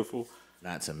person beautiful?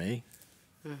 Not to me.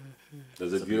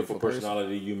 Does a beautiful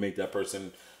personality you make that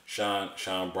person shine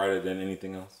brighter than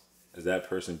anything else? Is that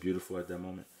person beautiful at that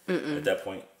moment? At that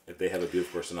point, if they have a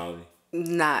beautiful personality?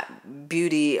 Not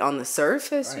beauty on the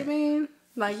surface, you mean?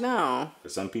 Like, no. For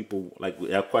some people, like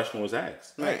that question was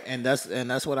asked. Right. And that's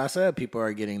what I said. People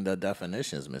are getting the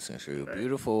definitions misconstrued. Right.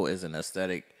 Beautiful is an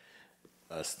aesthetic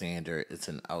standard. It's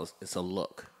a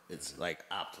look. It's like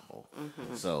optimal.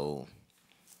 So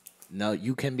no,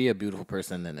 you can be a beautiful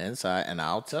person on the inside, and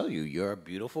I'll tell you, you're a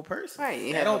beautiful person.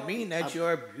 Right. That don't mean that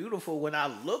you're beautiful when I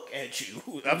look at you.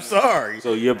 I'm sorry.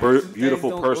 So your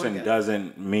beautiful person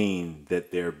doesn't mean that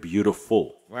they're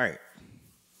beautiful. Right.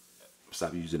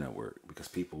 Stop using that word because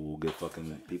people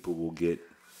will get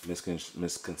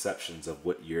misconceptions of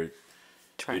what your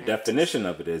definition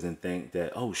of it is and think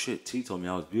that, oh shit, T told me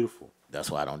I was beautiful. That's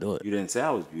why I don't do it. You didn't say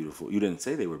I was beautiful. You didn't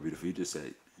say they were beautiful. You just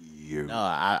said you're. No,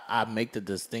 I make the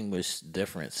distinguished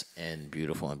difference in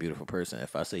beautiful and beautiful person.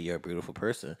 If I say you're a beautiful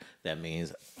person, that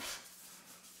means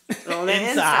On the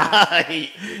inside.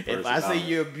 If I say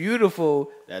you're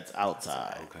beautiful, that's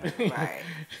outside. Okay. Right.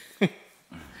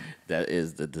 That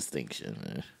is the distinction,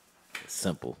 man. It's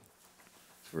simple.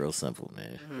 It's real simple,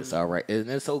 man. It's all right. And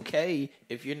it's okay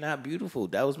if you're not beautiful.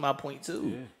 That was my point,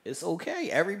 too. Yeah. It's okay.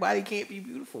 Everybody can't be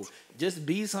beautiful. Just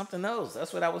be something else.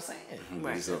 That's what I was saying.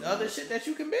 Right. Other shit that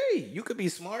you can be. You could be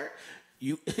smart.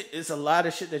 It's a lot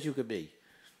of shit that you could be.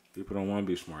 People don't want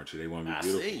to be smart. They want to be I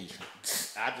beautiful.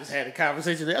 see. I just had a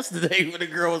conversation yesterday where the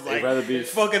girl was like, rather be- it's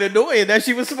fucking annoying that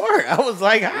she was smart. I was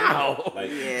like, how?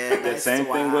 Like, Yeah, like that that's same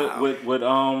thing wild. with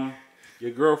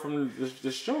your girl from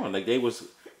this showing. Like they was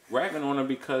ragging on her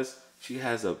because she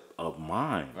has a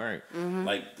mind. Right.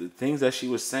 Like the things that she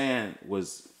was saying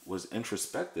was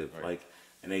introspective. Right. Like,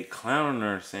 and they clowning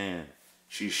her saying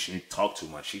she talk too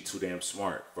much. She too damn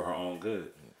smart for her own good.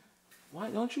 Why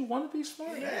don't you want to be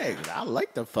smart? Hey, I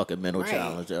like the fucking mental Right.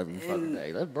 challenge every fucking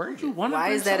day. Let's bring it. Why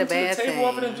is that a bad to the table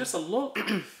other thing? than just a look?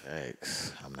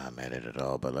 Thanks. I'm not mad at it at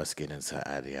all, but let's get into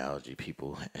ideology,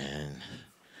 people, and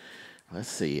let's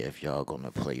see if y'all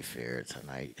gonna play fair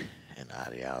tonight in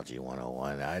Ideology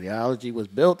 101. Ideology was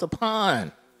built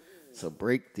upon. So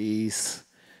break these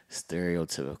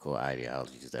stereotypical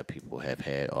ideologies that people have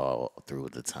had all through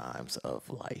the times of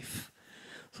life.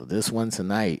 So this one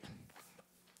tonight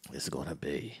is gonna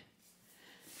be,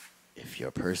 if your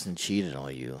person cheated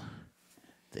on you,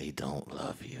 they don't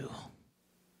love you.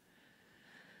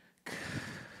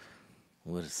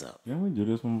 What is up? Didn't we do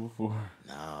this one before?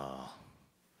 No,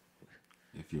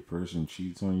 If your person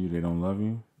cheats on you, they don't love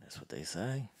you. that's what they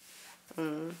say.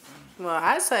 Well,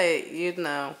 I say,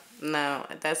 no,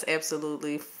 that's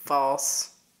absolutely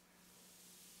false.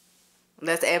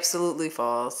 That's absolutely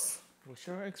false. What's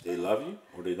your They experience? love you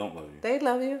or they don't love you. They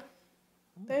love you.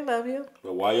 They love you.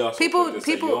 But why y'all so quick to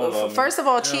say you don't People. love me? First of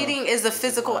all, cheating is the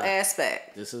physical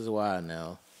aspect. This is why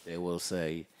now they will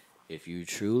say, if you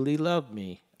truly love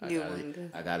me, You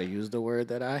wouldn't. I gotta use the word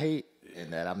that I hate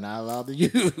and that I'm not allowed to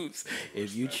use.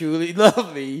 If you truly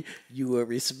love me, you will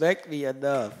respect me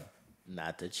enough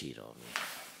not to cheat on me.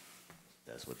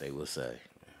 That's what they will say.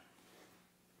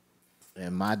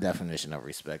 And my definition of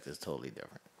respect is totally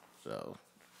different. So,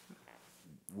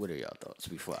 what are y'all thoughts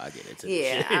before I get into this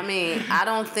Yeah, shit? I mean, I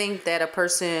don't think that a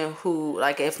person who,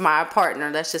 like, if my partner,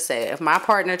 let's just say, if my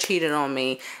partner cheated on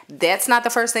me, that's not the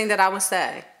first thing that I would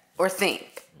say or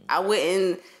think. I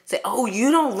wouldn't say, oh,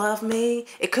 you don't love me.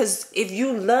 Because if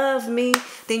you love me,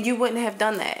 then you wouldn't have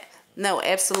done that. No,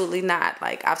 absolutely not.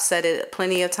 Like, I've said it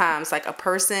plenty of times. Like, a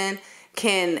person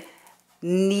can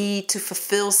need to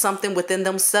fulfill something within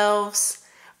themselves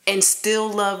and still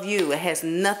love you. It has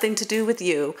nothing to do with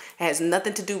you. It has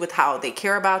nothing to do with how they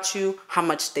care about you, how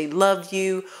much they love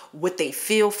you, what they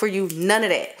feel for you. None of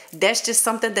that. That's just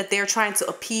something that they're trying to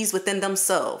appease within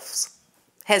themselves.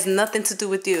 Has nothing to do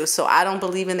with you. So I don't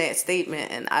believe in that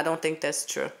statement, and I don't think that's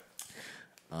true.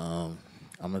 I'm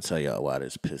gonna tell y'all why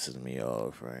this pisses me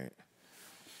off, right?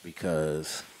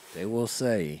 Because they will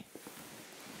say,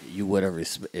 you would have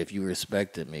if you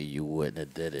respected me, you wouldn't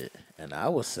have did it. And I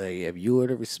would say, if you would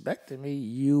have respected me,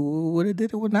 you would have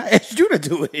did it when I asked you to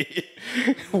do it.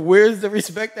 Where's the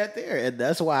respect that there? And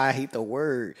that's why I hate the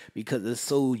word, because it's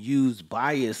so used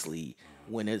biasly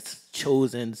when it's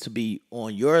chosen to be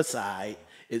on your side.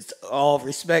 It's all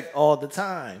respect all the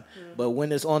time. But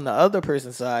when it's on the other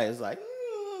person's side, it's like,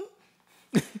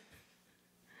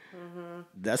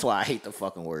 That's why I hate the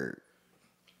fucking word.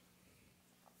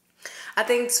 I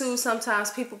think too,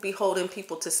 sometimes people be holding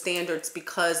people to standards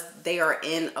because they are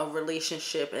in a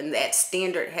relationship, and that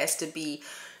standard has to be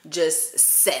just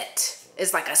set.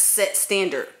 It's like a set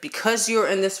standard. Because you're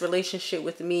in this relationship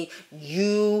with me,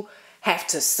 you have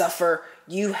to suffer.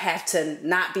 You have to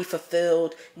not be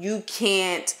fulfilled. You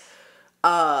can't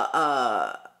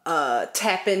tap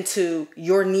into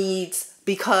your needs,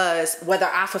 because whether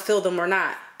I fulfill them or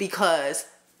not, because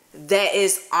that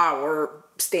is our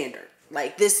standard.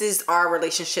 Like, this is our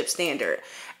relationship standard.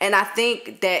 And I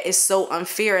think that is so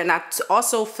unfair. And I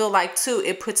also feel like, too,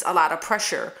 it puts a lot of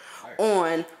pressure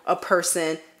on a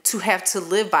person to have to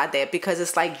live by that, because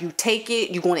it's like, you take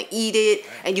it, you're going to eat it,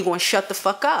 and you're going to shut the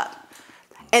fuck up.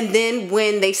 And then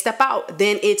when they step out,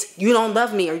 then it's, you don't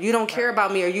love me, or you don't care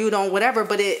about me, or you don't whatever.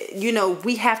 But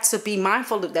we have to be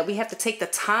mindful of that. We have to take the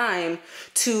time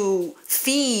to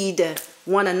feed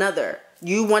one another.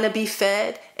 You want to be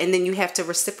fed, and then you have to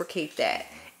reciprocate that.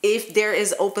 If there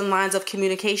is open lines of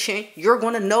communication, you're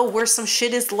going to know where some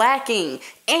shit is lacking.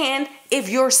 And if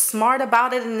you're smart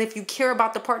about it, and if you care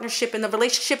about the partnership and the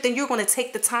relationship, then you're going to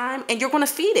take the time and you're going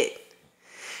to feed it.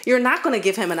 You're not going to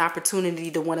give him an opportunity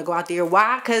to want to go out there.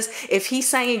 Why? Because if he's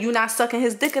saying you're not sucking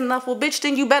his dick enough, well, bitch,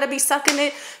 then you better be sucking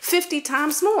it 50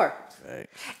 times more. Right.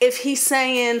 If he's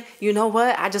saying, you know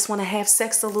what, I just want to have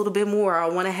sex a little bit more, or I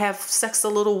want to have sex a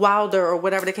little wilder, or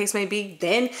whatever the case may be,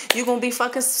 then you're going to be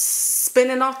fucking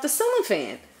spinning off the ceiling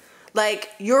fan. Like,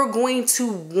 you're going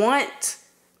to want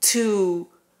to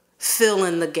fill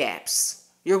in the gaps.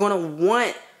 You're going to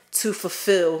want to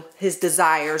fulfill his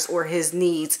desires or his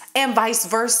needs, and vice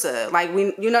versa. Like,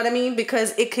 you know what I mean?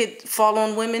 Because it could fall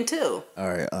on women too. All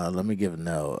right, let me give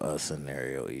Nell a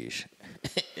scenario, Ish.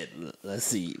 Let's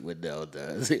see what Nell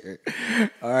does here.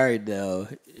 All right, Nell,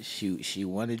 she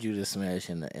wanted you to smash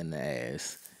in the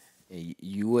ass, and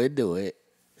you would do it.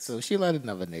 So she let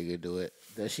another nigga do it.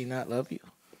 Does she not love you?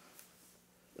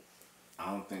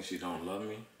 I don't think she don't love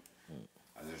me.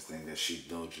 I just think that she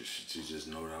just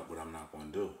know that what I'm not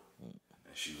gonna do, and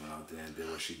she went out there and did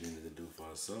what she needed to do for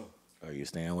herself. Are you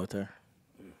staying with her?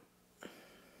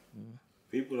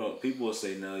 People will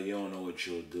say, "No, you don't know what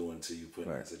you'll do until you put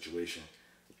in Right. that situation."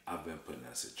 I've been put in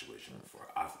that situation before.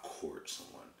 I've courted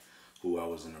someone who I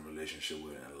was in a relationship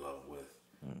with and in love with,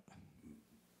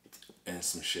 and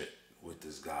some shit with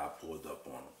this guy pulled up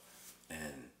on him,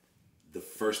 and the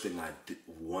first thing I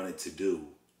wanted to do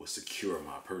was secure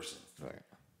my person. Right.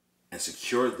 And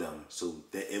secure them so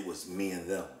that it was me and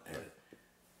them. And,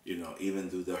 you know, even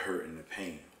through the hurt and the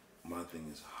pain, my thing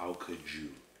is, how could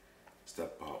you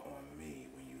step out on me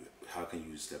how can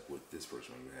you step with this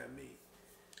person when you have me?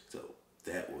 So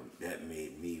that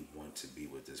made me want to be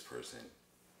with this person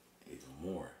even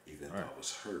more, even though I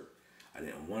was hurt. I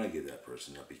didn't want to give that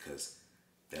person up because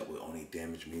that would only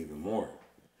damage me even more.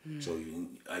 So,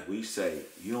 like we say,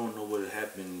 you don't know what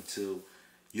happened until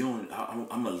you don't. I'm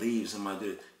gonna leave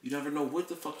somebody. You never know what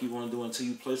the fuck you want to do until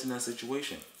you place in that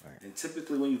situation. Right. And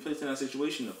typically, when you place in that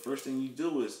situation, the first thing you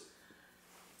do is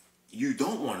you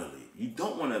don't want to leave. You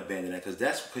don't want to abandon that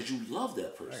because you love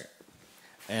that person. Right.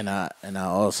 And I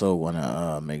also want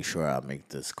to make sure I make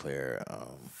this clear.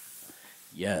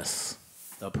 Yes,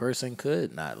 the person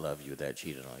could not love you that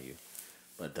cheated on you,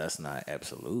 but that's not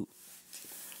absolute.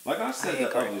 Like I said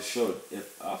the other show,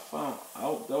 if I found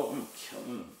out though, I'm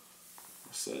killing them.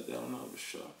 I said that on the other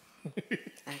show.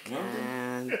 I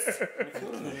can't.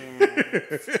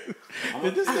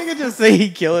 Did this nigga just say he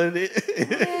killing it?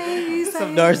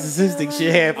 Some narcissistic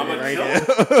shit happening right now.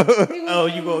 Oh,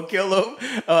 you gonna kill him?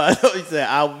 Oh, I thought he said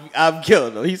I'm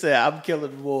killing him. He said I'm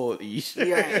killing the bull. Right. So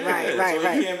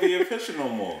he can't be a fisher no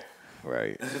more.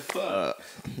 Right.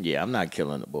 Yeah, I'm not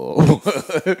killing the bull.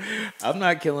 I'm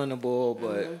not killing the bull,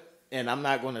 but and I'm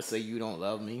not gonna say you don't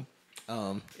love me.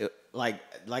 Like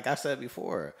I said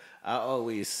before, I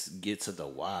always get to the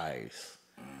whys.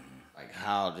 Like,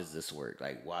 how does this work?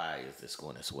 Like, why is this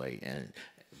going this way? And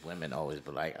women always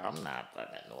be like, I'm not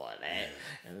fucking doing that.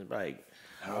 And it's like,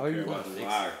 how are you going to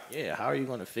fix it? Yeah, how are you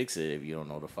going to fix it if you don't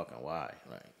know the fucking why?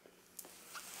 Like,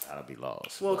 that'll be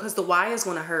lost. Well, because the why is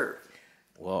going to hurt.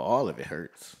 Well, all of it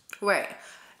hurts. Right.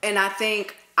 And I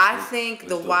think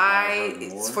the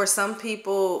why for some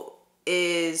people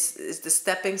is the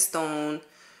stepping stone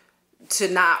to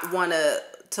not want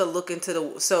to look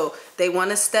into so they want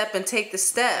to step and take the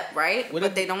step, right?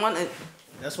 But they don't want to.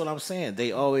 That's what I'm saying.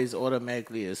 They always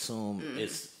automatically assume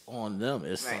it's on them.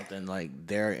 It's something like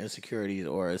their insecurities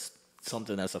or it's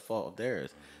something that's a fault of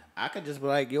theirs. I could just be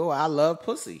like, yo, I love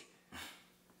pussy.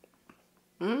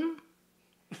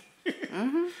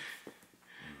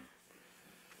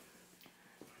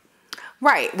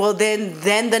 Right. Well,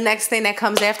 then the next thing that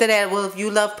comes after that, well, if you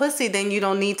love pussy, then you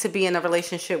don't need to be in a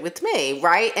relationship with me,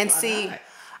 right? And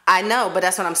I know, but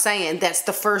that's what I'm saying. That's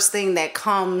the first thing that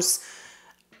comes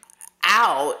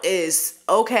out is,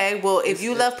 okay, well, if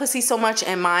you love pussy so much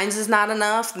and mine's is not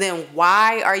enough, then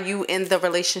why are you in the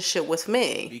relationship with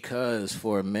me? Because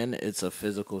for men, it's a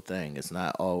physical thing. It's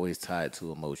not always tied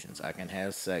to emotions. I can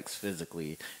have sex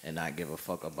physically and not give a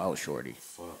fuck about shorty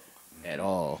at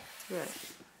all.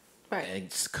 Right.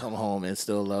 And come home and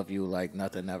still love you like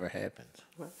nothing ever happened.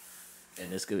 Right.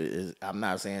 And I'm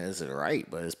not saying this is right,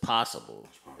 but it's possible,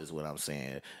 is what I'm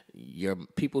saying. Your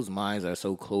people's minds are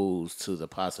so closed to the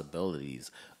possibilities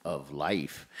of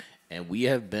life, and we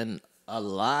have been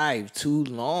alive too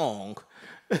long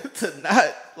to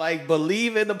not like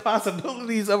believe in the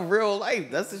possibilities of real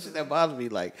life. That's the shit that bothers me.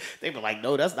 Like, they be like,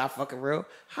 no, that's not fucking real.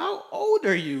 How old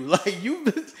are you? Like,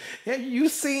 have you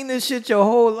seen this shit your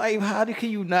whole life? How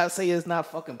can you not say it's not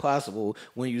fucking possible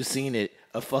when you've seen it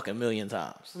a fucking million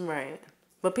times? Right.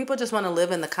 But people just want to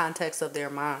live in the context of their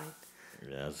mind.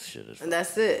 Yeah, that shit is and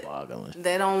that's it. boggling.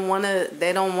 They don't want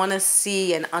to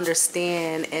see and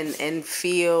understand and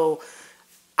feel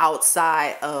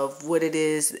outside of what it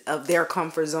is of their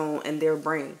comfort zone and their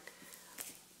brain.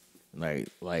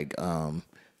 Like,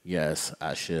 yes,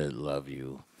 I should love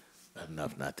you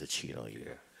enough not to cheat on you.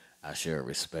 I should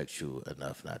respect you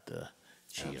enough not to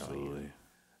cheat on you.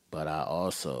 But I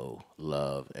also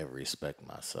love and respect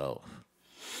myself.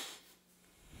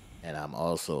 And I'm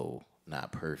also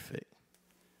not perfect.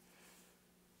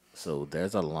 So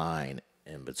there's a line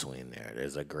in between there.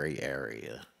 There's a gray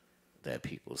area. that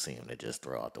people seem to just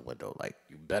throw out the window. Like,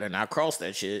 you better not cross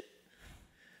that shit.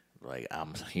 Like,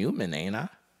 I'm human, ain't I?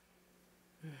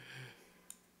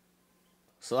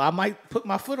 So I might put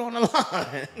my foot on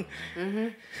the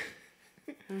line.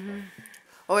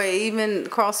 Or even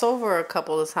cross over a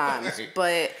couple of times. Right.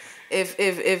 But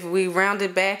if we round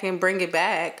it back and bring it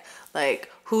back,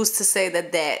 like, who's to say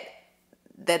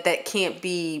that can't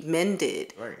be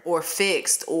mended Right. or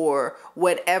fixed, or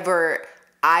whatever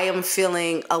I am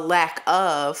feeling a lack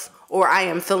of, or I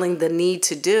am feeling the need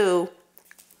to do,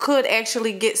 could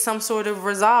actually get some sort of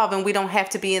resolve, and we don't have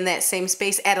to be in that same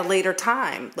space at a later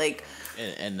time. Like,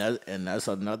 And that's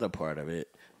another part of it,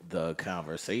 the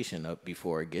conversation up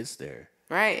before it gets there.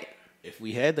 right. If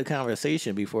we had the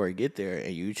conversation before it get there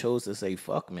and you chose to say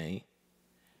fuck me,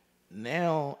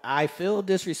 now I feel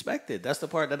disrespected. That's the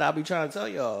part that I'll be trying to tell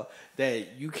y'all,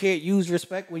 that you can't use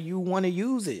respect when you want to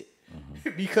use it.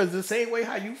 Because the same way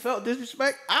how you felt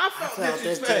disrespect, I felt The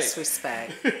disrespect.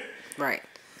 disrespect. Right.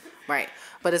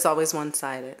 But it's always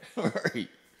one-sided. Right.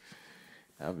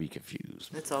 I'll be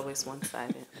confused. It's always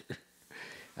one-sided.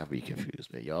 I'll be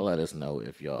confused, man. Y'all let us know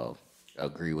if y'all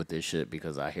agree with this shit,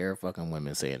 because I hear fucking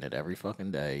women saying it every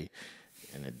fucking day,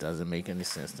 and it doesn't make any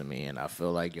sense to me. And I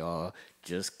feel like y'all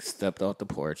just stepped off the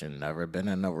porch and never been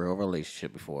in a real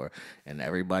relationship before. And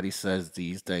everybody says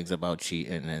these things about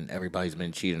cheating, and everybody's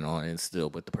been cheating on and still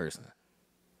with the person.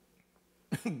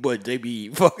 But they be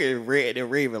fucking red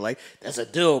and raving like that's a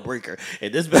deal breaker,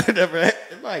 and this better never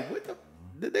happen. Like, what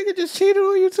the nigga just cheated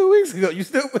on you 2 weeks ago. You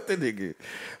still with the nigga?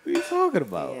 What are you talking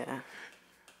about? Yeah.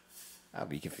 I'll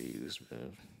be confused,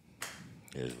 man.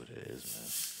 It is what it is, man.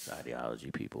 It's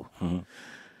ideology, people.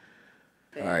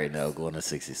 Mm-hmm. All right, now going to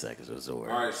 60 seconds with Zor.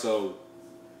 All right, so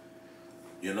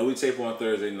you know we tape on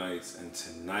Thursday nights, and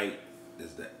tonight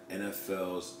is the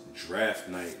NFL's draft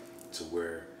night, to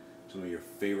where some of your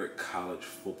favorite college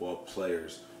football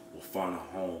players will find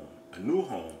a new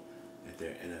home at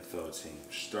their NFL team.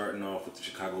 Starting off with the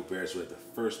Chicago Bears, who had the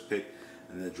first pick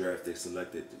in the draft. They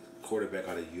selected the quarterback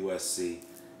out of USC,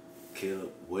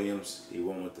 Caleb Williams. He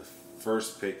won with the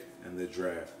first pick in the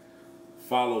draft,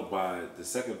 followed by the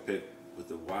second pick with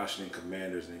the Washington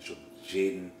Commanders, and they chose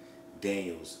Jaden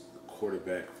Daniels, the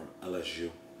quarterback from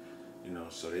LSU. You know,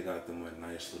 so they got them a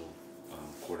nice little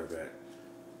quarterback.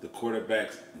 The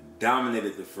quarterbacks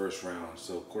dominated the first round,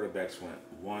 so quarterbacks went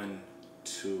 1,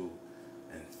 2,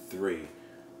 and 3,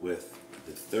 with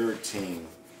the third team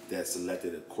that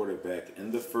selected a quarterback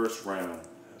in the first round.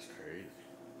 That's crazy.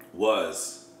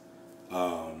 Was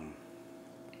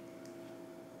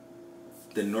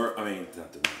the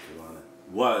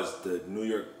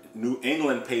New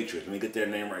England Patriots. Let me get their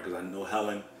name right, because I know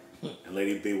Helen and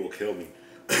Lady B will kill me.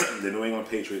 The New England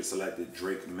Patriots selected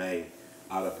Drake May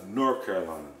out of North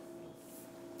Carolina.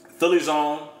 Philly's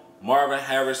own Marvin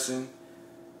Harrison's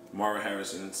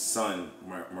son,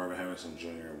 Marvin Harrison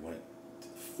Jr., went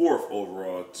 4th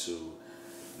overall to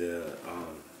the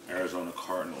Arizona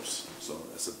Cardinals. So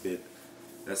that's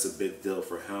a big deal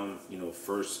for him. You know,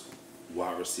 first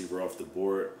wide receiver off the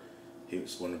board. He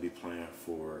was going to be playing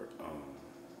for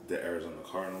the Arizona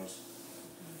Cardinals.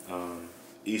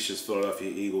 Aisha's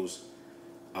Philadelphia Eagles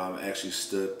actually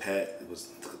stood pat. It was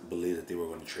believed that they were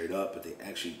going to trade up, but they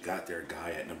actually got their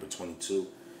guy at number 22.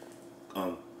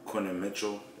 Quentin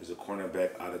Mitchell is a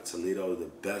cornerback out of Toledo, the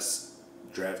best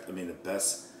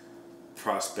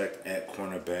prospect at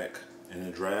cornerback in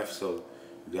the draft. So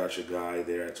you got your guy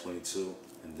there at 22.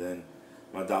 And then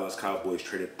my Dallas Cowboys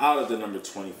traded out of the number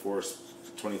 24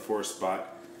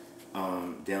 spot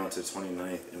down to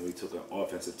 29th, and we took an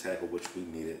offensive tackle, which we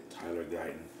needed, Tyler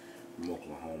Guyton from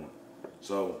Oklahoma.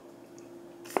 So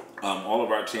all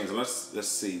of our teams, let's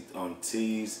see,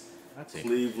 T's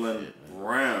Cleveland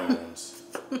Browns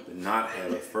did not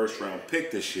have a first-round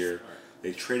pick this year.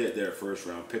 They traded their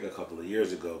first-round pick a couple of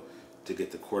years ago to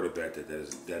get the quarterback that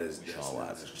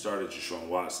started Deshaun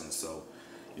Watson. So,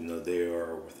 you know, they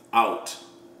are without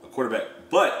a quarterback.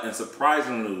 But in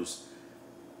surprising news,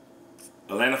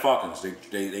 Atlanta Falcons,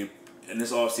 they in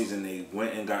this offseason, they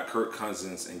went and got Kirk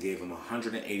Cousins and gave him a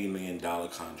 $180 million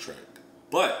contract.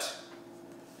 But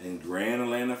in grand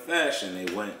Atlanta fashion,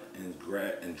 they went and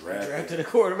drafted a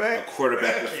quarterback. A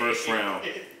quarterback in the first round,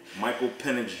 Michael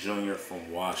Penix Jr. from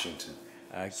Washington.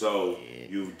 So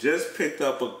you just picked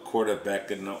up a quarterback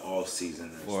in the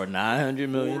offseason for $900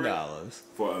 million.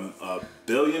 For $1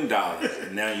 billion.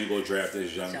 And now you go draft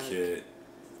this young kid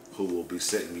who will be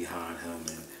sitting behind him.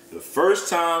 And the first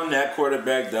time that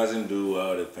quarterback doesn't do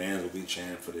well, the fans will be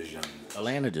chanting for this young man.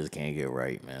 Atlanta just can't get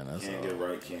right, man. Can't get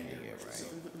right. So,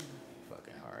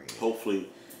 fucking hard. hopefully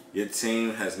your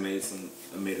team has made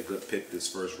a good pick this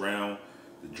first round.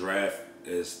 The draft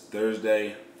is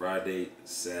Thursday, Friday,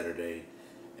 Saturday,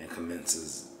 and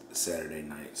commences Saturday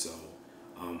night. So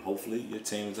hopefully your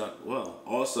team's up well.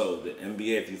 Also, the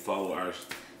NBA, if you follow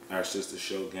our sister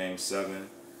show, Game 7,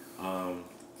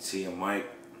 T and Mike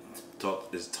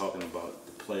is talking about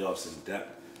the playoffs in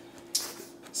depth.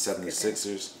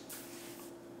 76ers.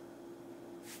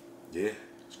 Yeah,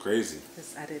 it's crazy.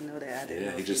 I didn't know that. I didn't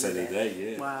know he just said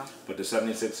today, yeah. Wow. But the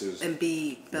 76ers And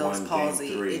Bell's won palsy,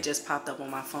 Game 3. it just popped up on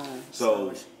my phone.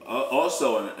 So,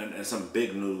 also, and some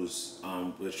big news,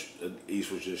 which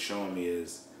East was just showing me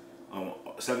is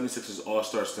 76ers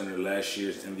All-Star Center, last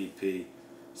year's MVP,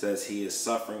 says he is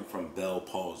suffering from Bell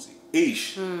palsy.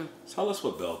 Ish, tell us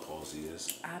what Bell palsy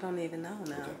is. I don't even know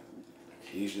now. Okay.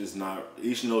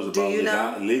 Ish knows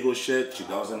about legal shit. She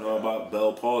doesn't know about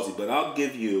Bell palsy, but I'll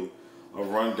give you a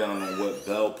rundown on what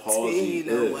Bell palsy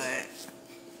is.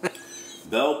 What?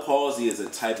 Bell palsy is a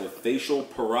type of facial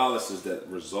paralysis that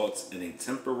results in a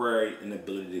temporary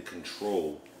inability to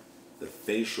control the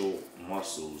facial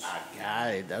muscles. I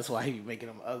got it. That's why he be making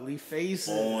them ugly faces.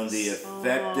 On the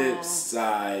affected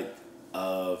side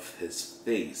of his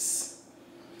face.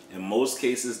 In most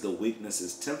cases, the weakness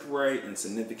is temporary and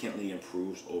significantly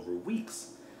improves over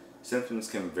weeks. Symptoms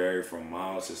can vary from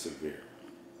mild to severe,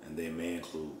 and they may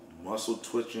include muscle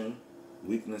twitching,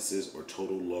 weaknesses, or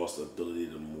total loss of ability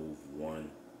to move one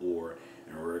or,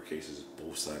 in rare cases,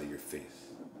 both sides of your face.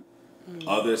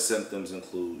 Other symptoms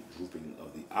include drooping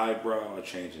of the eyebrow, a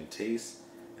change in taste,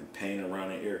 and pain around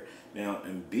the ear. Now,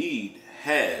 Embiid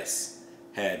has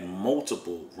had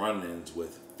multiple run-ins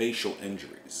with facial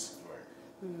injuries.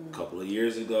 A couple of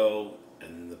years ago,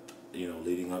 and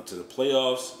leading up to the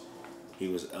playoffs, he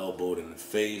was elbowed in the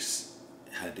face,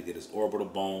 had to get his orbital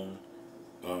bone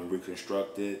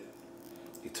reconstructed.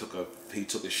 He took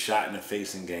a shot in the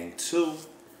face in Game 2,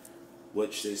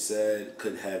 which they said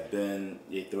could have been,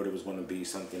 they thought it was going to be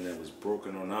something that was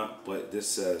broken or not, but this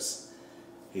says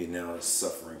he now is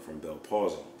suffering from Bell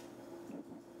palsy.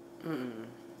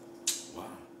 Wow.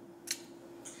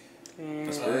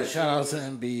 That's good. Shout out to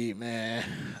Embiid, man.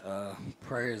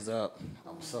 Prayers up.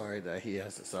 I'm sorry that he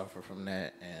has to suffer from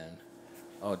that. And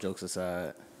all jokes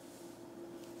aside,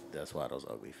 that's why those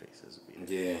ugly faces be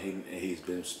there. Yeah, he's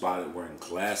been spotted wearing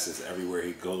glasses everywhere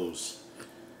he goes.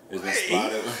 He's been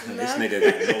spotted. This nigga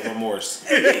got no remorse.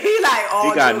 He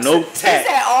got no He tact.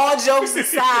 said all jokes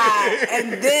aside,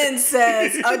 and then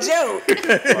says a joke.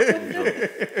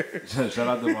 Shout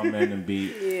out to my man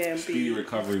Embiid. Yeah, Speedy Embiid.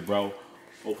 recovery, bro.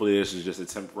 Hopefully this is just a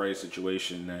temporary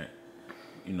situation that,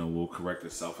 will correct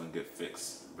itself and get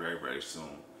fixed very, very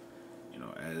soon.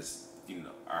 As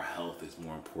our health is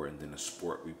more important than the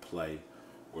sport we play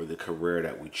or the career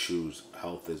that we choose.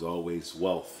 Health is always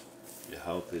wealth. Your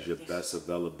health is your best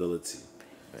availability.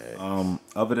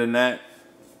 Other than that,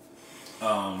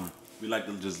 we like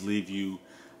to just leave you.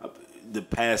 The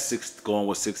past going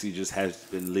with 60 just has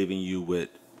been leaving you with,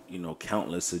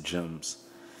 countless of gems.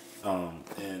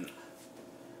 And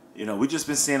we just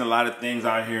been seeing a lot of things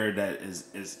out here that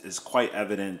is quite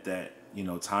evident that,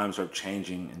 times are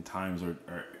changing and times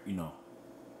are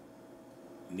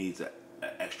needs an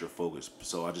extra focus.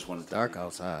 So I just wanted to Dark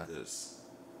outside. This.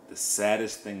 The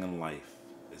saddest thing in life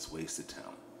is wasted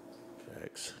talent.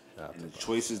 Facts. And the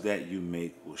choices that you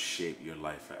make will shape your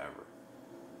life forever.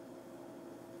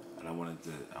 And I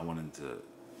wanted to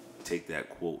take that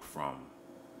quote from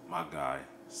my guy,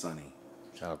 Sonny.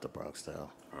 Shout out to Bronx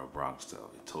Style. Or Bronx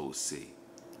Style. He told C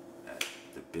that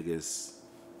the biggest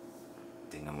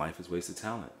thing in life is wasted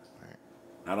talent. Right.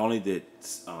 Not only did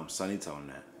Sonny tell him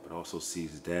that, but also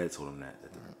C's dad told him that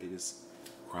the biggest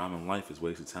crime in life is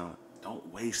wasted talent.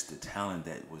 Don't waste the talent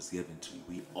that was given to you.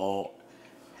 We all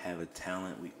have a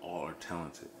talent. We all are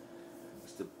talented.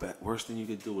 It's the worst thing you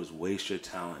could do is waste your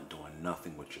talent doing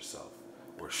nothing with yourself.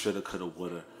 Or shoulda, coulda,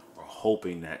 woulda, or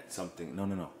hoping that something...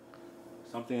 No.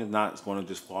 Something is not going to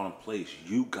just fall in place.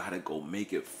 You got to go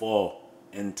make it fall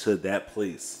into that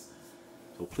place.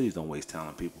 So please don't waste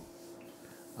talent, people.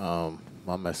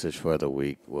 My message for the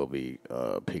week will be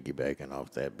piggybacking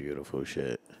off that beautiful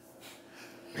shit.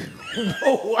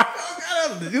 Oh, wow. I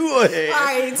gotta do it. All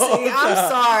right, T, I'm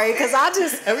sorry, because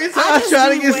Every time I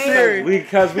try to get serious.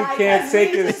 Because we can't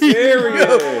take it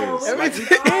serious.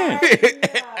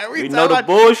 Every We time know the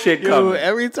bullshit coming.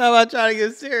 Every time I try to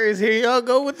get serious, here y'all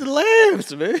go with the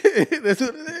laughs, man. That's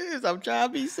what it is. I'm trying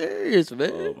to be serious,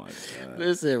 man. Oh, my God.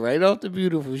 Listen, right off the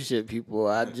beautiful shit, people.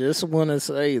 I just want to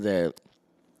say that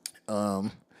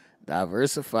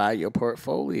diversify your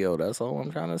portfolio. That's all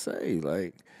I'm trying to say.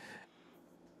 Like,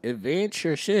 advance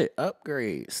your shit,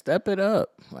 upgrade, step it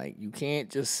up. Like, you can't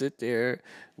just sit there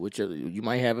with you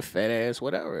might have a fat ass,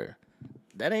 whatever.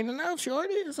 that ain't enough,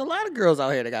 shorty. There's a lot of girls out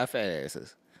here that got fat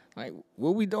asses. Like,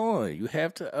 what we doing? You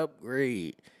have to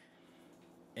upgrade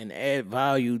and add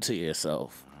value to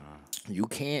yourself. You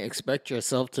can't expect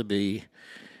yourself to be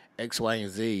X, Y,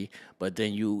 and Z, but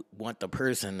then you want the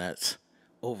person that's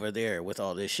over there with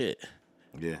all this shit.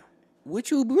 Yeah. What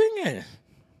you bringing?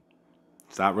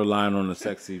 Stop relying on a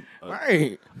sexy,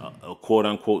 Right. a quote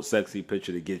unquote sexy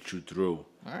picture to get you through.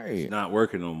 Right. It's not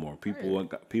working no more.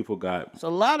 People got There's a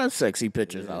lot of sexy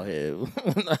pictures out here.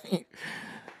 Like,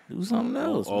 do something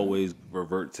else. always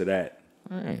revert to that.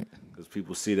 Right. Because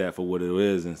people see that for what it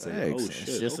is and say, Thanks. oh shit.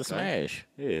 It's just a okay. smash.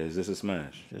 Yeah, it's just a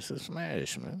smash. Just a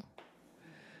smash, man.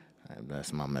 And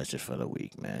that's my message for the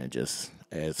week, man. Just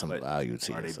add some value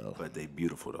to yourself. But they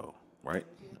beautiful though, right?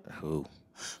 Who?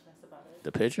 That's about it.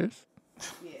 The pictures?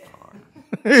 Yeah.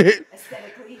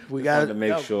 Aesthetically. We got to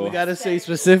make sure. We gotta say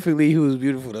specifically who's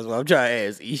beautiful. That's what I'm trying to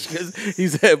ask each, because he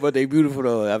said, "But they beautiful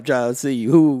though." I'm trying to see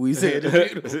who we said is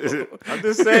beautiful. I'm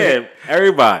just saying,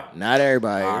 everybody. Not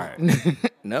everybody. All right.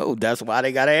 No, that's why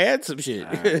they gotta add some shit.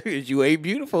 Because you ain't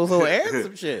beautiful, so add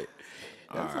some shit.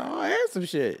 That's all. Add some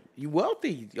shit. You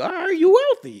wealthy. All right, you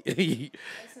wealthy.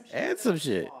 Add some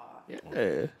shit.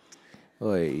 Yeah.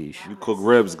 Boy, You cook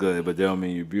ribs good, but that don't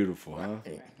mean you're beautiful, huh?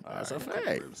 that's a Cook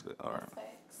fact. ribs good. All right. Thanks.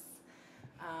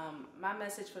 My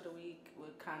message for the week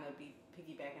would kind of be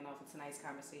piggybacking off of tonight's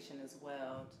conversation as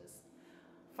well. Just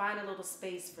find a little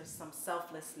space for some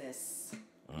selflessness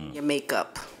in your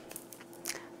makeup.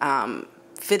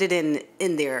 Fit it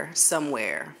in there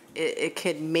somewhere. It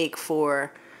could make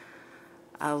for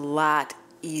a lot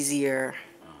easier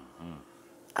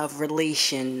of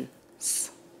relations,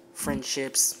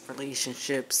 friendships,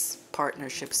 relationships,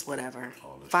 partnerships, whatever.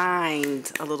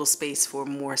 Find a little space for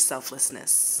more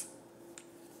selflessness.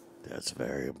 That's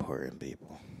very important,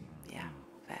 people. Yeah,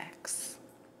 facts.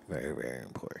 Very, very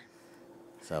important.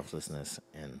 Selflessness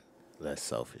and less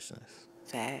selfishness.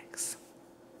 Facts.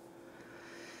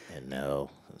 And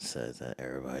Nell says that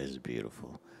everybody is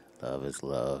beautiful. Love is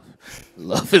love.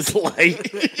 Love is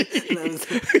light.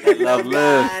 Love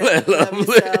live. Love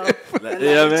yourself.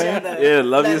 Yeah, man. Yeah,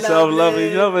 love yourself, love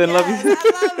each other, and love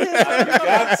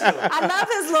Yes, you. I love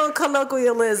his little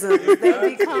colloquialisms.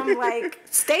 They become like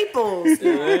staples.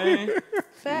 Yeah,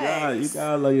 Facts. you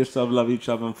gotta love yourself, love each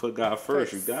other, and put God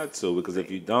first. You got to, because if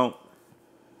you don't,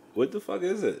 what the fuck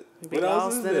is it? Be What else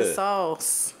lost is in the there?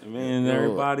 sauce. I mean,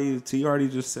 everybody. T already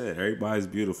just said everybody's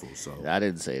beautiful. So I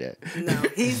didn't say that. No,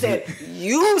 he said,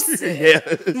 you said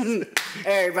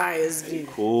everybody is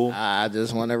beautiful. cool. I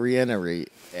just want to reiterate.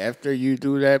 After you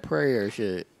do that prayer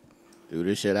shit, do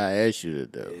the shit I asked you to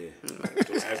do.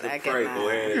 After I pray, cannot. go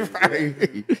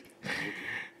ahead.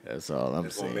 That's all I'm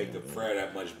It's gonna saying. make the prayer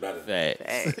that much better.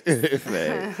 Facts.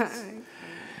 Facts.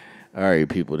 All right,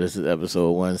 people. This is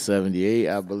episode 178,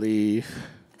 I believe.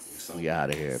 We out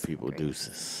of here, people.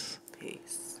 Deuces.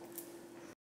 Peace.